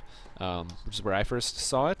 3.5, which is where I first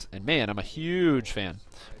saw it. And man, I'm a huge fan.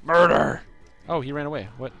 Murder! Oh, he ran away.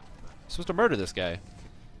 What? I'm supposed to murder this guy.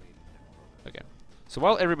 Okay. So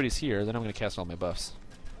while everybody's here, then I'm going to cast all my buffs.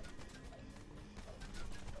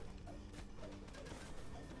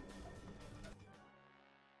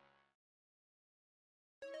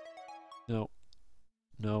 No.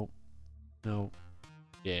 No. No.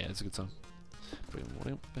 Yeah, it's a good song.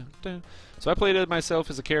 So I played it myself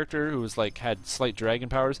as a character who was like had slight dragon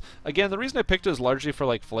powers. Again, the reason I picked it is largely for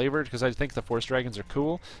like flavor, because I think the Force dragons are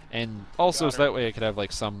cool, and also so that way I could have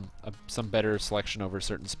like some better selection over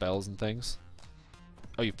certain spells and things.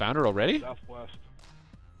 Oh, you found her already? Southwest.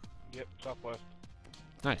 Yep, southwest.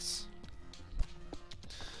 Nice.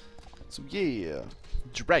 So yeah,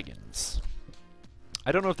 dragons.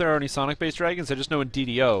 I don't know if there are any Sonic-based dragons. I just know in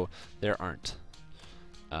DDO there aren't.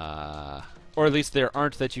 Or at least there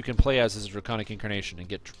aren't that you can play as a Draconic Incarnation and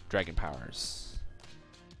get dragon powers.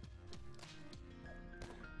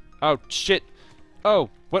 Oh, shit. Oh,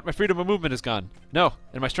 what? My freedom of movement is gone. No,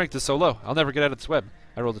 and my strength is so low. I'll never get out of this web.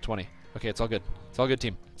 I rolled a 20. Okay, it's all good. It's all good,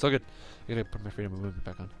 team. It's all good. I gotta put my freedom of movement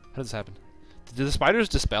back on. How does this happen? Do the spiders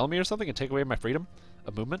dispel me or something and take away my freedom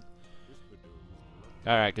of movement?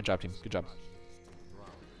 Alright, good job, team. Good job.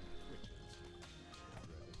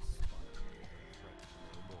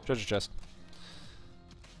 Treasure chest.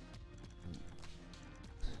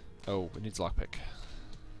 Oh, it needs lockpick.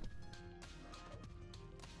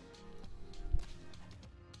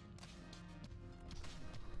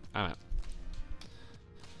 I'm out.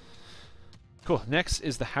 Cool. Next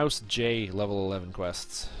is the House J level 11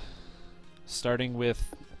 quests. Starting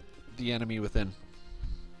with the enemy within.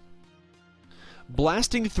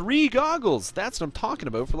 Blasting 3 goggles! That's what I'm talking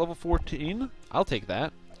about for level 14. I'll take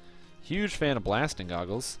that. Huge fan of blasting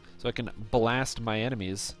goggles, so I can blast my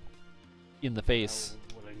enemies in the face.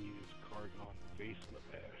 What I need is Cardinal face in the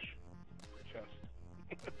bash. Chest.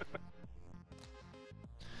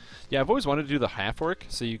 Yeah, I've always wanted to do the half orc,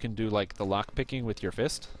 so you can do like the lock picking with your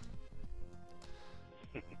fist.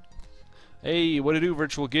 Hey, what do,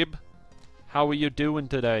 Virtual Gib? How are you doing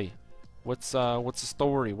today? What's the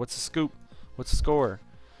story? What's the scoop? What's the score?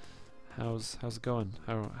 How's it going?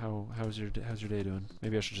 How's your day doing?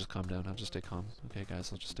 Maybe I should just calm down. I'll just stay calm. Okay,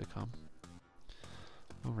 guys, I'll just stay calm.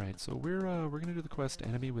 All right, so we're gonna do the quest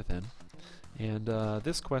Enemy Within, and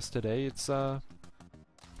this quest today,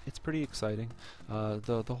 it's pretty exciting.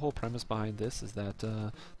 The whole premise behind this is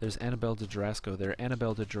that there's Annabelle de Durasco there.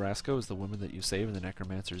 Annabelle de Durasco is the woman that you save in the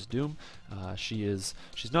Necromancer's Doom. She's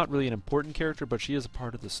not really an important character, but she is a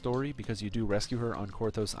part of the story because you do rescue her on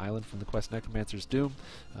Korthos Island from the quest Necromancer's Doom,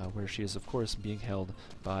 where she is, of course, being held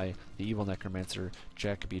by the evil necromancer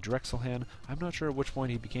Jacoby Drexelhan. I'm not sure at which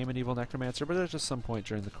point he became an evil necromancer, but at just some point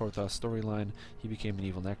during the Korthos storyline, he became an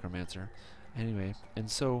evil necromancer. Anyway, and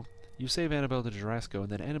so you save Annabelle de Durasco, and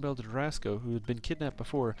then Annabelle de Durasco, who had been kidnapped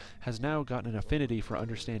before, has now gotten an affinity for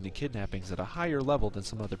understanding kidnappings at a higher level than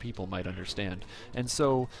some other people might understand. And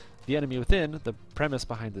so, the Enemy Within, the premise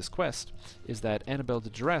behind this quest, is that Annabelle de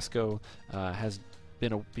Durasco has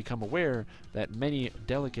become aware that many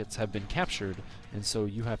delegates have been captured, and so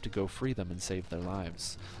you have to go free them and save their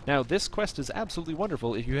lives. Now, this quest is absolutely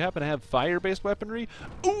wonderful if you happen to have fire-based weaponry.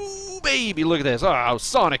 Ooh, baby, look at this. Oh,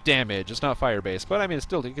 sonic damage. It's not fire-based, but I mean,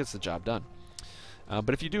 it gets the job done.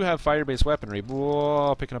 But if you do have fire-based weaponry,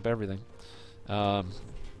 whoa, picking up everything.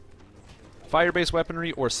 Fire-based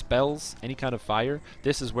weaponry or spells, any kind of fire,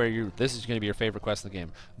 this is going to be your favorite quest in the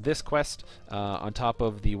game. This quest, on top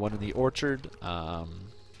of the one in the orchard,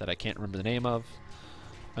 that I can't remember the name of,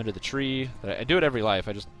 under the tree, I do it every life,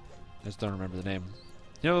 I just don't remember the name.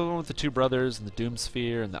 You know, the one with the two brothers, and the Doom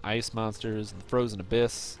Sphere, and the ice monsters, and the frozen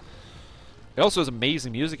abyss. It also has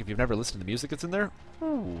amazing music if you've never listened to the music that's in there.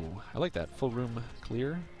 Ooh, I like that. Full room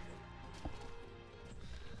clear.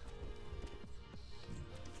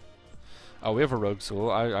 Oh, we have a rogue soul.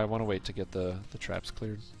 I want to wait to get the traps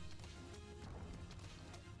cleared.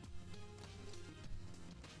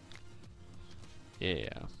 Yeah.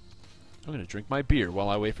 I'm going to drink my beer while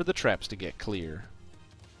I wait for the traps to get clear.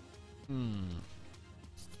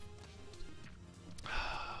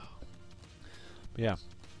 Yeah.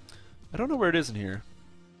 I don't know where it is in here.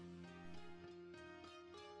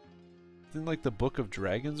 It's in like the Book of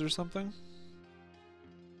Dragons or something?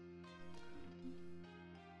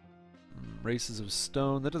 Races of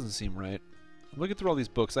Stone. That doesn't seem right. I'm looking through all these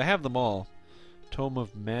books. I have them all. Tome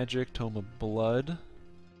of Magic, Tome of Blood.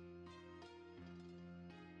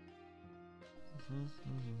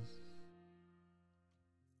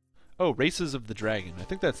 Oh, Races of the Dragon. I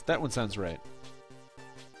think that one sounds right.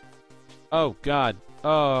 Oh God.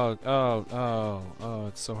 Oh,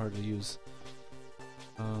 it's so hard to use.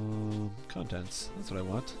 Contents. That's what I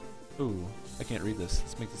want. Ooh, I can't read this.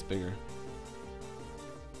 Let's make this bigger.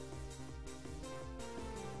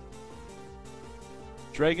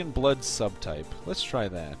 Dragon Blood subtype. Let's try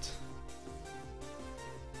that.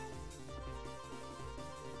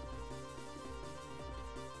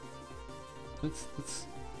 Let's...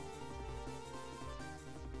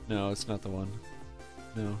 No, it's not the one.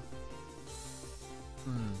 No.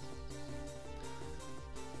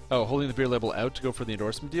 Oh, holding the beer label out to go for the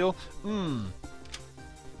endorsement deal?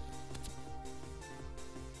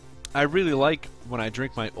 I really like when I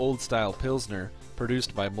drink my old-style Pilsner,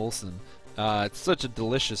 produced by Molson. It's such a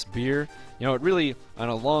delicious beer. You know, it really, on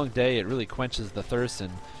a long day, it really quenches the thirst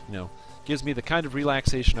and, you know, gives me the kind of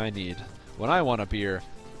relaxation I need. When I want a beer,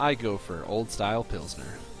 I go for old-style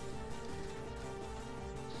Pilsner.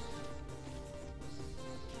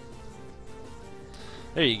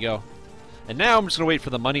 There you go. And now I'm just going to wait for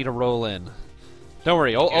the money to roll in. Don't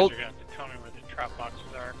worry, You guys are going to have to tell me where the trap boxes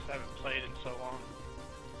are, because I haven't played in so long.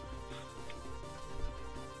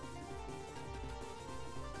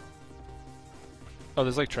 Oh,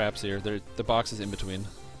 there's like traps here. The box is in between.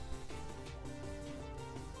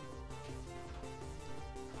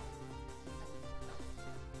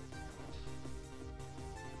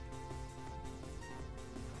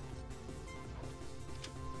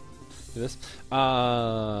 do this.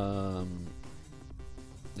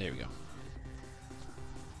 There we go.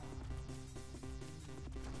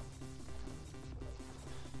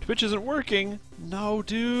 Twitch isn't working. No,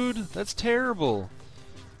 dude, that's terrible.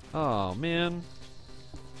 Oh man.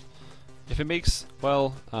 If it makes,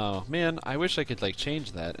 well, oh man, I wish I could like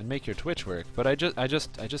change that and make your Twitch work, but I just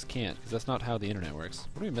can't because that's not how the internet works.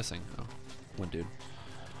 What are we missing? Oh, one dude.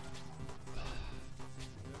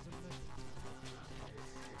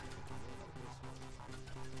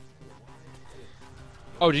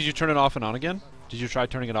 Oh, did you turn it off and on again? Did you try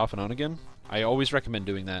turning it off and on again? I always recommend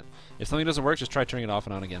doing that. If something doesn't work, just try turning it off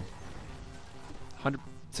and on again.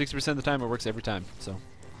 60% of the time, it works every time. So.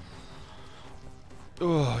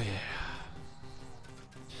 Oh yeah.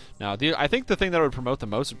 Now, I think the thing that I would promote the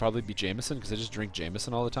most would probably be Jameson, because I just drink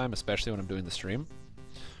Jameson all the time, especially when I'm doing the stream.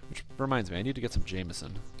 Which reminds me, I need to get some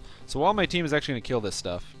Jameson. So while my team is actually going to kill this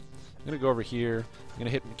stuff, I'm going to go over here. I'm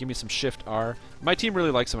going to give me some Shift R. My team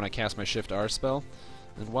really likes it when I cast my Shift R spell.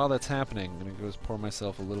 And while that's happening, I'm going to go pour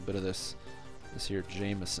myself a little bit of this here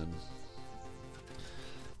Jameson.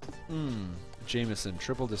 Jameson,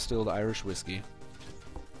 triple distilled Irish whiskey.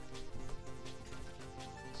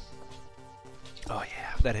 Oh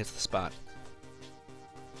yeah, that hits the spot.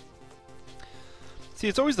 See,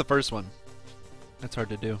 it's always the first one that's hard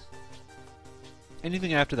to do.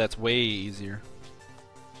 Anything after that's way easier.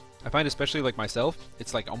 I find especially like myself,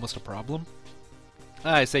 it's like almost a problem.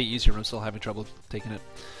 I say easier, but I'm still having trouble taking it.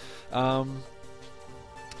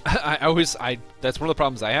 That's one of the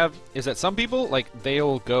problems I have, is that some people, like,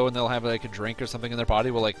 they'll go and they'll have, like, a drink or something in their body,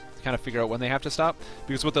 will, like, kind of figure out when they have to stop,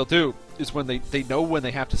 because what they'll do is when they know when they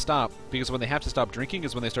have to stop, because when they have to stop drinking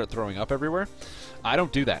is when they start throwing up everywhere. I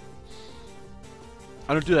don't do that.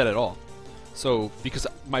 I don't do that at all. So, because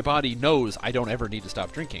my body knows I don't ever need to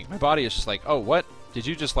stop drinking. My body is just like, oh, what? Did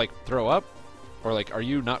you just, like, throw up? Or, like, are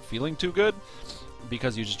you not feeling too good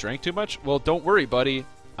because you just drank too much? Well, don't worry, buddy.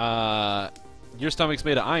 Your stomach's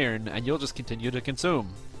made of iron, and you'll just continue to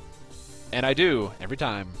consume. And I do, every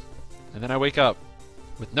time. And then I wake up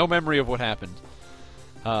with no memory of what happened.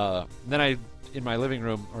 Then in my living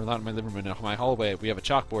room, or not in my living room, in my hallway, we have a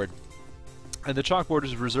chalkboard. And the chalkboard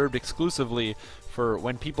is reserved exclusively for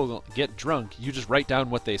when people get drunk, you just write down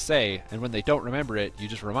what they say, and when they don't remember it, you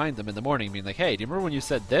just remind them in the morning, being like, hey, do you remember when you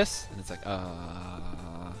said this? And it's like,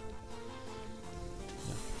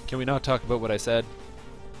 Can we not talk about what I said?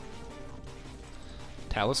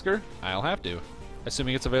 Talisker? I'll have to.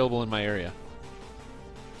 Assuming it's available in my area.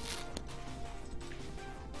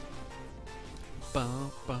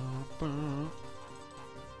 Oh,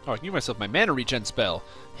 I can give myself my mana regen spell.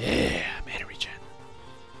 Yeah, mana regen.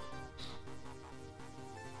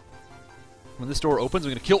 When this door opens,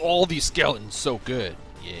 I'm going to kill all these skeletons. So good.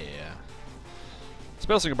 Yeah.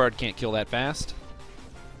 Spellsinger Bard can't kill that fast.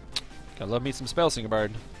 Gotta love me some Spellsinger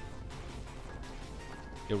Bard.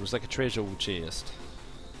 It was like a treasure chest.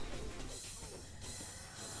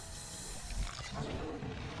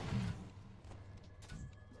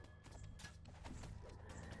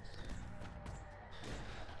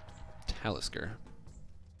 Talisker.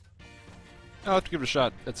 I'll have to give it a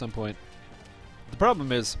shot at some point. The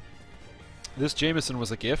problem is, this Jameson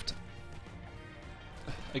was a gift.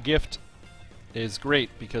 A gift is great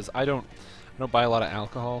because I don't buy a lot of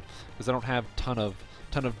alcohol because I don't have ton of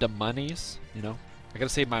the monies, you know. I gotta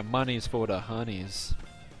save my monies for the honeys,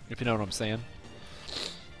 if you know what I'm saying.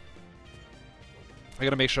 I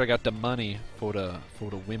gotta make sure I got the money for the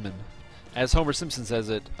women. As Homer Simpson says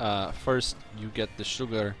it, first you get the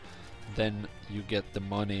sugar, then you get the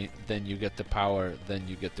money, then you get the power, then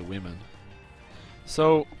you get the women.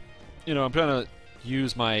 So, you know, I'm trying to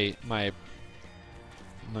use my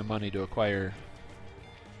money to acquire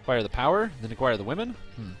the power, then acquire the women.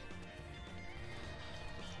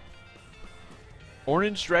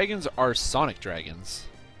 Orange dragons are Sonic dragons.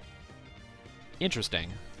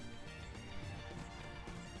 Interesting.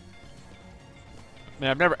 I mean,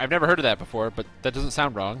 I've never heard of that before, but that doesn't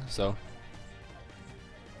sound wrong. So.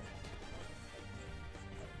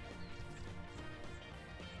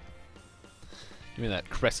 Give me that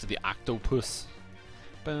crest of the octopus.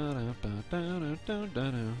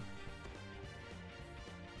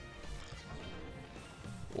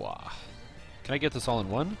 Wow. Can I get this all in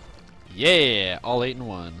one? Yeah! All 8 in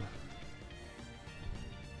 1.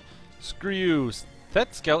 Screw you!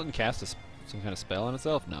 That skeleton cast some kind of spell on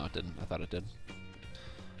itself? No, it didn't. I thought it did.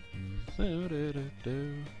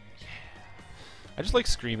 Yeah. I just like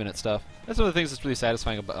screaming at stuff. That's one of the things that's really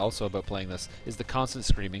satisfying about playing this, is the constant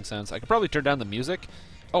screaming sounds. I could probably turn down the music.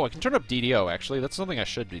 Oh, I can turn up DDO, actually. That's something I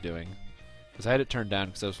should be doing. Because I had it turned down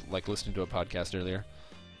because I was like listening to a podcast earlier.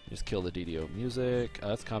 Just kill the DDO music.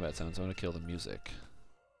 That's combat sounds. I want to kill the music.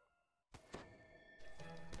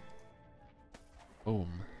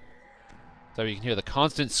 Boom. So you can hear the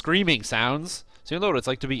constant screaming sounds. So you'll know what it's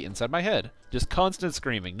like to be inside my head. Just constant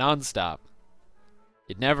screaming, non-stop.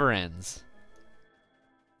 It never ends.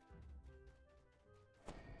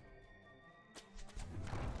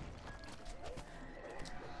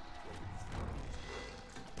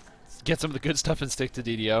 Get some of the good stuff and stick to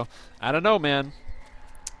DDO. I don't know, man.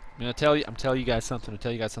 I'm telling you guys something. It's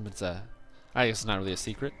I guess it's not really a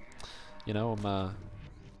secret. You know,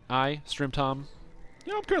 Strimtom.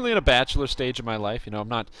 You know, I'm currently in a bachelor stage of my life. You know, I'm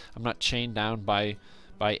not chained down by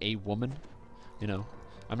a woman. You know,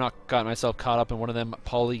 I'm not got myself caught up in one of them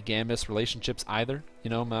polygamous relationships either. You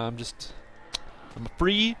know, I'm a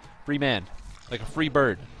free man, like a free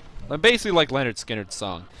bird. I'm basically like Leonard Skinner's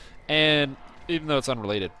song, and even though it's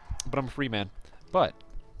unrelated, but I'm a free man. But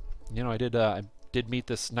you know, I did meet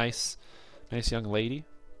this nice young lady.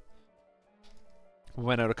 We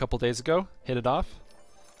went out a couple days ago, hit it off.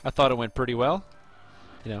 I thought it went pretty well.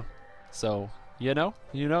 You know, so you know,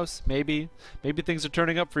 who knows? Maybe things are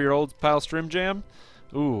turning up for your old pal Strimjam.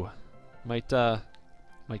 Ooh, might go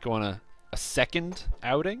on a second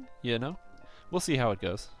outing. You know, we'll see how it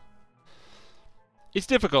goes. It's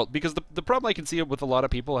difficult because the problem I can see with a lot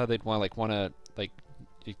of people how they'd want to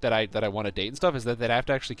that I want to date and stuff is that they'd have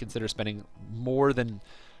to actually consider spending more than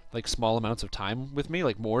like small amounts of time with me,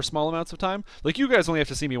 like more small amounts of time. Like you guys only have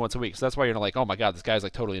to see me once a week, so that's why you're not like, oh my god, this guy's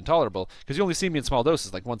like totally intolerable, because you only see me in small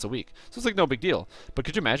doses like once a week. So it's like no big deal. But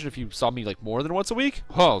could you imagine if you saw me like more than once a week?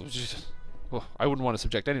 Oh, I wouldn't want to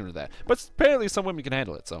subject anyone to that. But apparently some women can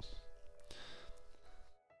handle it, so.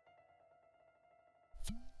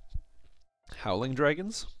 Howling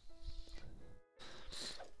dragons?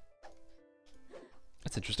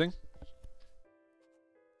 That's interesting.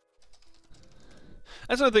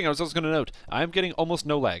 That's another thing I was also going to note. I'm getting almost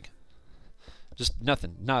no lag. Just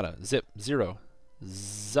nothing. Nada. Zip. Zero.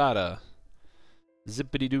 Zada.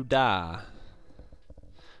 Zippity-doo-dah.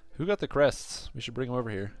 Who got the crests? We should bring them over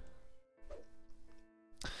here.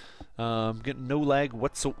 Getting no lag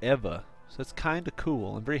whatsoever. So that's kind of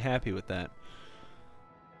cool. I'm very happy with that.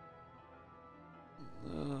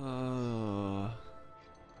 I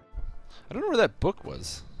don't know where that book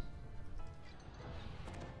was.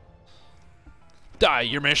 Die,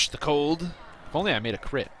 Yermish the Cold. If only I made a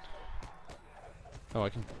crit. Oh, I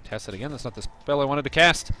can cast it again. That's not the spell I wanted to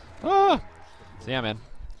cast. Ah! So yeah, man,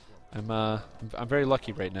 I'm very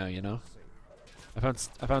lucky right now. You know, I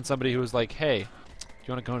found somebody who was like, "Hey, do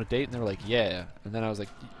you want to go on a date?" And they were like, "Yeah." And then I was like,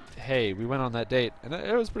 "Hey, we went on that date, and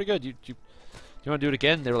it was pretty good. You want to do it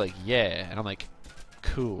again?" They were like, "Yeah." And I'm like,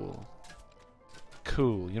 "Cool,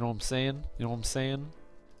 cool." You know what I'm saying? You know what I'm saying?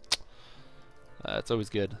 It's always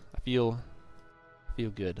good. I feel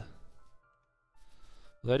good.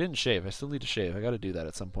 Well, I didn't shave. I still need to shave. I gotta do that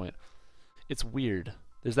at some point. It's weird.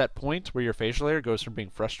 There's that point where your facial hair goes from being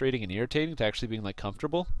frustrating and irritating to actually being like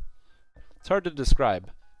comfortable. It's hard to describe,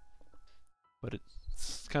 but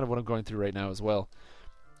it's kind of what I'm going through right now as well.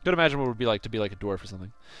 Could imagine what it would be like to be like a dwarf or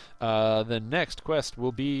something. The next quest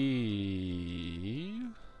will be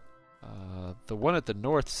the one at the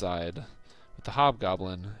north side with the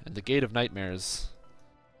hobgoblin and the Gate of Nightmares.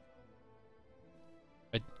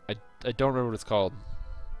 I don't remember what it's called.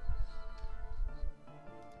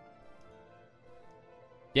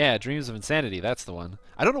 Yeah, Dreams of Insanity, that's the one.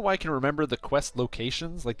 I don't know why I can remember the quest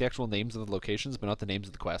locations, like the actual names of the locations, but not the names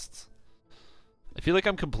of the quests. I feel like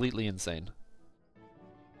I'm completely insane.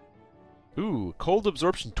 Ooh, cold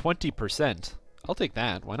absorption 20%. I'll take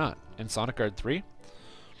that, why not? And Sonic Guard 3?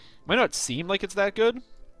 Might not seem like it's that good,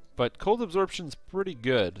 but cold absorption's pretty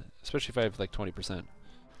good, especially if I have like 20%.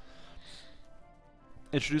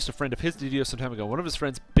 Introduced a friend of his DDO some time ago. One of his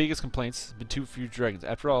friend's biggest complaints has been too few dragons.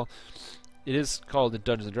 After all, it is called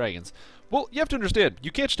Dungeons and Dragons. Well, you have to understand,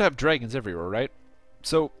 you can't just have dragons everywhere, right?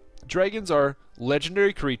 So, dragons are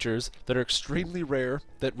legendary creatures that are extremely rare,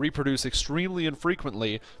 that reproduce extremely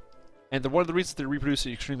infrequently, and one of the reasons they reproduce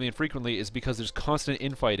extremely infrequently is because there's constant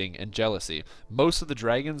infighting and jealousy. Most of the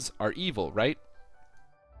dragons are evil, right?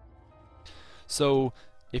 So,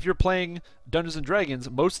 if you're playing Dungeons and Dragons,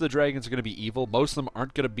 most of the dragons are going to be evil. Most of them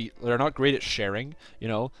aren't going to be. They're not great at sharing. You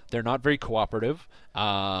know, they're not very cooperative.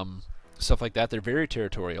 Stuff like that. They're very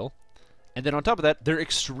territorial, and then on top of that, they're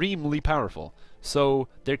extremely powerful. So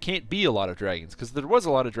there can't be a lot of dragons, because if there was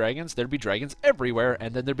a lot of dragons, there'd be dragons everywhere,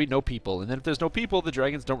 and then there'd be no people. And then if there's no people, the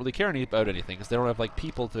dragons don't really care about anything, because they don't have like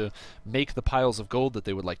people to make the piles of gold that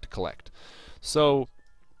they would like to collect. So.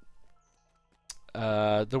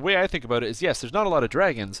 The way I think about it is, yes, there's not a lot of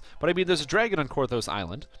dragons, but I mean, there's a dragon on Korthos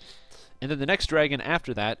Island, And then the next dragon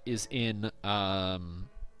after that is in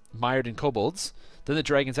Mired in Kobolds. Then the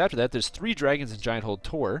dragons after that, there's 3 dragons in Giant Hold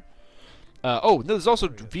Tor. Oh, no, there's also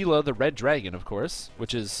Vila the Red Dragon, of course,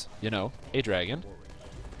 which is, you know, a dragon.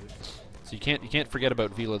 So you can't forget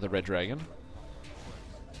about Vila the Red Dragon.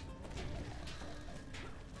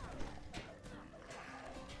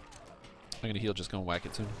 I'm gonna heal, just gonna whack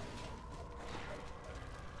it soon.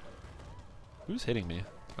 Who's hitting me?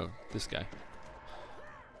 Oh, this guy.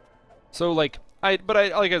 So like like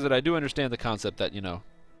I said, I do understand the concept that, you know,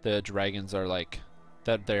 the dragons are like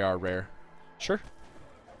that they are rare. Sure.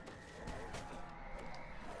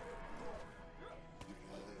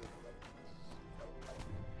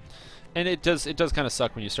 And it does kind of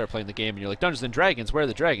suck when you start playing the game and you're like, Dungeons and Dragons, where are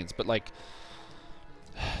the dragons? But like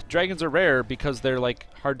dragons are rare because they're like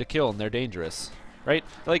hard to kill and they're dangerous, right?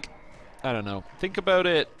 Like, I don't know. Think about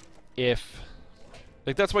it if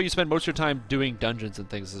like that's why you spend most of your time doing dungeons and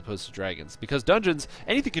things as opposed to dragons, because dungeons,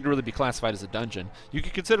 anything can really be classified as a dungeon. You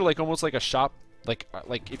could consider like almost like a shop, like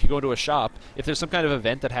if you go into a shop, if there's some kind of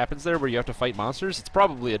event that happens there where you have to fight monsters, it's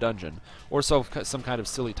probably a dungeon or some kind of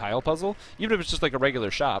silly tile puzzle, even if it's just like a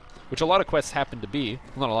regular shop, which a lot of quests happen to be.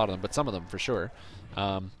 Well, not a lot of them, but some of them for sure.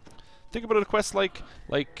 Think about a quest like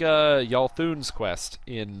Yalthun's quest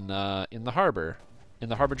in the harbor, in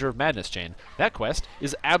the Harbinger of Madness chain. That quest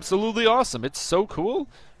is absolutely awesome. It's so cool,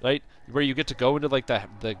 right? Where you get to go into like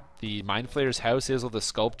the Mind Flayer's house. He has all the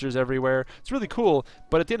sculptures everywhere. It's really cool,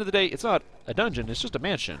 but at the end of the day, it's not a dungeon. It's just a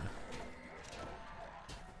mansion.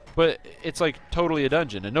 But it's like totally a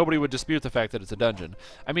dungeon, and nobody would dispute the fact that it's a dungeon.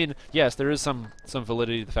 I mean, yes, there is some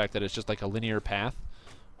validity to the fact that it's just like a linear path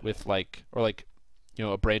with like, or like, you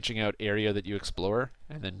know, a branching out area that you explore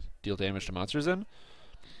and then deal damage to monsters in.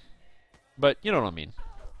 But you know what I mean.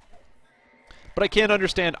 But I can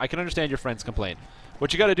understand your friend's complaint.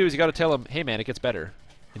 What you got to do is you got to tell him, hey man, it gets better.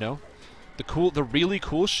 You know, the really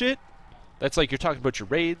cool shit. That's like you're talking about your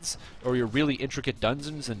raids or your really intricate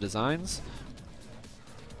dungeons and designs.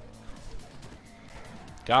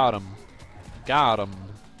 Got him. Got him.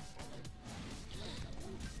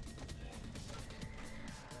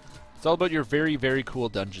 It's all about your very, very cool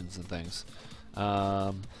dungeons and things.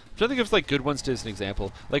 I'm trying to think of like good ones to as an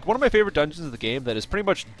example. Like one of my favorite dungeons in the game that is pretty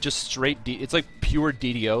much just straight it's like pure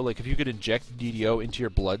DDO. Like if you could inject DDO into your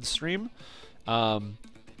bloodstream.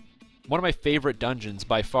 One of my favorite dungeons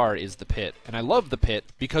by far is the Pit. And I love the Pit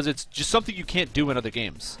because it's just something you can't do in other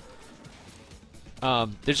games.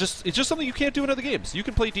 It's just something you can't do in other games. You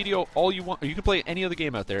can play DDO all you want, or you can play any other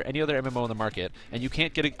game out there, any other MMO in the market, and you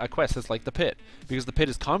can't get a quest that's like the Pit, because the Pit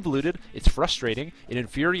is convoluted, it's frustrating, it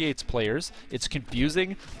infuriates players, it's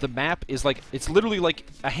confusing. The map is like, it's literally like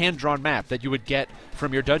a hand-drawn map that you would get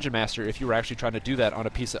from your dungeon master if you were actually trying to do that on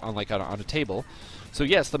a piece of, on a table. So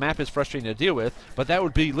yes, the map is frustrating to deal with, but that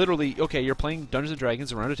would be literally, okay, you're playing Dungeons &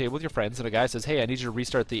 Dragons around a table with your friends, and a guy says, hey, I need you to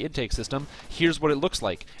restart the intake system, here's what it looks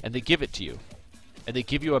like, and they give it to you. And they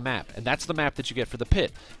give you a map, and that's the map that you get for the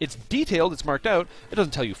Pit. It's detailed, it's marked out, it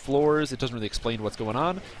doesn't tell you floors, it doesn't really explain what's going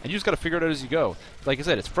on, and you just gotta figure it out as you go. Like I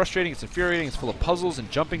said, it's frustrating, it's infuriating, it's full of puzzles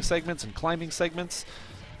and jumping segments and climbing segments.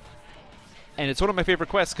 And it's one of my favorite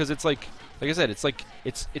quests, because it's like I said, it's like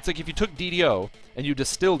if you took DDO and you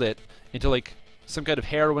distilled it into like some kind of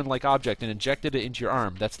heroin-like object and injected it into your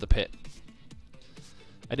arm, that's the Pit.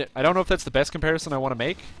 I don't know if that's the best comparison I want to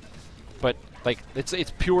make, but like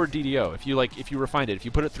it's pure DDO. If you refined it, if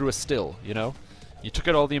you put it through a still, you know, you took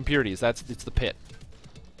out all the impurities. It's the Pit,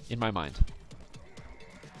 in my mind.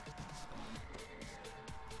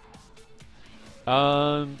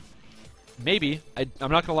 Maybe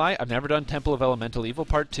I'm not gonna lie. I've never done Temple of Elemental Evil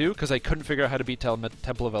Part 2 because I couldn't figure out how to beat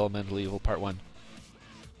Temple of Elemental Evil Part 1.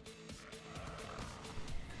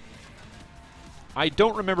 I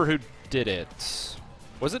don't remember who did it.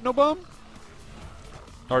 Was it Nobom?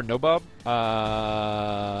 Or Nobob?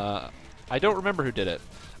 I don't remember who did it.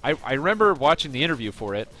 I remember watching the interview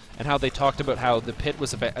for it and how they talked about how the Pit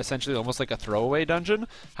was essentially almost like a throwaway dungeon.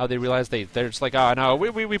 How they realized they're just like, oh no,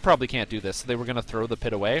 we probably can't do this. So they were gonna throw the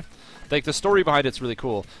Pit away. Like the story behind it's really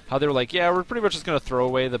cool. How they were like, yeah, we're pretty much just gonna throw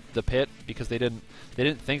away the Pit because they didn't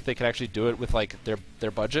think they could actually do it with like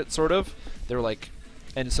their budget sort of. They were like,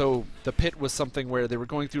 and so the Pit was something where they were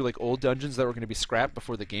going through like old dungeons that were going to be scrapped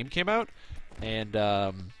before the game came out, and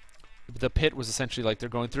the Pit was essentially like they're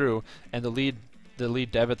going through, and the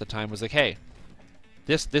lead dev at the time was like, hey,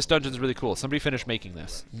 this dungeon's really cool. Somebody finish making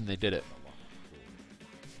this, and they did it.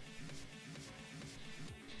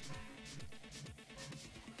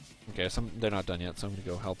 Okay, they're not done yet, so I'm gonna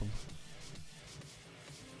go help them.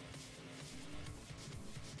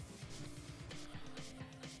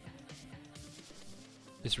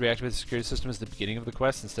 is reactivate the security system as the beginning of the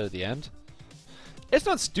quest instead of the end. It's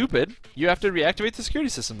not stupid. You have to reactivate the security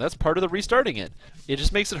system. That's part of the restarting it. It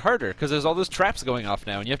just makes it harder because there's all those traps going off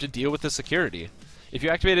now and you have to deal with the security. If you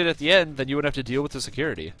activate it at the end, then you wouldn't have to deal with the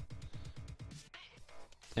security.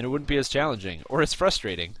 And it wouldn't be as challenging or as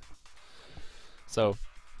frustrating. So,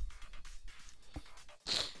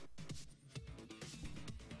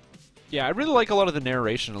 yeah, I really like a lot of the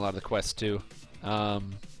narration in a lot of the quests too.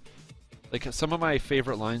 Like some of my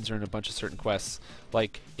favorite lines are in a bunch of certain quests.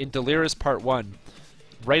 Like in Delira's Part 1,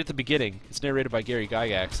 right at the beginning, it's narrated by Gary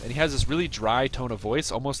Gygax, and he has this really dry tone of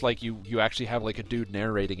voice, almost like you actually have like a dude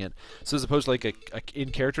narrating it. So as opposed to like a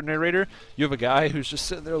in-character narrator, you have a guy who's just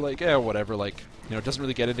sitting there like, eh, whatever, like, you know, doesn't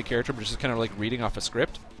really get into character, but just kind of like reading off a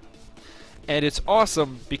script. And it's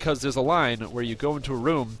awesome because there's a line where you go into a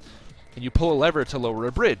room and you pull a lever to lower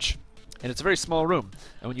a bridge. And it's a very small room.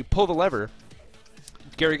 And when you pull the lever,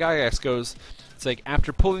 Gary Gygax goes, it's like,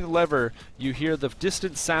 after pulling the lever, you hear the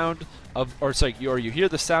distant sound of, or you hear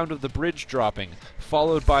the sound of the bridge dropping,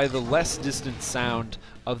 followed by the less distant sound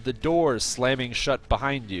of the doors slamming shut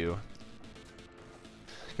behind you.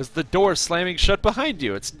 Because the door slamming shut behind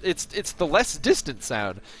you. It's the less distant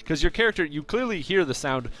sound. Because your character, you clearly hear the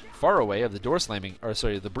sound far away of the door slamming, or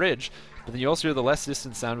sorry, the bridge, but then you also hear the less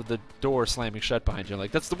distant sound of the door slamming shut behind you.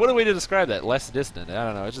 Like, what a way to describe that, less distant. I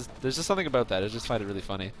don't know, it's just, there's just something about that. I just find it really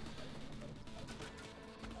funny.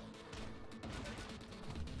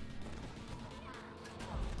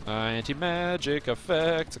 Anti-magic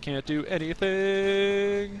effects, I can't do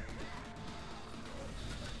anything.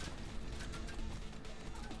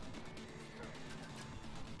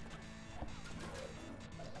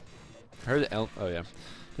 I heard the oh yeah.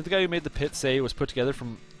 Did the guy who made the pit say it was put together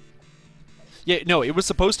from... Yeah, no, it was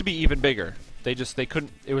supposed to be even bigger. They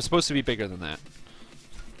couldn't... It was supposed to be bigger than that.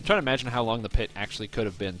 I'm trying to imagine how long the pit actually could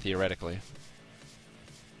have been, theoretically.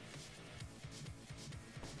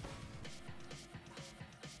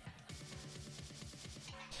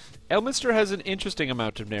 Elminster has an interesting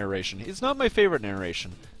amount of narration. It's not my favorite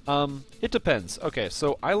narration. It depends. Okay,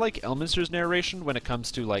 so I like Elminster's narration when it comes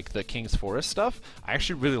to, like, the King's Forest stuff. I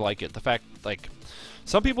actually really like it. The fact, like,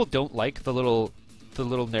 some people don't like the little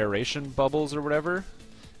narration bubbles or whatever,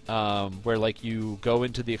 where, like, you go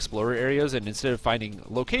into the explorer areas and instead of finding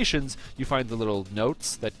locations, you find the little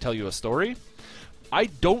notes that tell you a story. I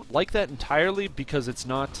don't like that entirely because it's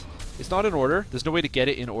not in order. There's no way to get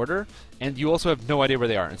it in order, and you also have no idea where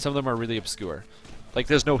they are, and some of them are really obscure. Like,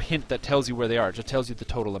 there's no hint that tells you where they are. It just tells you the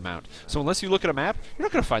total amount. So unless you look at a map, you're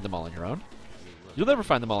not going to find them all on your own. You'll never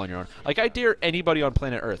find them all on your own. Like, I dare anybody on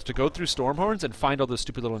planet Earth to go through Stormhorns and find all those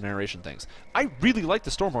stupid little narration things. I really like the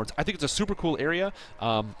Stormhorns. I think it's a super cool area.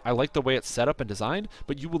 I like the way it's set up and designed,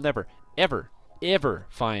 but you will never, ever, ever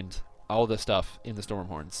find all the stuff in the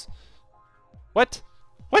Stormhorns. What?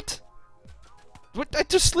 What? What? I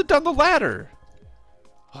just slid down the ladder!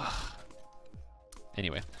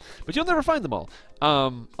 Anyway. But you'll never find them all.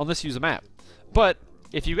 Unless you use a map. But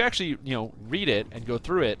if you actually, you know, read it and go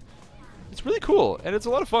through it, it's really cool, and it's a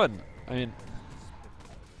lot of fun. I mean...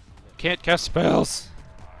 Can't cast spells!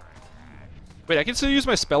 Wait, I can still use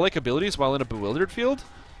my spell-like abilities while in a bewildered field?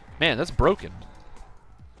 Man, that's broken.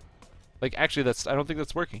 Like, actually, I don't think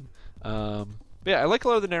that's working. But yeah, I like a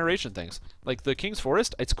lot of the narration things. Like, the King's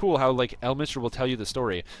Forest, it's cool how, like, Elminster will tell you the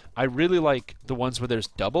story. I really like the ones where there's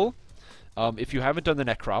double. If you haven't done the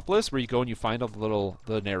Necropolis, where you go and you find all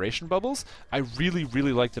the narration bubbles, I really,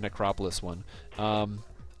 really like the Necropolis one.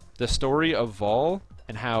 The story of Vol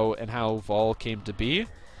and how Vol came to be.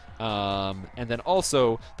 And then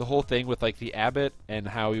also the whole thing with, like, the abbot and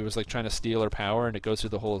how he was, like, trying to steal her power, and it goes through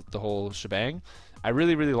the whole shebang. I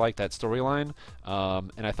really, really like that storyline,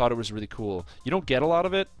 and I thought it was really cool. You don't get a lot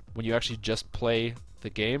of it when you actually just play the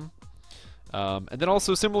game. And then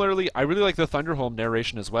also, similarly, I really like the Thunderholm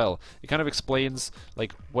narration as well. It kind of explains,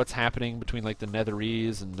 like, what's happening between, like, the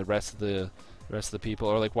Netherese and the rest of the people,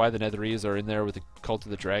 or, like, why the Netherese are in there with the Cult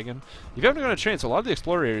of the Dragon. If you haven't gone a chance, a lot of the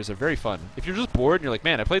Explorer areas are very fun. If you're just bored and you're like,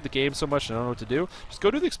 man, I played the game so much and I don't know what to do, just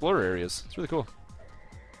go to the Explorer areas. It's really cool.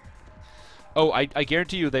 Oh, I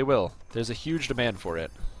guarantee you they will. There's a huge demand for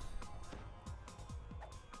it.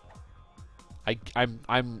 I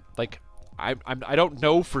don't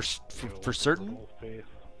know for certain.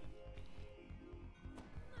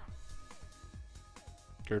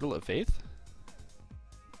 Girdle of Faith?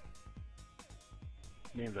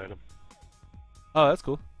 Named item. Oh, that's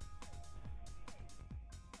cool.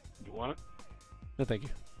 You want it? No, thank you.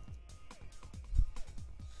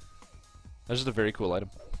 That's just a very cool item.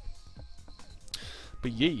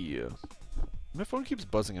 But yeah. My phone keeps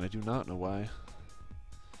buzzing and I do not know why.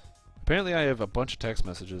 Apparently I have a bunch of text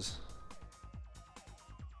messages.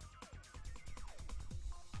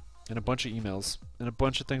 and a bunch of emails and a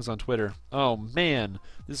bunch of things on Twitter. Oh man,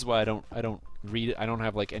 this is why I don't read it. I don't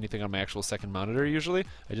have like anything on my actual second monitor usually.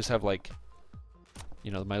 I just have like,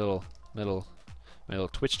 you know, my little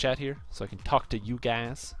Twitch chat here, so I can talk to you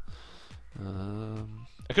guys.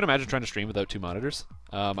 I couldn't imagine trying to stream without 2 monitors.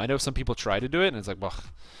 I know some people try to do it, and it's like, ugh.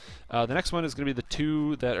 The next one is going to be the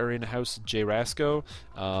 2 that are in House J. Rasco.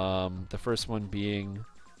 The first one being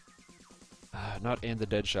not And the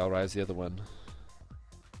Dead Shall Rise. The other one,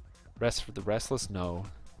 Rest for the Restless. No,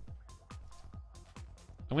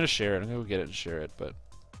 I'm going to share it. I'm going to go get it and share it. But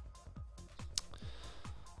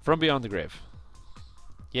From Beyond the Grave.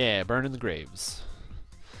 Yeah, burning the graves.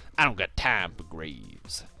 I don't got time for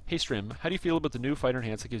graves. Hey Strim, how do you feel about the new fighter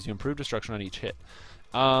enhance that gives you improved destruction on each hit?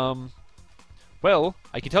 Well,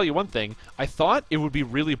 I can tell you one thing. I thought it would be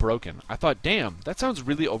really broken. I thought, damn, that sounds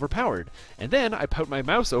really overpowered. And then I put my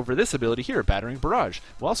mouse over this ability here, Battering Barrage.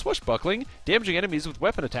 While swashbuckling, damaging enemies with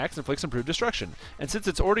weapon attacks inflicts improved destruction. And since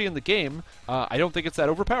it's already in the game, I don't think it's that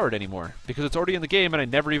overpowered anymore. Because it's already in the game and I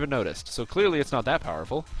never even noticed. So clearly it's not that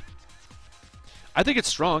powerful. I think it's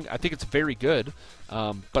strong. I think it's very good.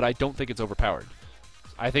 But I don't think it's overpowered.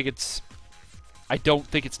 I don't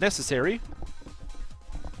think it's necessary.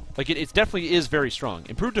 Like, it definitely is very strong.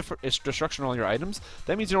 Improved destruction on all your items,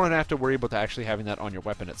 that means you don't have to worry about actually having that on your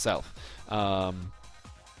weapon itself. So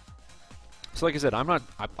like I said, I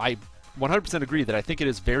 100% agree that I think it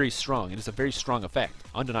is very strong. It is a very strong effect,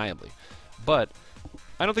 undeniably. But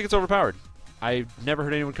I don't think it's overpowered. I've never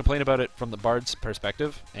heard anyone complain about it from the Bard's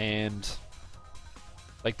perspective, and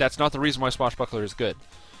like that's not the reason why Swashbuckler is good.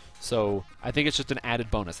 So I think it's just an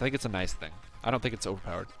added bonus. I think it's a nice thing. I don't think it's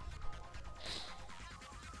overpowered.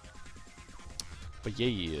 But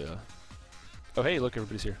yeah. Oh hey, look,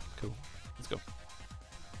 everybody's here. Cool. Let's go.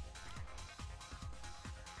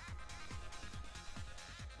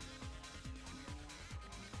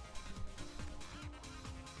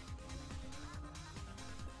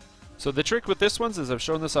 So the trick with this ones is I've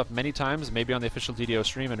shown this off many times, maybe on the official DDO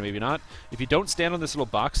stream and maybe not. If you don't stand on this little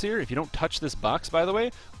box here, if you don't touch this box, by the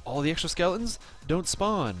way, all the extra skeletons don't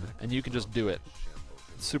spawn, and you can just do it.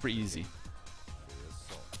 It's super easy.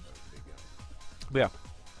 But yeah.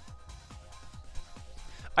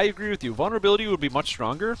 I agree with you. Vulnerability would be much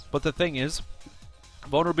stronger, but the thing is,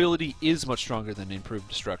 vulnerability is much stronger than improved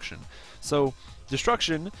destruction. So,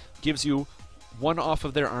 destruction gives you 1 off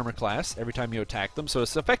of their armor class every time you attack them, so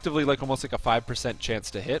it's effectively like almost like a 5% chance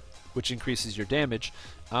to hit, which increases your damage.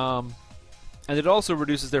 And it also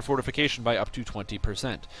reduces their fortification by up to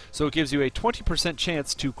 20%. So it gives you a 20%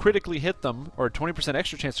 chance to critically hit them, or a 20%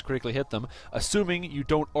 extra chance to critically hit them, assuming you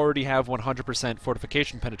don't already have 100%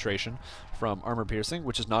 fortification penetration from armor piercing,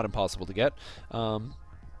 which is not impossible to get,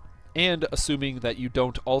 and assuming that you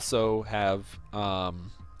don't also have,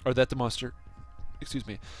 or that the monster,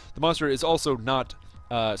 the monster is also not,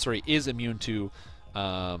 is immune to,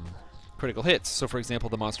 critical hits. So for example,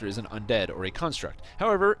 the monster is an undead or a construct.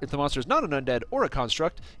 However, if the monster is not an undead or a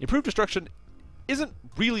construct, improved destruction isn't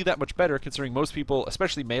really that much better, considering most people,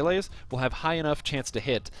 especially melees, will have high enough chance to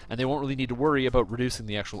hit, and they won't really need to worry about reducing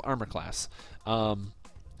the actual armor class. The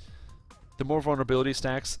more vulnerability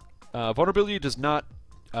stacks, vulnerability does not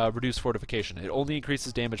reduce fortification. It only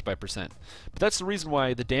increases damage by percent. But that's the reason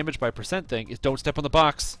why the damage by percent thing is don't step on the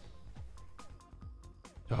box.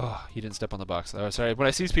 Oh, he didn't step on the box. Oh, sorry. When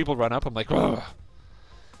I see these people run up, I'm like, oh.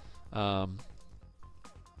 What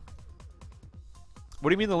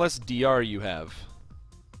do you mean the less DR you have?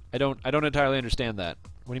 I don't entirely understand that.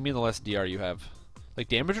 What do you mean the less DR you have? Like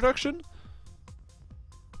damage reduction?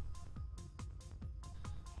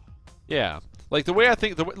 Yeah. Like the way I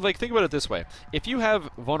think, think about it this way. If you have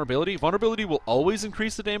vulnerability, vulnerability will always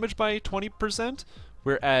increase the damage by 20%,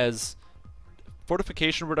 whereas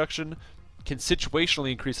fortification reduction can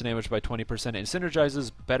situationally increase the damage by 20% and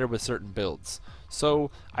synergizes better with certain builds. So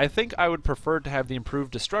I think I would prefer to have the improved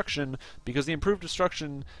destruction, because the improved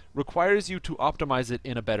destruction requires you to optimize it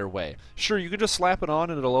in a better way. Sure, you can just slap it on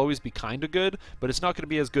and it'll always be kinda good, but it's not going to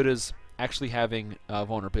be as good as actually having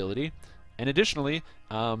vulnerability. And additionally,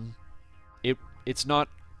 it's not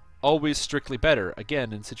always strictly better,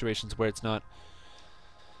 again, in situations where it's not.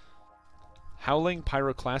 Howling,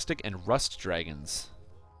 Pyroclastic, and Rust Dragons.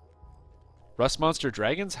 Rust Monster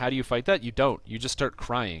Dragons? How do you fight that? You don't. You just start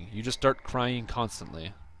crying. You just start crying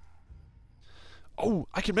constantly. Oh,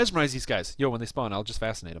 I can mesmerize these guys. Yo, when they spawn, I'll just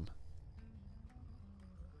fascinate them.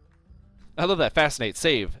 I love that. Fascinate.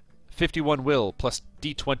 Save. 51 will plus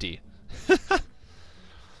D20.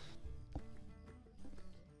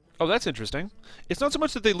 Oh, that's interesting. It's not so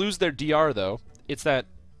much that they lose their DR, though. It's that...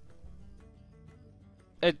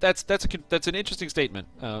 that's an interesting statement.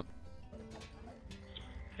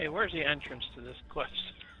 Hey, where's the entrance to this quest?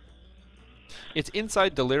 It's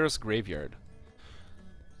inside Delaris Graveyard.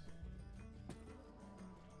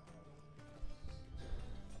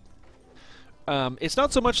 It's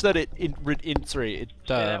not so much that Say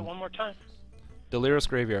that one more time. Delaris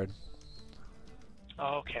Graveyard.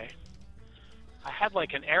 Oh, okay. I had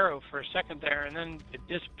like an arrow for a second there, and then it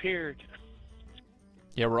disappeared.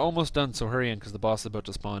 Yeah, we're almost done, so hurry in, because the boss is about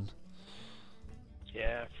to spawn.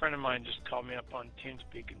 Yeah, a friend of mine just called me up on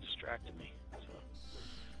TeamSpeak and distracted me. So.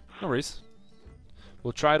 No worries.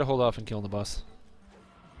 We'll try to hold off and kill the boss.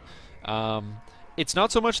 It's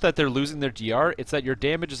not so much that they're losing their DR, it's that your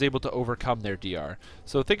damage is able to overcome their DR.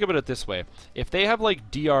 So think about it this way. If they have like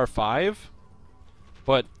DR5,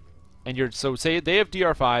 so say they have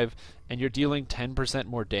DR5 and you're dealing 10%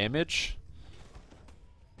 more damage,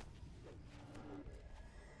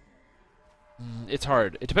 it's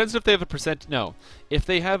hard. It depends if they have a percent. No, if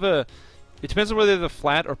they have a, it depends on whether they have a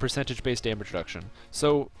flat or percentage-based damage reduction.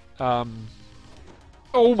 So, oh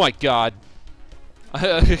my God,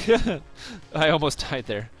 I almost died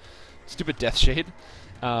there. Stupid Death Shade.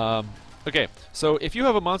 Okay, so if you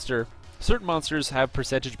have a monster, certain monsters have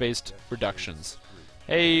percentage-based reductions.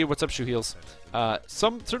 Hey, what's up, Shoe Heels?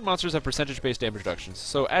 Certain monsters have percentage-based damage reductions.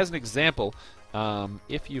 So, as an example,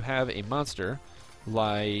 if you have a monster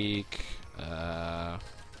like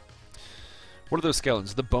what are those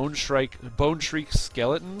skeletons? The Bone Shriek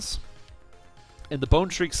skeletons. And the Bone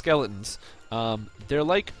Shriek skeletons, they're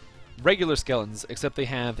like regular skeletons, except they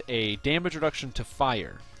have a damage reduction to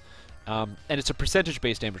fire. And it's a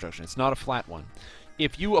percentage-based damage reduction. It's not a flat one.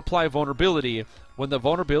 If you apply vulnerability, when the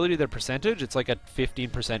vulnerability, their percentage, it's like a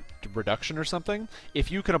 15% reduction or something. If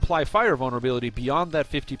you can apply fire vulnerability beyond that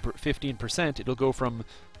 15%, it'll go from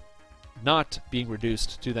not being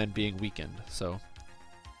reduced to then being weakened. So,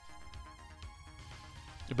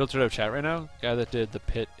 you built it out of chat right now? Guy that did the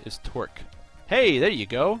pit is Torque. Hey, there you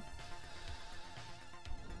go.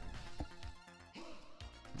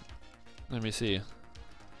 Let me see.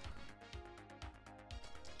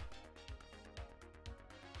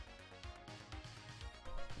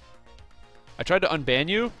 I tried to unban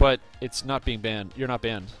you, but it's not being banned. You're not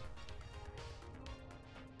banned.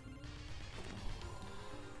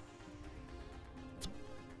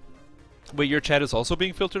 Wait, your chat is also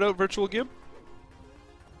being filtered out, Virtual Gib?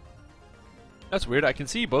 That's weird. I can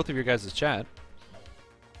see both of your guys' chat.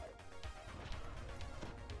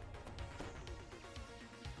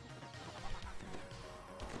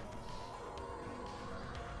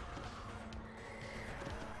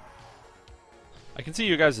 I can see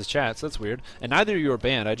you guys' chats. That's weird. And neither of you are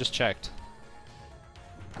banned. I just checked.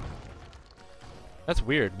 That's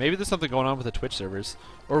weird. Maybe there's something going on with the Twitch servers.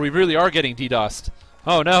 Or we really are getting DDoSed.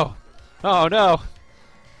 Oh no! Oh no!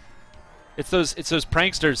 It's those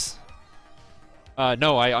pranksters.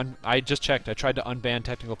 No, I just checked. I tried to unban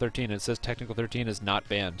Technical 13 and it says Technical 13 is not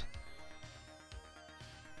banned.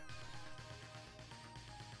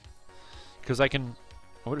 Because I can...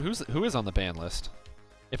 Who is on the ban list?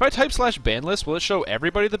 If I type /ban list, will it show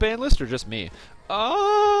everybody the ban list or just me?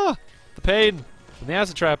 Ah! The pain! From the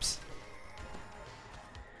acid traps.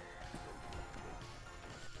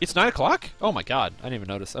 It's 9 o'clock? Oh my god, I didn't even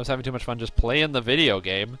notice. I was having too much fun just playing the video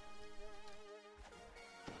game.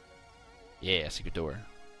 Yeah, secret door.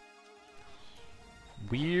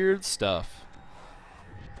 Weird stuff.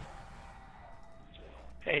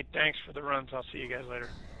 Hey, thanks for the runs. I'll see you guys later.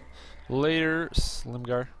 Later,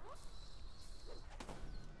 Slimgar.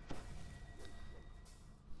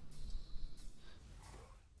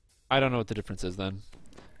 I don't know what the difference is then.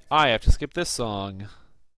 I have to skip this song.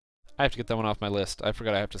 I have to get that one off my list. I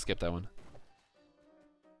forgot I have to skip that one.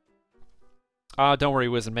 Don't worry,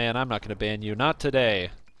 Wizen Man. I'm not going to ban you. Not today.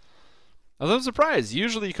 Although I'm surprised.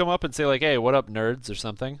 Usually you come up and say like, hey, what up, nerds, or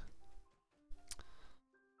something.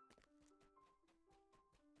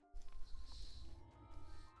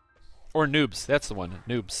 Or noobs. That's the one.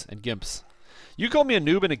 Noobs and gimps. You call me a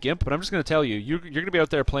noob and a gimp, but I'm just going to tell you, you're going to be out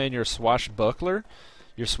there playing your swashbuckler,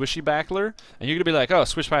 your swishy backler, and you're going to be like, oh,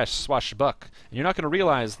 swashbuck. And you're not going to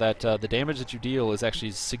realize that the damage that you deal is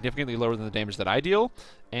actually significantly lower than the damage that I deal,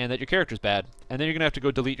 and that your character's bad. And then you're going to have to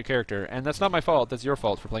go delete your character. And that's not my fault. That's your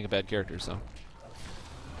fault for playing a bad character, so.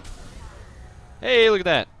 Hey, look at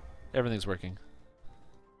that. Everything's working.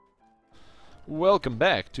 Welcome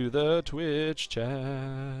back to the Twitch chat.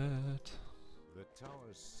 The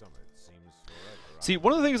tower's summit seems forever. See,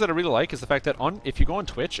 one of the things that I really like is the fact that if you go on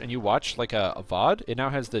Twitch and you watch like a VOD, it now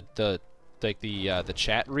has the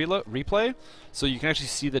chat replay, so you can actually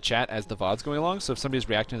see the chat as the VOD's going along. So if somebody's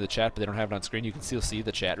reacting to the chat but they don't have it on screen, you can still see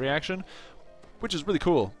the chat reaction, which is really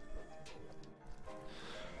cool.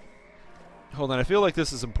 Hold on, I feel like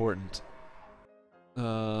this is important.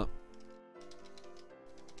 Oh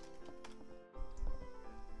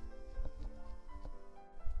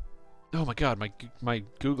my god, my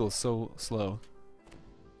Google's so slow.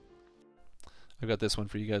 I've got this one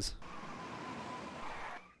for you guys.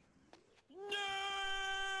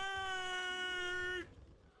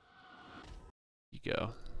 You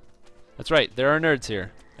go. That's right, there are nerds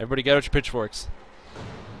here. Everybody get out your pitchforks.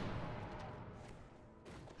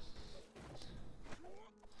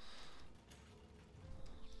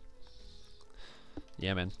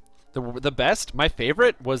 Yeah, man. The best, my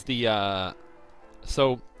favorite was the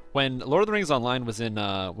so when Lord of the Rings Online was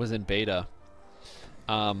in beta,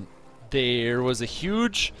 there was a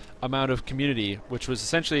huge amount of community, which was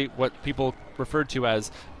essentially what people referred to as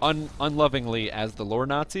unlovingly as the lore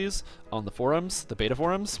Nazis on the forums, the beta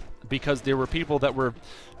forums, because there were people that were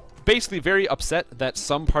basically very upset that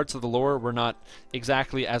some parts of the lore were not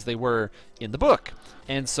exactly as they were in the book,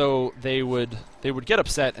 and so they would get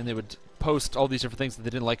upset and they would post all these different things that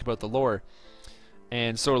they didn't like about the lore.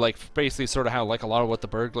 And sort of like basically sort of how like a lot of what the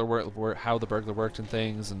burglar how the burglar worked and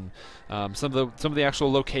things, and some of the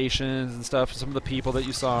actual locations and stuff, some of the people that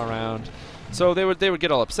you saw around. So they would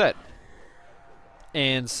get all upset.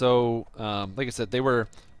 And so like I said, they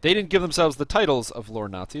didn't give themselves the titles of lore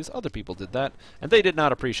Nazis. Other people did that, and they did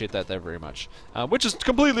not appreciate that very much, which is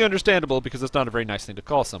completely understandable because it's not a very nice thing to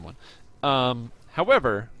call someone.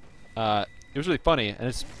 However, it was really funny,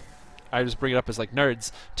 and I just bring it up as like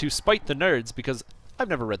nerds to spite the nerds because I've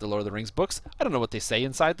never read the Lord of the Rings books. I don't know what they say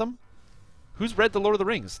inside them. Who's read the Lord of the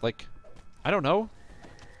Rings? Like, I don't know.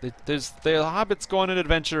 There's the hobbits go on an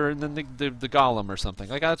adventure, and then the golem or something.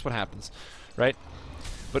 Like, that's what happens, right?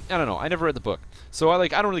 But I don't know. I never read the book, so I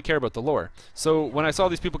don't really care about the lore. So when I saw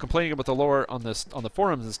these people complaining about the lore on the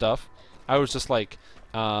forums and stuff, I was just like,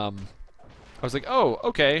 I was like, oh,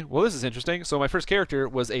 okay. Well, this is interesting. So my first character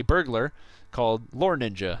was a burglar called Lore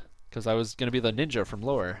Ninja, because I was gonna be the ninja from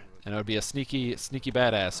lore. And I would be a sneaky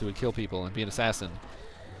badass who would kill people and be an assassin.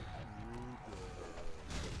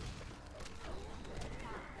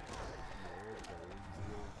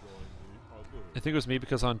 I think it was me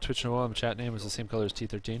because on Twitch Noel, my chat name was the same color as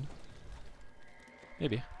T13.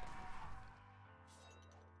 Maybe.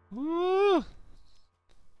 Woo!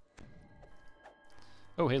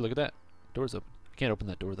 Oh, hey, look at that. Door's open. I can't open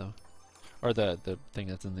that door, though. Or the thing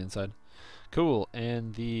that's in the inside. Cool,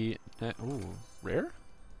 and the... ooh, rare?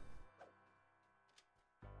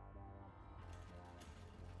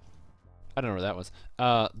 I don't know where that was.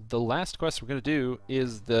 The last quest we're going to do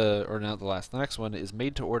is the next one is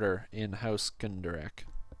Made to Order in House Gundurak.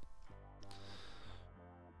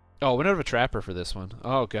 Oh, we don't have a trapper for this one.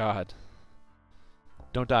 Oh, God.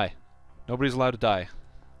 Don't die. Nobody's allowed to die.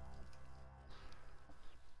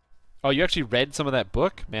 Oh, you actually read some of that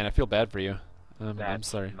book? Man, I feel bad for you. I'm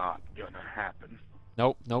sorry. That's not gonna happen.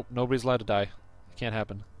 Nope, nobody's allowed to die. It can't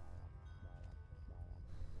happen.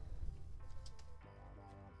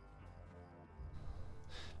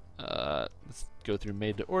 Let's go through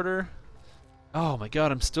Made to Order. Oh my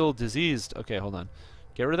god, I'm still diseased. Okay, hold on.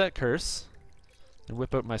 Get rid of that curse. And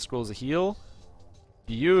whip out my scrolls of heal.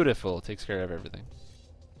 Beautiful. Takes care of everything.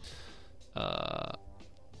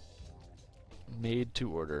 Made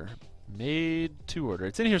to Order. Made to Order.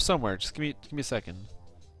 It's in here somewhere. Just give me a second.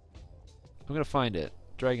 I'm gonna find it.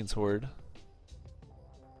 Dragon's Horde.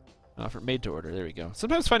 For Made to Order. There we go.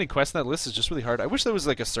 Sometimes finding quests in that list is just really hard. I wish there was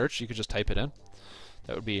like a search you could just type it in.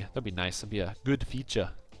 That'd be nice. That'd be a good feature.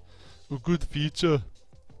 A good feature.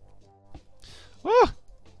 Ah!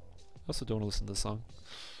 I also don't want to listen to the song.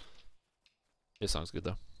 This song's good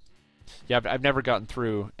though. Yeah, I've never gotten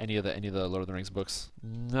through any of the Lord of the Rings books.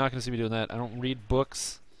 Not gonna see me doing that. I don't read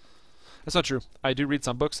books. That's not true. I do read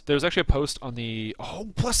some books. There's actually a post on the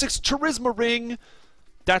 +6 charisma ring.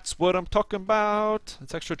 That's what I'm talking about.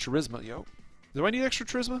 It's extra charisma, yo. Do I need extra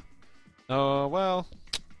charisma? Oh well.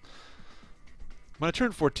 When I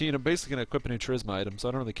turn 14, I'm basically gonna equip a new charisma item, so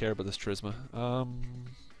I don't really care about this charisma.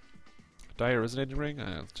 Dire resonating ring.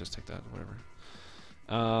 I'll just take that. Whatever.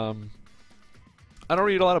 I don't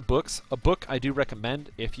read a lot of books. A book I do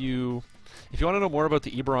recommend if you want to know more about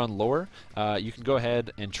the Eberron lore, you can go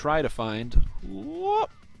ahead and try to find. Let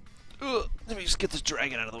me just get this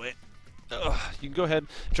dragon out of the way. You can go ahead and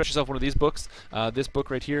trust yourself one of these books. This book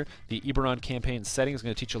right here, the Eberron campaign setting, is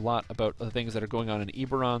going to teach you a lot about the things that are going on in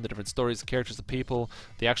Eberron, the different stories, the characters, the people,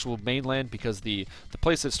 the actual mainland, because the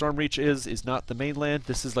place that Stormreach is not the mainland.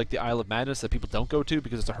 This is like the Isle of Madness that people don't go to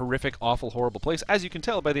because it's a horrific, awful, horrible place, as you can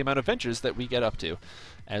tell by the amount of adventures that we get up to,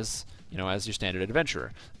 as your standard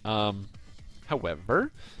adventurer.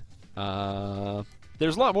 However,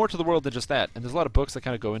 there's a lot more to the world than just that, and there's a lot of books that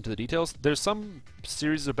kind of go into the details. There's some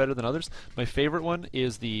series that are better than others. My favorite one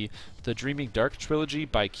is the Dreaming Dark trilogy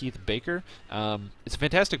by Keith Baker. It's a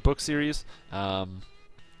fantastic book series.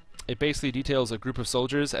 It basically details a group of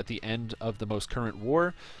soldiers at the end of the most current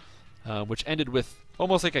war, which ended with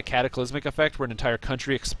almost like a cataclysmic effect where an entire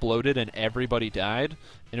country exploded and everybody died.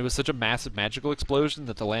 And it was such a massive magical explosion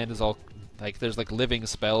that the land is all like, there's like living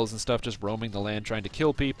spells and stuff just roaming the land trying to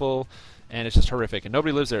kill people, and it's just horrific. And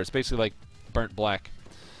nobody lives there. It's basically like burnt black.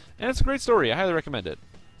 And it's a great story. I highly recommend it.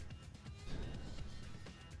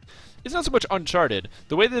 It's not so much Uncharted.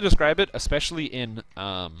 The way they describe it, especially in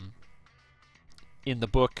the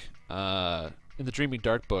book, in the Dreaming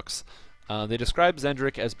Dark books, they describe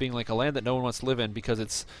Zendrik as being like a land that no one wants to live in because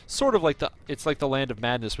it's sort of like the land of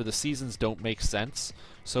madness where the seasons don't make sense.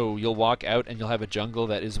 So you'll walk out and you'll have a jungle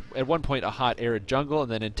that is at one point a hot arid jungle,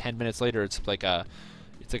 and then in 10 minutes later it's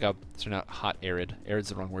not hot arid. Arid's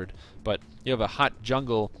the wrong word, but you have a hot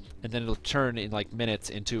jungle, and then it'll turn in like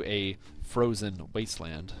minutes into a frozen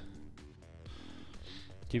wasteland.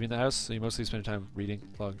 Keeping the house, so you mostly spend time reading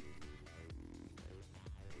log.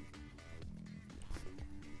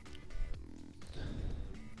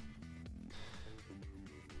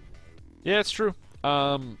 Yeah, it's true.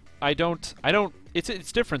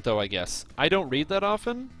 It's different though, I guess. I don't read that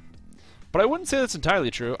often, but I wouldn't say that's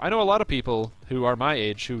entirely true. I know a lot of people who are my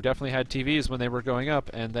age who definitely had TVs when they were growing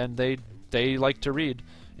up, and then they like to read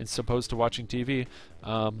as opposed to watching TV.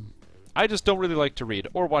 I just don't really like to read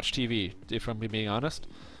or watch TV, if I'm being honest.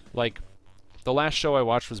 Like, the last show I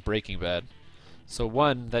watched was Breaking Bad. So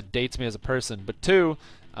one, that dates me as a person, but two,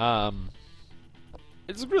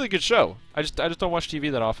 it's a really good show. I just don't watch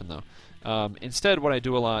TV that often though. Instead, what I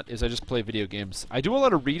do a lot is I just play video games. I do a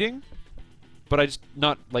lot of reading, but I just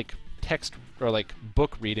not like text or like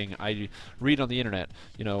book reading. I read on the internet,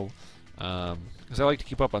 you know, because I like to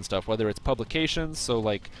keep up on stuff, whether it's publications. So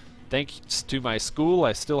like, thanks to my school,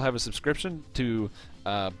 I still have a subscription to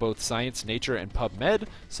both Science, Nature, and PubMed,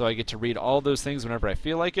 so I get to read all those things whenever I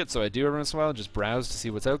feel like it. So I do every once in a while and just browse to see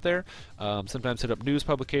what's out there. Sometimes hit up news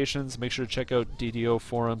publications, make sure to check out DDO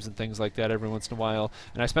forums and things like that every once in a while.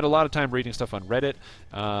 And I spend a lot of time reading stuff on Reddit,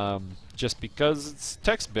 just because it's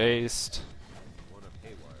text-based.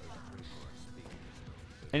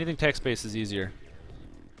 Anything text-based is easier.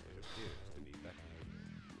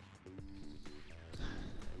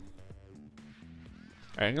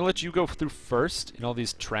 Alright, I'm gonna let you go through first in all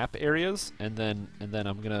these trap areas, and then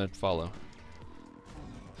I'm gonna follow.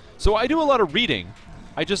 So I do a lot of reading.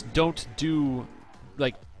 I just don't do,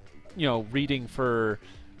 like, you know, reading for,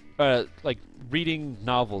 like, reading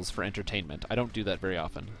novels for entertainment. I don't do that very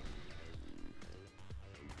often.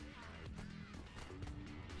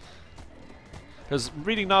 Because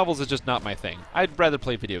reading novels is just not my thing. I'd rather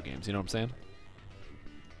play video games, you know what I'm saying?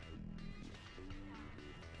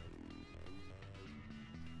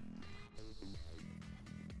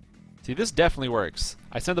 See, this definitely works.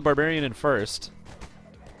 I send the Barbarian in first,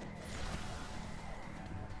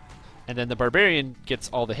 and then the Barbarian gets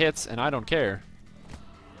all the hits, and I don't care.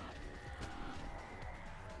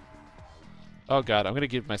 Oh god, I'm gonna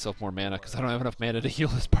give myself more mana, because I don't have enough mana to heal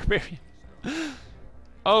this Barbarian.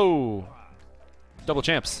 Oh! Double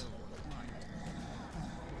champs.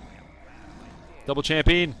 Double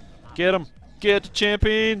champion! Get him! Get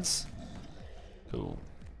champions! Cool.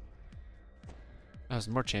 Oh, there's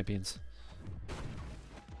more champions.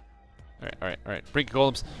 Alright. Bring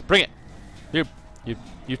golems. Bring it!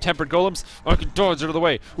 You tempered golems? Oh, dogs out of the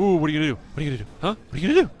way. Ooh, what are you gonna do? What are you gonna do? Huh? What are you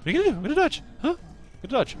gonna do? What are you gonna do? I'm gonna dodge. Huh? I'm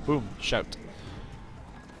gonna dodge. Boom. Shout.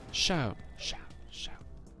 Shout.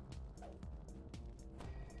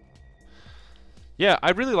 Yeah,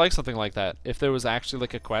 I really like something like that. If there was actually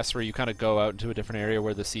like a quest where you kind of go out into a different area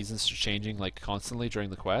where the seasons are changing like constantly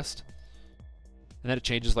during the quest. And then it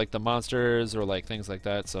changes like the monsters or like things like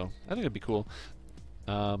that, so I think it'd be cool.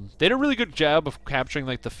 They did a really good job of capturing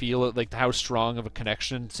like the feel of like how strong of a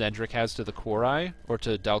connection Zendrik has to the Quori, or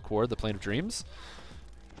to Dalquor, the Plane of Dreams.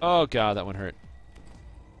 Oh god, that one hurt.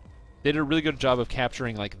 They did a really good job of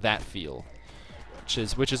capturing like that feel,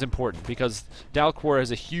 which is important because Dalquor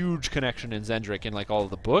has a huge connection in Zendrik in like all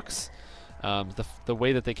of the books. The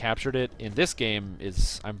way that they captured it in this game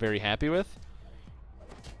is I'm very happy with.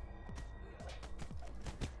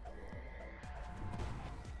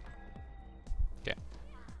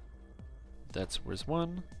 Where's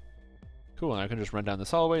one? Cool, and I can just run down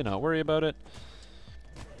this hallway, not worry about it.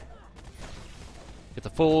 Get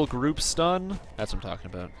the full group stun. That's what I'm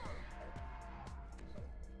talking about.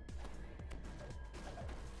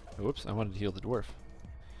 Whoops, I wanted to heal the dwarf.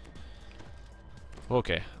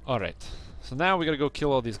 Okay, alright. So now we gotta go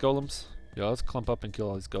kill all these golems. Yo, let's clump up and kill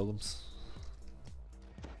all these golems.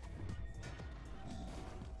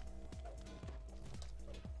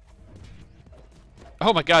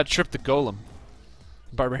 Oh my god, trip the golem.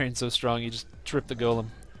 Barbarian's so strong, he just tripped the golem.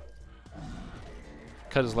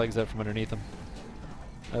 Cut his legs out from underneath him.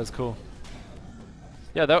 That was cool.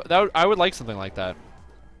 Yeah, I would like something like that.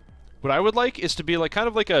 What I would like is to be like kind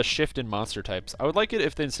of like a shift in monster types. I would like it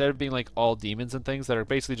if instead of being like all demons and things that are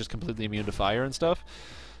basically just completely immune to fire and stuff.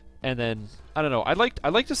 And then I don't know. I'd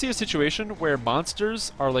like to see a situation where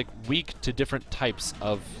monsters are like weak to different types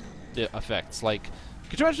of the effects. Like,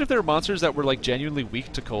 could you imagine if there were monsters that were like genuinely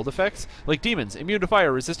weak to cold effects? Like demons, immune to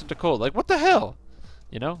fire, resistant to cold. Like what the hell?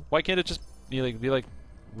 You know? Why can't it just be like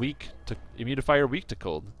weak to immune to fire, weak to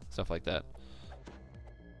cold, stuff like that?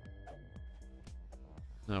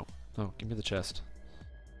 No. Oh, give me the chest.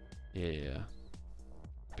 Yeah.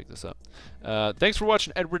 Pick this up. Thanks for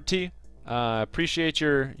watching, Edward T. Appreciate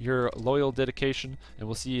your loyal dedication, and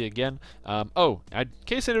we'll see you again. In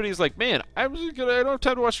case anybody's like, man, I don't have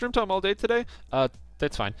time to watch Stream Time all day today.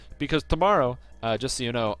 That's fine, because tomorrow, just so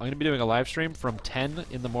you know, I'm going to be doing a live stream from 10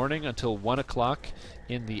 in the morning until 1 o'clock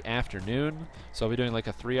in the afternoon. So I'll be doing like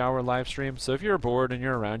a 3-hour live stream. So if you're bored and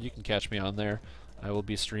you're around, you can catch me on there. I will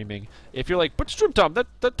be streaming. If you're like, but Stream Tom,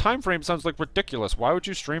 that time frame sounds like ridiculous. Why would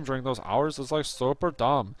you stream during those hours? It's like super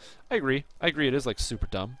dumb. I agree. It is like super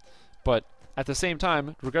dumb. But at the same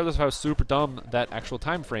time, regardless of how super dumb that actual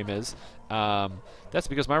time frame is, that's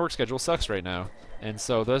because my work schedule sucks right now. And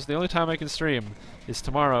so that's the only time I can stream is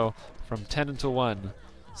tomorrow from 10 until 1.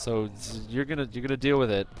 So you're gonna deal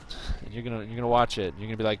with it. And you're gonna watch it. You're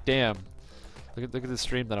gonna be like, damn, look at this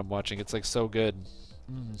stream that I'm watching. It's like so good.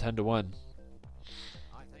 10 to 1.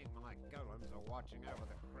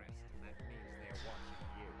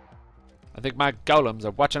 I think my golems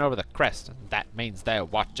are watching over the crest, and that means they're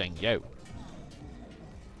watching you.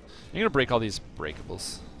 I'm gonna break all these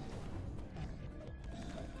breakables.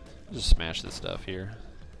 Just smash this stuff here.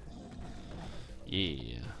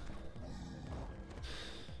 Yeah.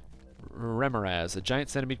 Remoraz, a giant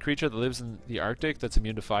centipede creature that lives in the Arctic that's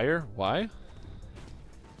immune to fire. Why?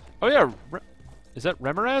 Oh yeah, is that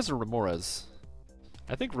Remoraz or Remoraz?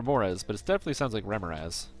 I think Remoraz, but it definitely sounds like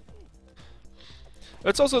Remoraz.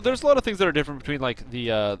 It's also, there's a lot of things that are different between like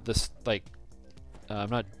not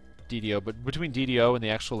DDO, but between DDO and the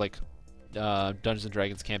actual like Dungeons and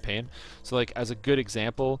Dragons campaign. So like as a good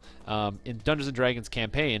example, in Dungeons and Dragons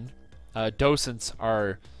campaign, docents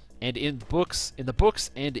are, and in the books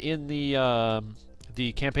and in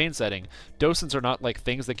the campaign setting, docents are not like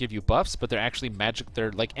things that give you buffs, but they're actually magic.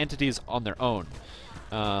 They're like entities on their own,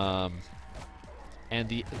 and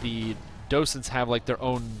the docents have like their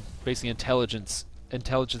own basically intelligences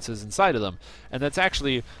inside of them, and that's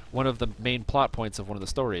actually one of the main plot points of one of the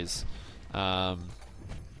stories.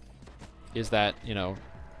 Is that, you know,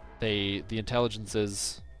 the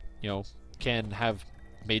intelligences, you know, can have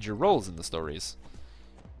major roles in the stories,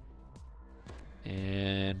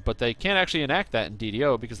 but they can't actually enact that in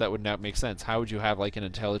DDO because that would not make sense. How would you have like an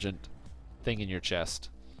intelligent thing in your chest?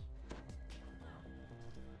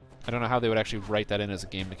 I don't know how they would actually write that in as a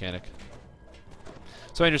game mechanic.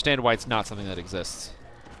 So I understand why it's not something that exists.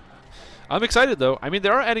 I'm excited though. I mean, they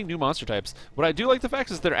are adding new monster types. What I do like the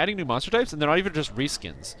fact is they're adding new monster types, and they're not even just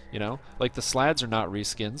reskins, you know? Like the Slads are not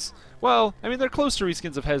reskins. Well, I mean, they're close to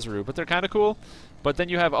reskins of Hezru, but they're kind of cool. But then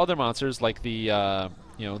you have other monsters like the,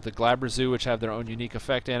 you know, the Glabrazu, which have their own unique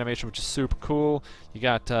effect animation, which is super cool. You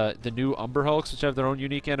got the new Umber Hulks, which have their own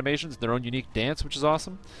unique animations, their own unique dance, which is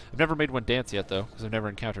awesome. I've never made one dance yet, though, because I've never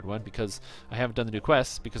encountered one, because I haven't done the new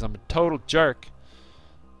quests, because I'm a total jerk.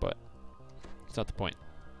 But it's not the point.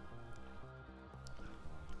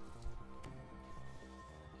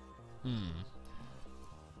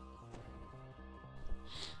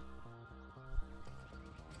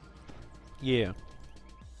 Yeah.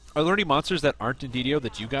 Are there any monsters that aren't in DDO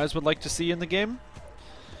that you guys would like to see in the game?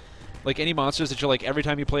 Like any monsters that you're like, every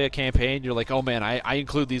time you play a campaign, you're like, oh man, I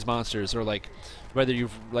include these monsters, or like, whether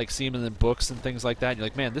you've like seen them in books and things like that, and you're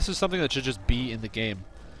like, man, this is something that should just be in the game.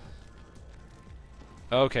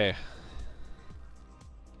 Okay.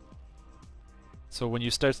 So when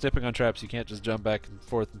you start stepping on traps, you can't just jump back and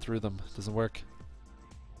forth and through them. It doesn't work.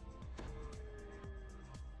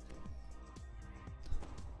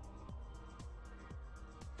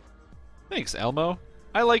 Thanks, Elmo.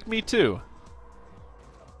 I like me too.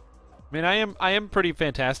 I mean, I am pretty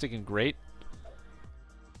fantastic and great.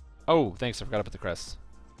 Oh, thanks. I forgot to put the crest.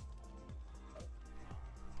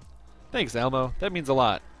 Thanks, Elmo. That means a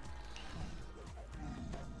lot.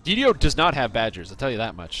 DDO does not have badgers, I'll tell you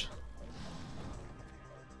that much.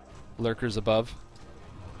 Lurkers above.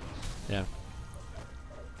 Yeah.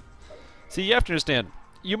 See, you have to understand.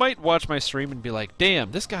 You might watch my stream and be like,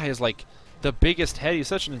 damn, this guy is like the biggest head. He's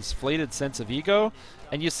such an inflated sense of ego.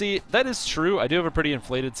 And you see, that is true. I do have a pretty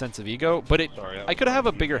inflated sense of ego, but I could have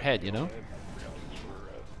a bigger head, you know?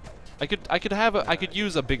 I could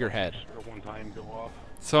use a bigger head.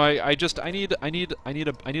 So I need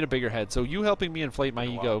a bigger head. So you helping me inflate my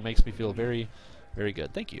ego makes me feel very, very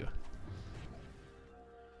good. Thank you.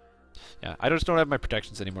 Yeah, I just don't have my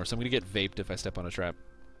protections anymore, so I'm gonna get vaped if I step on a trap.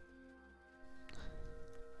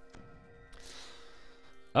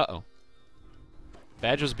 Uh-oh.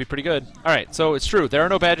 Badges would be pretty good. Alright, so it's true. There are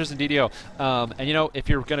no badges in DDO. And you know, if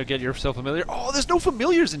you're going to get yourself familiar... Oh, there's no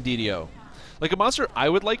familiars in DDO! Like, a monster I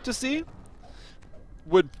would like to see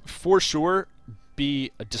would, for sure,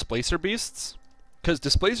 be Displacer Beasts. Because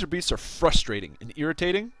Displacer Beasts are frustrating and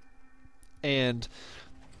irritating. And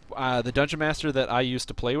the Dungeon Master that I used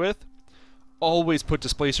to play with always put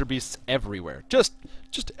Displacer Beasts everywhere. Just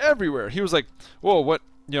everywhere. He was like, whoa, what...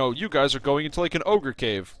 You know, you guys are going into like an ogre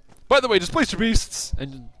cave. By the way, Displacer Beasts!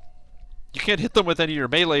 And you can't hit them with any of your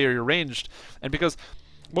melee or your ranged. And because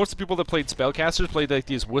most of the people that played spellcasters played like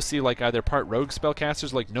these wussy, like either part rogue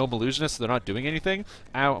spellcasters, like no illusionists, so they're not doing anything.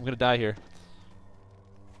 Ow, I'm gonna die here.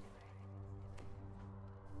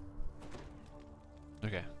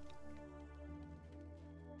 Okay.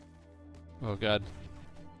 Oh god.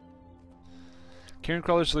 Karen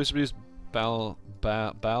Crawlers, Displacer Beasts, Baloth,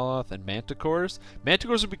 and Manticores.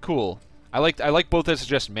 Manticores would be cool. I like both that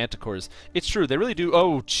suggested Manticores. It's true, they really do.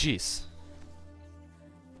 Oh, jeez.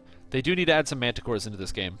 They do need to add some Manticores into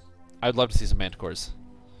this game. I'd love to see some Manticores.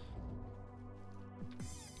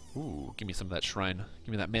 Ooh, give me some of that shrine.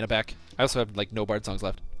 Give me that mana back. I also have like no Bard songs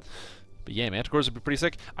left. But yeah, Manticores would be pretty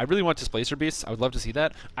sick. I really want Displacer Beasts. I would love to see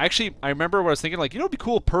that. I remember what I was thinking, like, you know, it'd be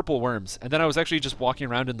cool, purple worms. And then I was actually just walking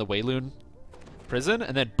around in the Wayloon prison,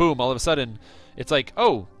 and then boom, all of a sudden, it's like,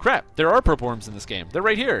 oh, crap, there are purple worms in this game. They're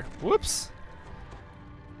right here. Whoops.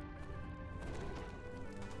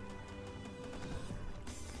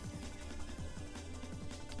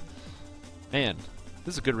 Man,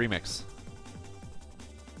 this is a good remix.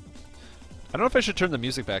 I don't know if I should turn the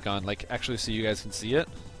music back on, like, actually so you guys can see it.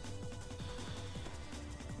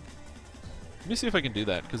 Let me see if I can do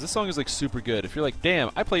that, because this song is, like, super good. If you're like,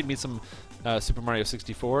 damn, I played me some Super Mario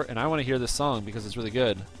 64, and I want to hear this song because it's really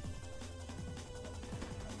good,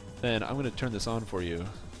 then I'm going to turn this on for you.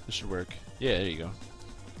 This should work. Yeah, there you go.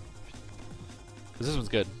 Because this one's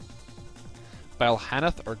good.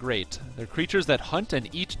 Balhanath are great. They're creatures that hunt and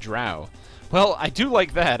eat drow. Well, I do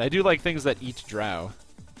like that. I do like things that eat drow.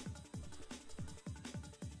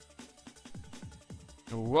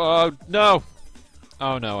 Whoa, no!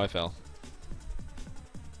 Oh no, I fell.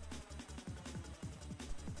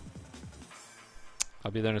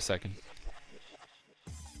 I'll be there in a second.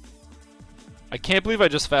 I can't believe I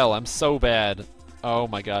just fell. I'm so bad. Oh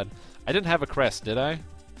my god. I didn't have a crest, did I?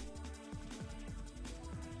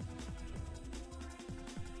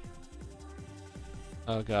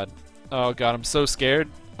 Oh god. Oh god, I'm so scared.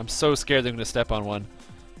 I'm so scared they're gonna step on one.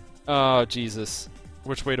 Oh, Jesus.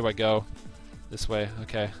 Which way do I go? This way.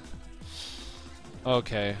 Okay.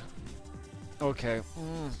 Okay. Okay.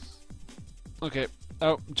 Okay.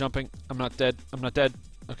 Oh, jumping. I'm not dead. I'm not dead.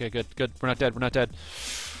 Okay, good, good. We're not dead. We're not dead.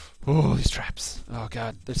 Oh, these traps. Oh,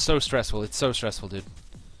 God. They're so stressful. It's so stressful, dude.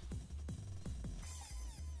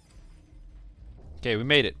 Okay, we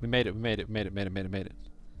made it. We made it. We made it. We made it. Made it. Made it. Made it.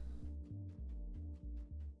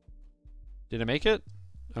 Did I make it?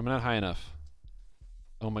 I'm not high enough.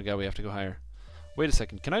 Oh, my God. We have to go higher. Wait a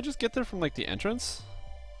second. Can I just get there from, like, the entrance?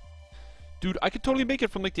 Dude, I could totally make it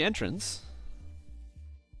from, like, the entrance.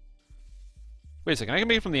 Wait a second, I can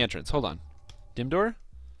make it from the entrance. Hold on. Dim door?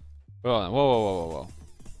 Whoa, whoa, whoa, whoa, whoa, whoa.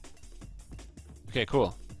 Okay,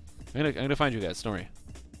 cool. I'm gonna find you guys, don't worry.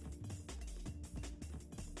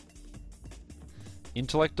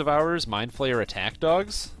 Intellect Devourers, Mind Flayer, Attack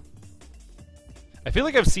Dogs? I feel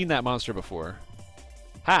like I've seen that monster before.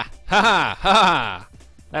 Ha! Ha ha! Ha ha!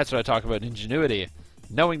 That's what I talk about, ingenuity.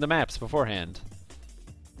 Knowing the maps beforehand.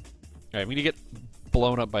 Alright, we need to get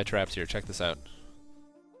blown up by traps here. Check this out.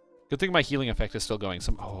 Good thing my healing effect is still going.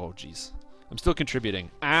 Oh, jeez. I'm still contributing.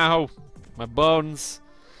 Ow! My bones.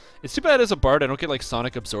 It's too bad as a bard I don't get like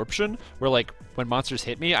sonic absorption, where like when monsters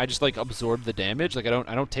hit me, I just like absorb the damage. Like I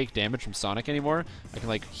don't take damage from sonic anymore. I can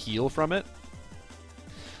like heal from it.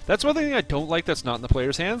 That's one thing I don't like that's not in the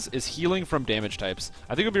player's hands, is healing from damage types.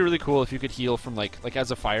 I think it would be really cool if you could heal from like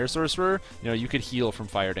as a fire sorcerer, you know, you could heal from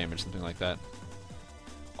fire damage, something like that.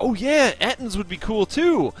 Oh yeah, Ettins would be cool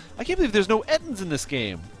too! I can't believe there's no Ettins in this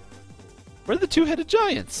game! Where are the two-headed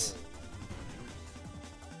giants?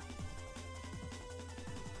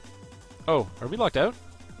 Oh, are we locked out?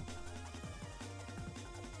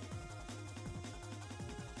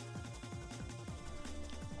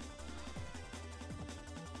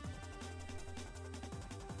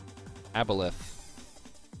 Aboleth.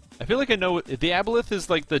 I feel like I know the Aboleth is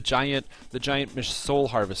like the giant soul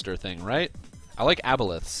harvester thing, right? I like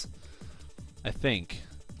Aboleths. I think.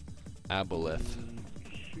 Aboleth.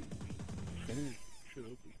 Should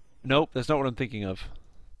open. Nope, that's not what I'm thinking of.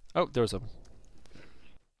 Oh, there was a.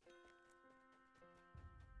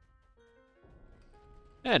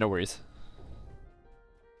 Yeah, no worries.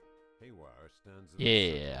 Haywire stands in the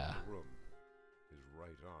center Yeah. of the room. His right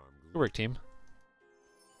arm Good work, team.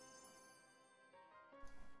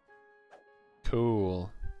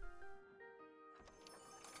 Cool.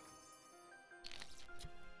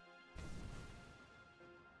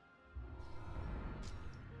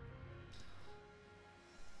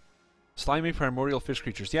 Slimy primordial fish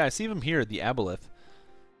creatures. Yeah, I see them here, the Aboleth.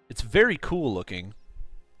 It's very cool looking.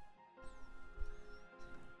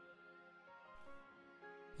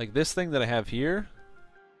 Like this thing that I have here.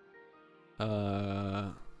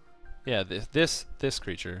 Yeah, this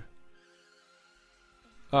creature.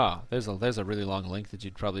 Ah, there's a really long link that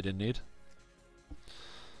you probably didn't need.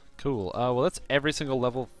 Cool. Well, that's every single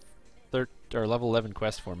level level 11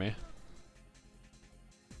 quest for me.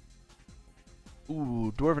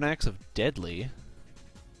 Ooh, Dwarven Axe of Deadly.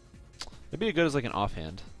 That'd be good as like an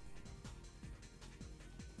offhand.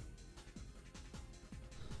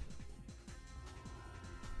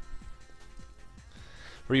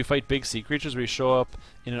 Where you fight big sea creatures, where you show up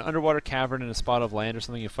in an underwater cavern in a spot of land or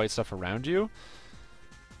something, you fight stuff around you.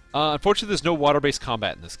 Unfortunately, there's no water-based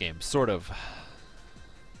combat in this game. Sort of.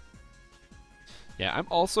 Yeah, I'm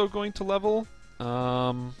also going to level.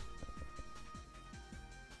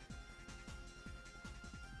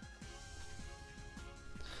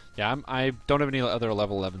 Yeah, I don't have any other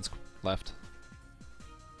level 11s left.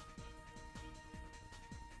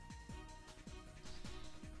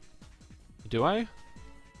 Do I?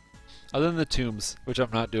 Other than the tombs, which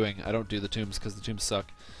I'm not doing. I don't do the tombs because the tombs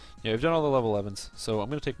suck. Yeah, we've done all the level 11s, so I'm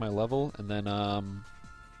going to take my level, and then, I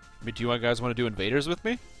mean, do you guys want to do invaders with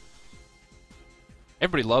me?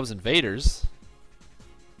 Everybody loves invaders.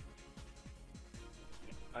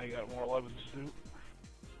 I got more 11s to do.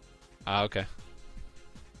 Ah, okay.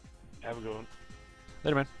 Have a good one.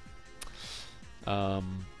 Later,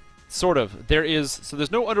 man. Sort of. So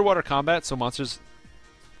there's no underwater combat, so monsters,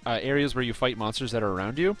 areas where you fight monsters that are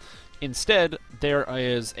around you. Instead, there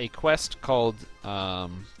is a quest called,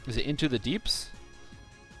 is it Into the Deeps?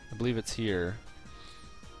 I believe it's here.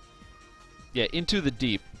 Yeah, Into the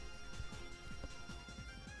Deep.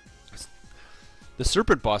 The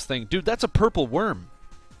serpent boss thing. Dude, that's a purple worm.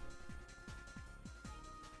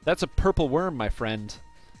 That's a purple worm, my friend.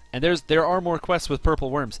 And there are more quests with purple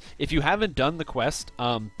worms. If you haven't done the quest,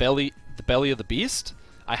 the Belly of the Beast,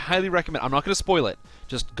 I highly recommend. I'm not going to spoil it.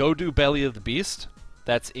 Just go do Belly of the Beast.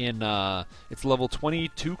 That's in it's level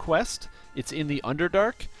 22 quest. It's in the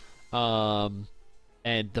Underdark.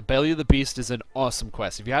 And the Belly of the Beast is an awesome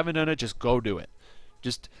quest. If you haven't done it, just go do it.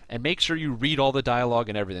 And make sure you read all the dialogue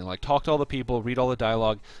and everything. Like, talk to all the people, read all the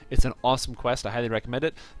dialogue. It's an awesome quest. I highly recommend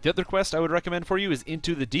it. The other quest I would recommend for you is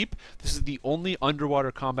Into the Deep. This is the only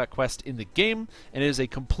underwater combat quest in the game, and it is a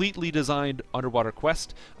completely designed underwater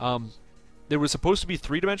quest. There was supposed to be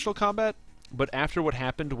three-dimensional combat, but after what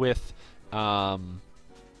happened with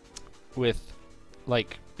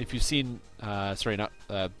like, if you've seen,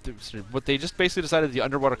 what they just basically decided the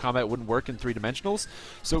underwater combat wouldn't work in 3 dimensionals,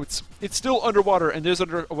 so it's still underwater and there's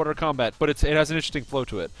underwater combat, but it has an interesting flow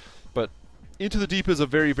to it. But Into the Deep is a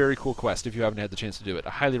very, very cool quest if you haven't had the chance to do it. I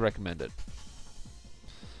highly recommend it.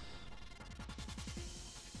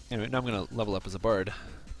 Anyway, now I'm gonna level up as a bard.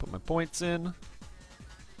 Put my points in.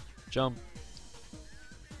 Jump.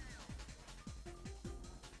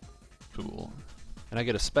 Cool. And I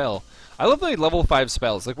get a spell. I love the level 5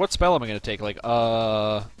 spells. Like, what spell am I going to take? Like,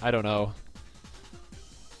 I don't know.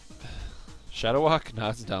 Shadow Walk? No,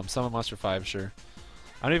 that's dumb. Summon Monster 5, sure.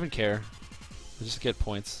 I don't even care. I just get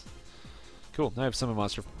points. Cool. Now I have Summon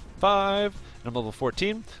Monster 5, and I'm level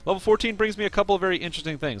 14. Level 14 brings me a couple of very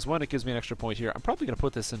interesting things. One, it gives me an extra point here. I'm probably going to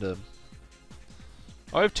put this into...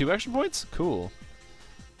 Oh, I have 2 extra points? Cool.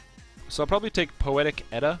 So I'll probably take Poetic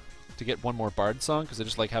Edda to get 1 more Bard song, because I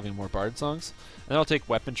just like having more Bard songs. And then I'll take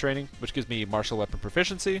Weapon Training, which gives me Martial Weapon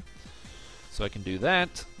Proficiency. So I can do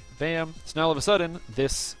that. Bam. So now all of a sudden,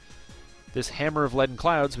 this Hammer of Leaden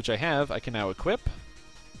Clouds, which I have, I can now equip.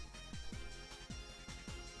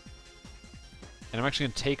 And I'm actually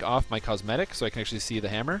going to take off my cosmetic so I can actually see the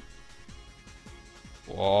hammer.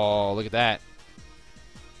 Whoa, look at that.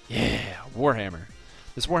 Yeah, Warhammer.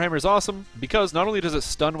 This Warhammer is awesome because not only does it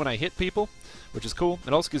stun when I hit people, which is cool,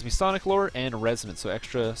 it also gives me Sonic Lore and Resonance, so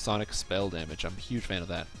extra Sonic spell damage. I'm a huge fan of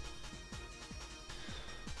that.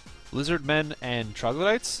 Lizard Men and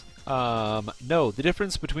Troglodytes. No, the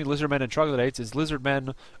difference between lizardmen and troglodytes is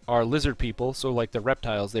lizardmen are lizard people, so like the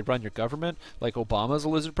reptiles, they run your government. Like Obama's a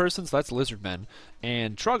lizard person, so that's lizardmen.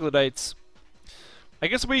 And troglodytes, I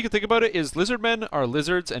guess the way you can think about it is lizardmen are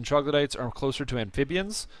lizards and troglodytes are closer to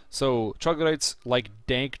amphibians. So troglodytes like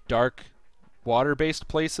dank, dark, water-based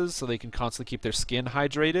places, so they can constantly keep their skin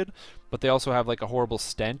hydrated, but they also have like a horrible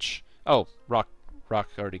stench. Oh, Rock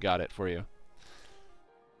already got it for you.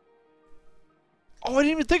 Oh, I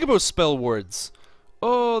didn't even think about spell wards.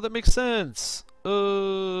 Oh, that makes sense.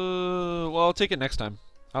 Well, I'll take it next time.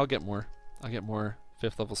 I'll get more. I'll get more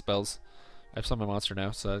 5th level spells. I have some on my monster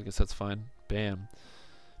now, so I guess that's fine. Bam.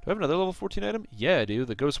 Do I have another level 14 item? Yeah, I do.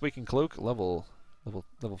 The Ghost Waking Cloak, level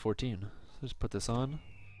 14. So just put this on.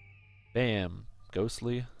 Bam.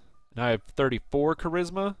 Ghostly. Now I have 34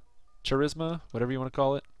 charisma. Charisma, whatever you want to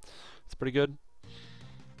call it. It's pretty good.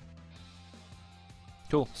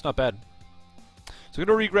 Cool. It's not bad. So I'm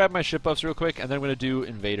going to re-grab my ship buffs real quick, and then I'm going to do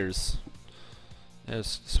invaders.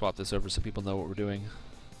 Let's swap this over so people know what we're doing.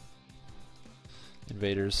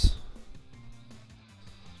 Invaders.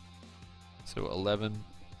 So 11. I'm going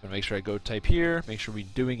to make sure I go type here. Make sure we're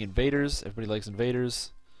doing invaders. Everybody likes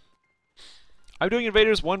invaders. I'm doing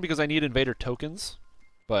invaders, one, because I need invader tokens,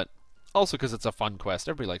 but also because it's a fun quest.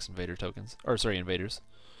 Everybody likes invader tokens. Or, sorry, invaders.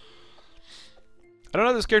 I don't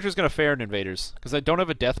know how this character is going to fare in invaders, because I don't have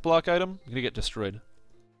a death block item. I'm going to get destroyed.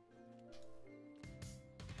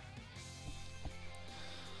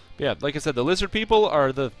 But yeah, like I said, the lizard people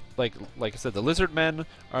are the like I said, the lizard men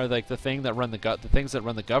are like the thing that run the things that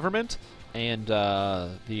run the government, and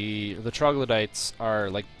the troglodytes are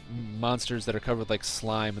like monsters that are covered with like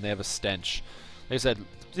slime and they have a stench. Like I said,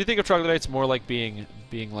 do you think of troglodytes more like being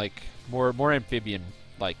like more amphibian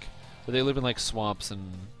like, where they live in like swamps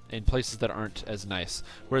and in places that aren't as nice,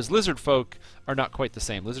 whereas lizard folk are not quite the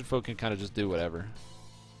same. Lizard folk can kind of just do whatever.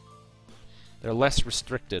 They're less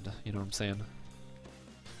restricted, you know what I'm saying?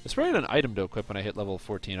 It's probably an item to equip when I hit level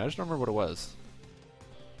 14. I just don't remember what it was.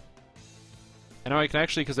 And now I can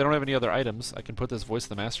actually, because I don't have any other items, I can put this Voice of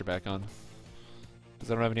the Master back on. Because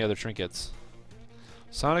I don't have any other trinkets.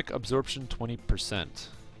 Sonic Absorption 20%.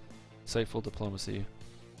 Insightful Diplomacy.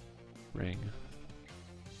 Ring.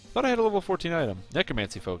 Thought I had a level 14 item.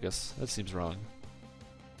 Necromancy Focus. That seems wrong.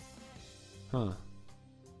 Huh.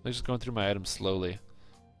 I'm just going through my items slowly.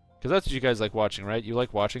 Because that's what you guys like watching, right? You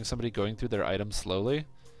like watching somebody going through their items slowly?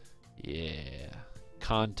 Yeah.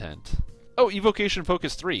 Content. Oh, Evocation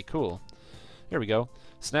Focus 3. Cool. Here we go.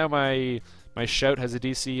 So now my shout has a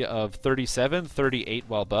DC of 37, 38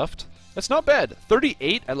 while buffed. That's not bad.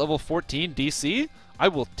 38 at level 14 DC? I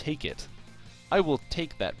will take it. I will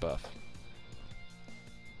take that buff.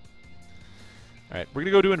 Alright, we're going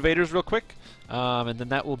to go do invaders real quick. And then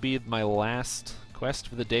that will be my last quest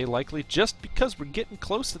for the day, likely, just because we're getting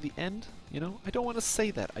close to the end. You know, I don't want to say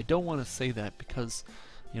that. I don't want to say that because,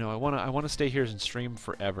 you know, I want to stay here and stream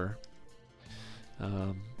forever.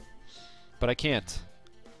 But I can't.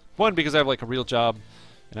 One, because I have like a real job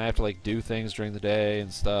and I have to like do things during the day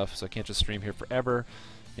and stuff, so I can't just stream here forever.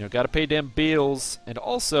 You know, got to pay damn bills, and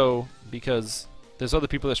also because there's other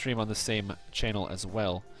people that stream on the same channel as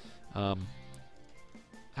well.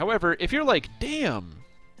 However, if you're like, damn,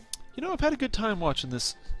 you know, I've had a good time watching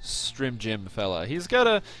this Strim Jim fella. He's got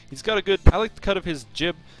a good. I like the cut of his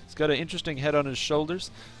jib. He's got an interesting head on his shoulders.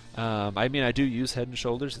 I mean, I do use Head and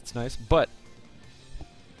Shoulders. It's nice, but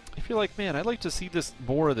if you're like, man, I'd like to see this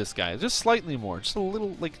more of this guy, just slightly more, just a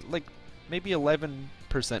little, like maybe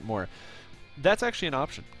 11% more. That's actually an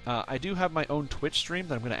option. I do have my own Twitch stream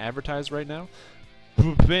that I'm going to advertise right now.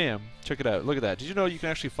 Bam! Check it out. Look at that. Did you know you can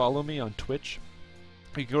actually follow me on Twitch?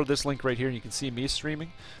 You can go to this link right here, and you can see me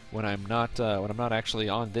streaming when I'm not actually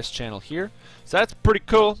on this channel here. So that's pretty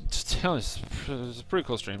cool. It's a pretty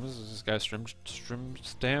cool stream. This guy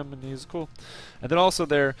Strimstream, and he's cool. And then also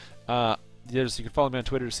you can follow me on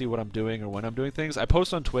Twitter to see what I'm doing or when I'm doing things. I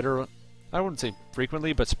post on Twitter. I wouldn't say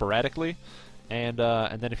frequently, but sporadically. And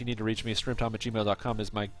then if you need to reach me, streamtom@gmail.com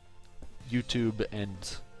is my YouTube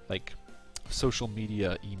and like social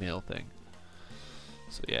media email thing.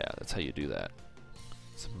 So yeah, that's how you do that.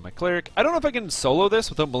 Some of my cleric. I don't know if I can solo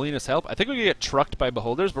this without Melina's help. I think we're going to get trucked by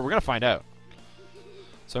beholders, but we're going to find out.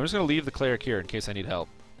 So I'm just going to leave the cleric here in case I need help.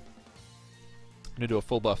 I'm going to do a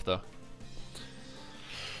full buff, though.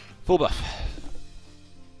 Full buff.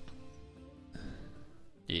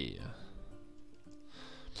 Yeah.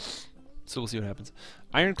 So we'll see what happens.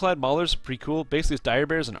 Ironclad Maulers, pretty cool. Basically, it's dire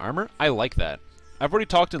bears and armor. I like that. I've already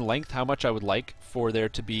talked in length how much I would like for there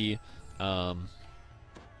to be...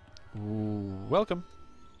 welcome.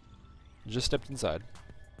 Just stepped inside.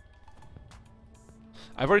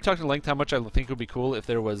 I've already talked at length how much I think it would be cool if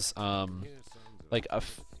there was like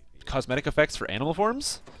cosmetic effects for animal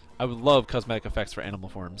forms. I would love cosmetic effects for animal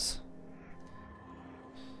forms.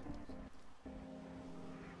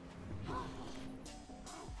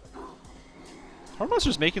 How are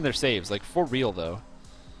monsters making their saves? Like, for real, though.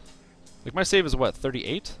 Like, my save is what,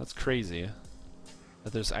 38? That's crazy.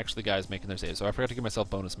 That there's actually guys making their saves. So I forgot to give myself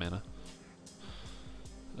bonus mana.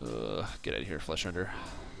 Get out of here, Flesh Render.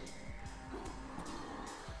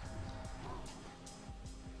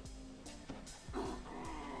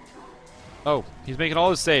 Oh, he's making all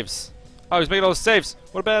his saves. Oh, he's making all his saves.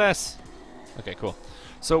 What a badass. Okay, cool.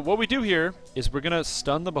 So what we do here is we're going to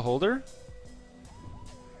stun the Beholder.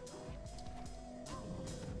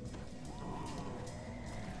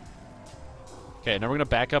 Okay, now we're going to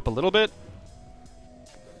back up a little bit.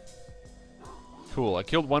 Cool, I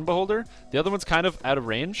killed one Beholder. The other one's kind of out of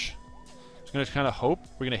range. Just going to kind of hope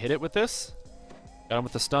we're going to hit it with this. Got him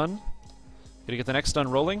with the stun. Going to get the next stun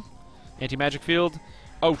rolling. Anti-magic field.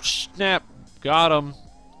 Oh, snap. Got him.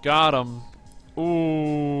 Got him.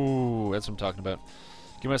 Ooh, that's what I'm talking about.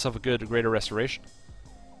 Give myself a greater restoration.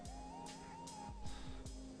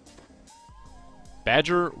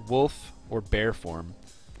 Badger, wolf, or bear form.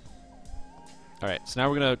 Alright, so now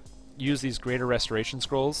we're going to use these greater restoration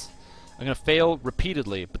scrolls. I'm going to fail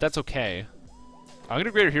repeatedly, but that's okay. I'm going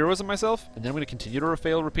to greater heroism myself, and then I'm going to continue to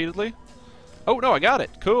fail repeatedly. Oh, no, I got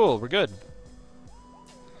it. Cool, we're good.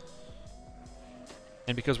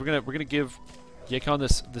 And because we're gonna give Yakon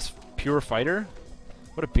this pure fighter.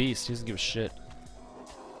 What a beast, he doesn't give a shit.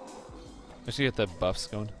 I'm just gonna get the buffs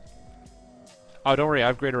going. Oh, don't worry, I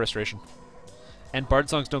have greater restoration. And bard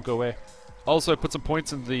songs don't go away. Also, I put some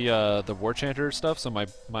points in the war chanter stuff, so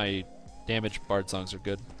my damage bard songs are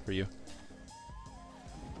good for you.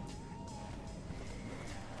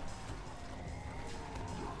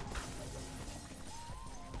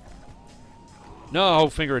 No,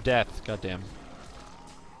 finger of death. Goddamn.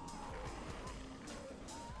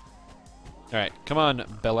 Alright, come on,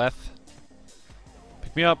 Beleth.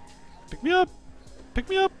 Pick me up. Pick me up. Pick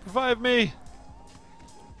me up. Revive me.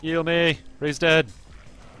 Heal me. Raise dead.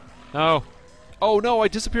 No. Oh no, I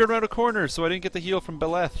disappeared around a corner, so I didn't get the heal from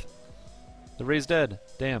Beleth. The raise dead.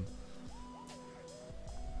 Damn.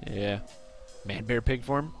 Yeah. Man bear pig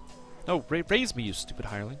form. No, raise me, you stupid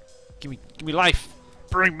hireling. Give me life.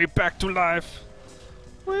 Bring me back to life.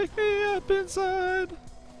 Wake me up inside.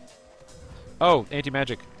 Oh,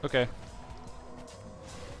 anti-magic. Okay.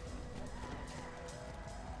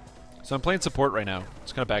 So I'm playing support right now.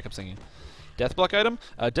 Just kind of backup singing. Death block item?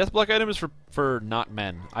 Death block item is for not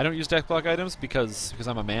men. I don't use death block items because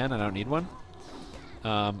I'm a man and I don't need one.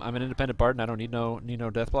 I'm an independent bard and I don't need no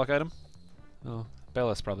death block item. Oh,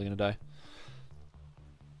 Bella's probably gonna die.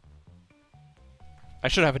 I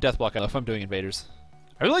should have a death block item if I'm doing invaders.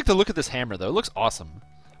 I really like the look of this hammer though. It looks awesome.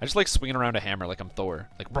 I just like swinging around a hammer like I'm Thor.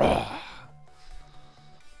 Like, raw.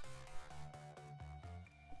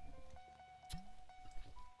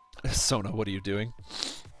 Sona, what are you doing?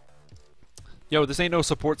 Yo, this ain't no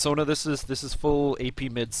support Sona. This is full AP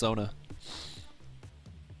mid Sona.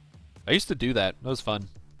 I used to do that. That was fun.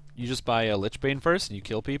 You just buy a Lichbane first and you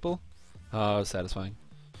kill people. Oh, satisfying.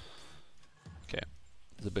 Okay,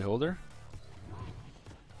 the Beholder.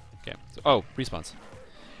 Okay. So, oh, respawns.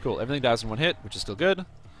 Cool. Everything dies in one hit, which is still good.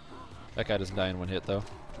 That guy doesn't die in one hit though.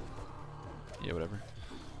 Yeah, whatever.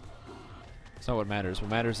 It's not what matters.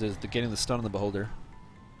 What matters is getting the stun on the Beholder.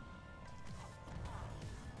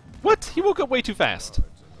 What? He woke up way too fast.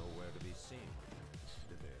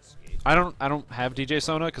 I don't have DJ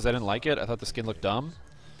Sona because I didn't like it. I thought the skin looked dumb.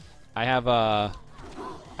 I have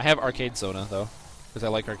Arcade Sona though because I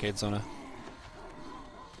like Arcade Sona.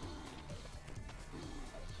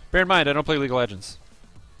 Bear in mind, I don't play League of Legends.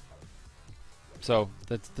 So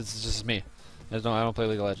this is just me. I don't play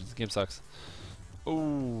League of Legends. The game sucks.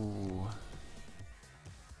 Ooh.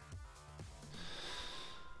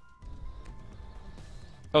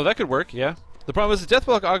 Oh, that could work, yeah. The problem is the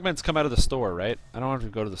Deathblock augments come out of the store, right? I don't want to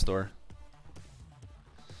go to the store.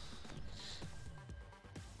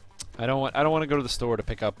 I don't want to go to the store to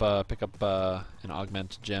pick up an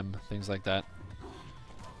augment gem, things like that.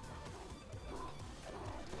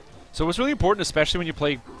 So what's really important, especially when you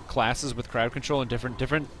play classes with crowd control and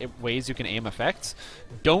different ways you can aim effects,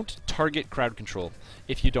 don't target crowd control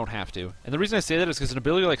if you don't have to. And the reason I say that is because an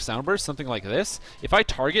ability like Soundburst, something like this, if I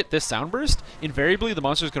target this Soundburst, invariably the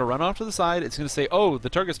monster is going to run off to the side, it's going to say, oh, the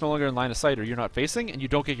target's no longer in line of sight or you're not facing, and you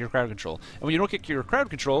don't get your crowd control. And when you don't get your crowd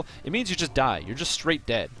control, it means you just die. You're just straight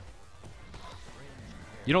dead.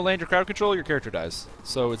 You don't land your crowd control, your character dies.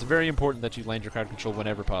 So it's very important that you land your crowd control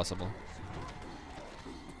whenever possible.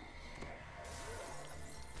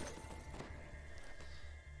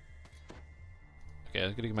 Okay,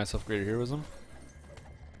 I'm gonna give myself greater heroism.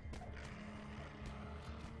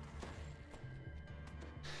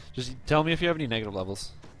 Just tell me if you have any negative levels,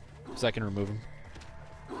 because I can remove them.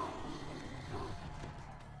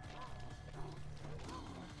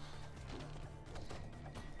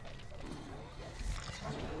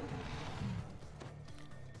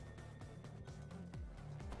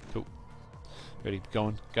 Cool. Ready, keep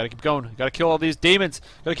going. Gotta keep going. Gotta kill all these demons.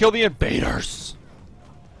 Gotta kill the invaders.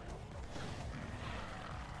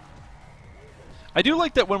 I do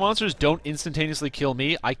like that when monsters don't instantaneously kill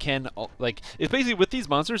me, I can, like, it's basically with these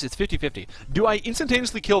monsters, it's 50-50. Do I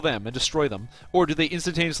instantaneously kill them and destroy them, or do they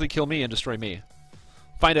instantaneously kill me and destroy me?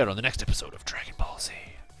 Find out on the next episode of Dragon Ball Z.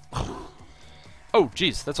 Oh,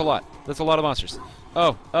 jeez, that's a lot. That's a lot of monsters.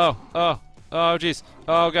 Oh, jeez.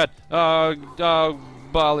 Oh, God.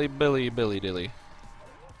 Bolly, billy, dilly.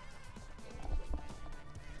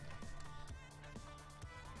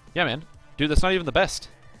 Yeah, man. Dude, that's not even the best.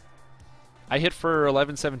 I hit for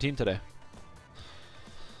 11-17 today.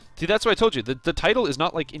 See, that's what I told you. The title is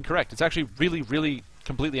not, like, incorrect. It's actually really, really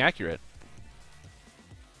completely accurate.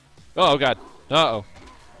 Oh, God. Uh-oh.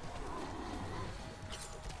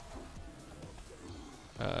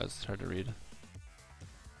 It's hard to read.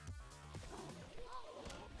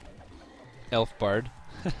 Elf Bard.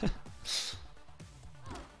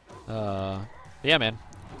 Yeah, man.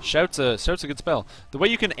 Shout's a good spell. The way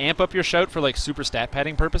you can amp up your shout for like super stat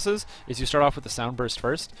padding purposes is you start off with the sound burst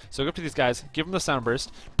first. So go up to these guys, give them the sound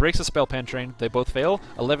burst, breaks a spell penetrating, they both fail.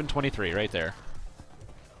 11-23 right there.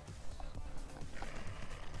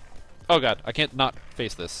 Oh god, I can't not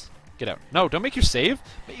face this. Get out. No, don't make your save.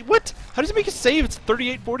 What? How does it make a save? It's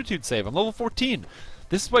 38 fortitude save. I'm level 14.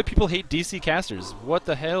 This is why people hate DC casters. What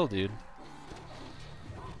the hell, dude?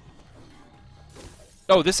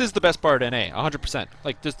 Oh, this is the best bard NA, 100%.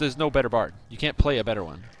 Like, there's no better bard. You can't play a better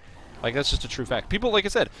one. Like, that's just a true fact. People, like I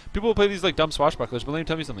said, people will play these, like, dumb swashbucklers, but let me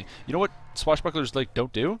tell you something. You know what swashbucklers, like,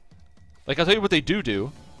 don't do? Like, I'll tell you what they do,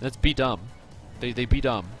 and that's be dumb. They be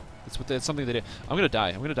dumb. That's something they do. I'm gonna die.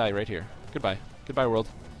 I'm gonna die right here. Goodbye. Goodbye, world.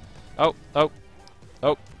 Oh.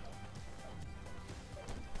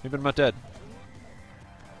 Maybe I'm not dead.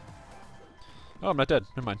 Oh, I'm not dead.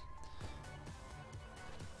 Never mind.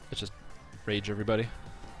 Let's just rage everybody.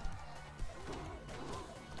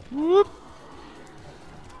 Whoop!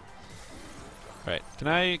 Alright, can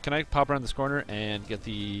I pop around this corner and get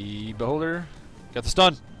the beholder? Got the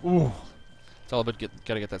stun! Ooh! It's all about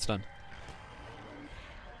gotta get that stun.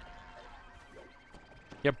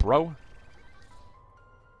 Yeah, bro.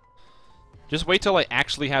 Just wait till I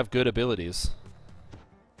actually have good abilities.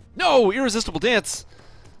 No! Irresistible dance!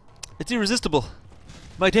 It's irresistible!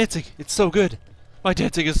 My dancing, it's so good! My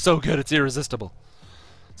dancing is so good, it's irresistible.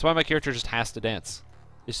 That's why my character just has to dance.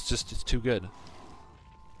 It's too good.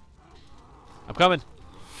 I'm coming.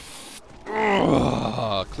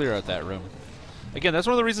 Ugh, clear out that room. Again, that's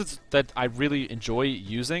one of the reasons that I really enjoy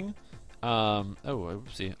using.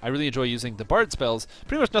 Oopsie. I really enjoy using the bard spells.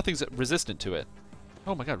 Pretty much nothing's resistant to it.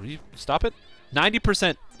 Oh my god, will you stop it?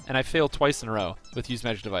 90%, and I failed twice in a row with Use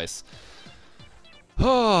Magic Device.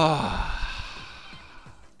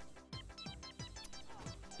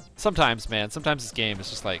 Sometimes, man. Sometimes this game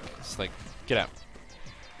is just like, get out.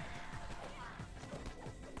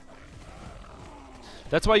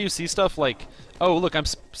 That's why you see stuff like, oh, look, I'm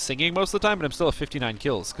singing most of the time, but I'm still at 59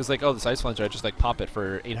 kills. Because, like, oh, this Ice Flanger, I just, like, pop it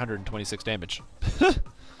for 826 damage.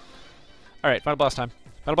 Alright, final boss time.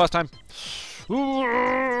 Final boss time.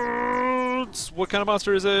 Ooh, what kind of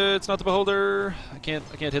monster is it? It's not the Beholder. I can't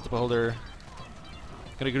hit the Beholder.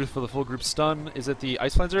 Gonna go for the full group stun. Is it the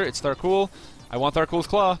Ice Flanger? It's Tharcool. I want Tharcool's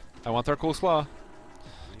Claw. I want Tharcool's Claw.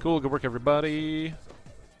 Cool, good work, everybody.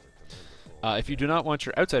 If you do not want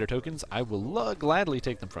your outsider tokens, I will gladly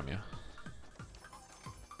take them from you.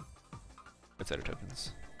 Outsider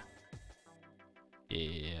tokens.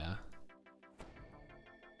 Yeah.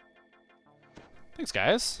 Thanks,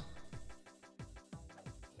 guys.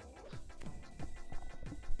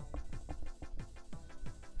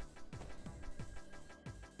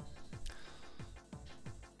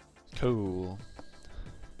 Cool.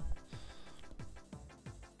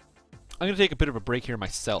 I'm gonna take a bit of a break here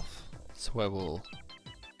myself, so I'll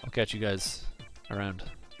catch you guys around.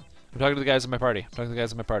 I'm talking to the guys in my party.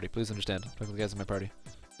 Please understand. I'm talking to the guys in my party.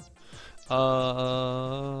 So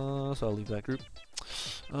I'll leave that group.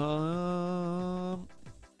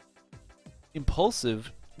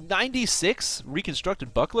 Impulsive 96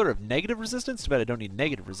 reconstructed buckler of negative resistance. Too bad I don't need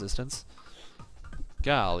negative resistance.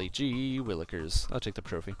 Golly gee willikers. I'll take the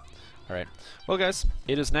trophy. Alright. Well, guys,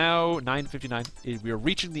 it is now 9:59. We are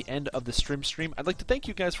reaching the end of the Strimstream. I'd like to thank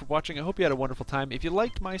you guys for watching. I hope you had a wonderful time. If you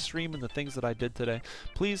liked my stream and the things that I did today,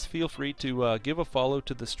 please feel free to give a follow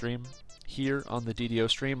to the stream here on the DDO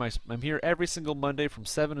stream. I'm here every single Monday from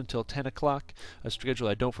 7 until 10 o'clock, a schedule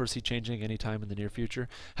I don't foresee changing anytime in the near future.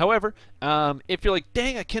 However, if you're like,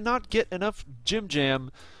 dang, I cannot get enough Jim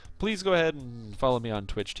Jam, please go ahead and follow me on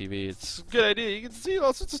Twitch TV. It's a good idea. You can see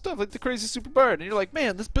all sorts of stuff like the Crazy Super Bard, and you're like,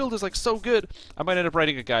 man, this build is like so good. I might end up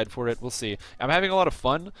writing a guide for it. We'll see. I'm having a lot of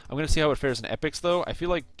fun. I'm going to see how it fares in Epics, though. I feel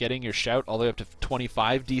like getting your shout all the way up to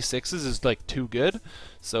 25 D6s is like too good.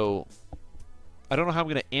 So I don't know how I'm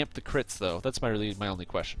going to amp the crits, though. That's my only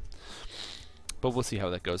question. But we'll see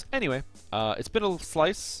how that goes. Anyway, it's been a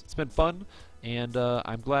slice. It's been fun. And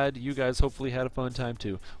I'm glad you guys hopefully had a fun time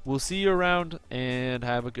too. We'll see you around, and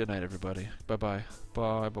have a good night, everybody. Bye-bye.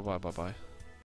 Bye, bye, bye, bye, bye.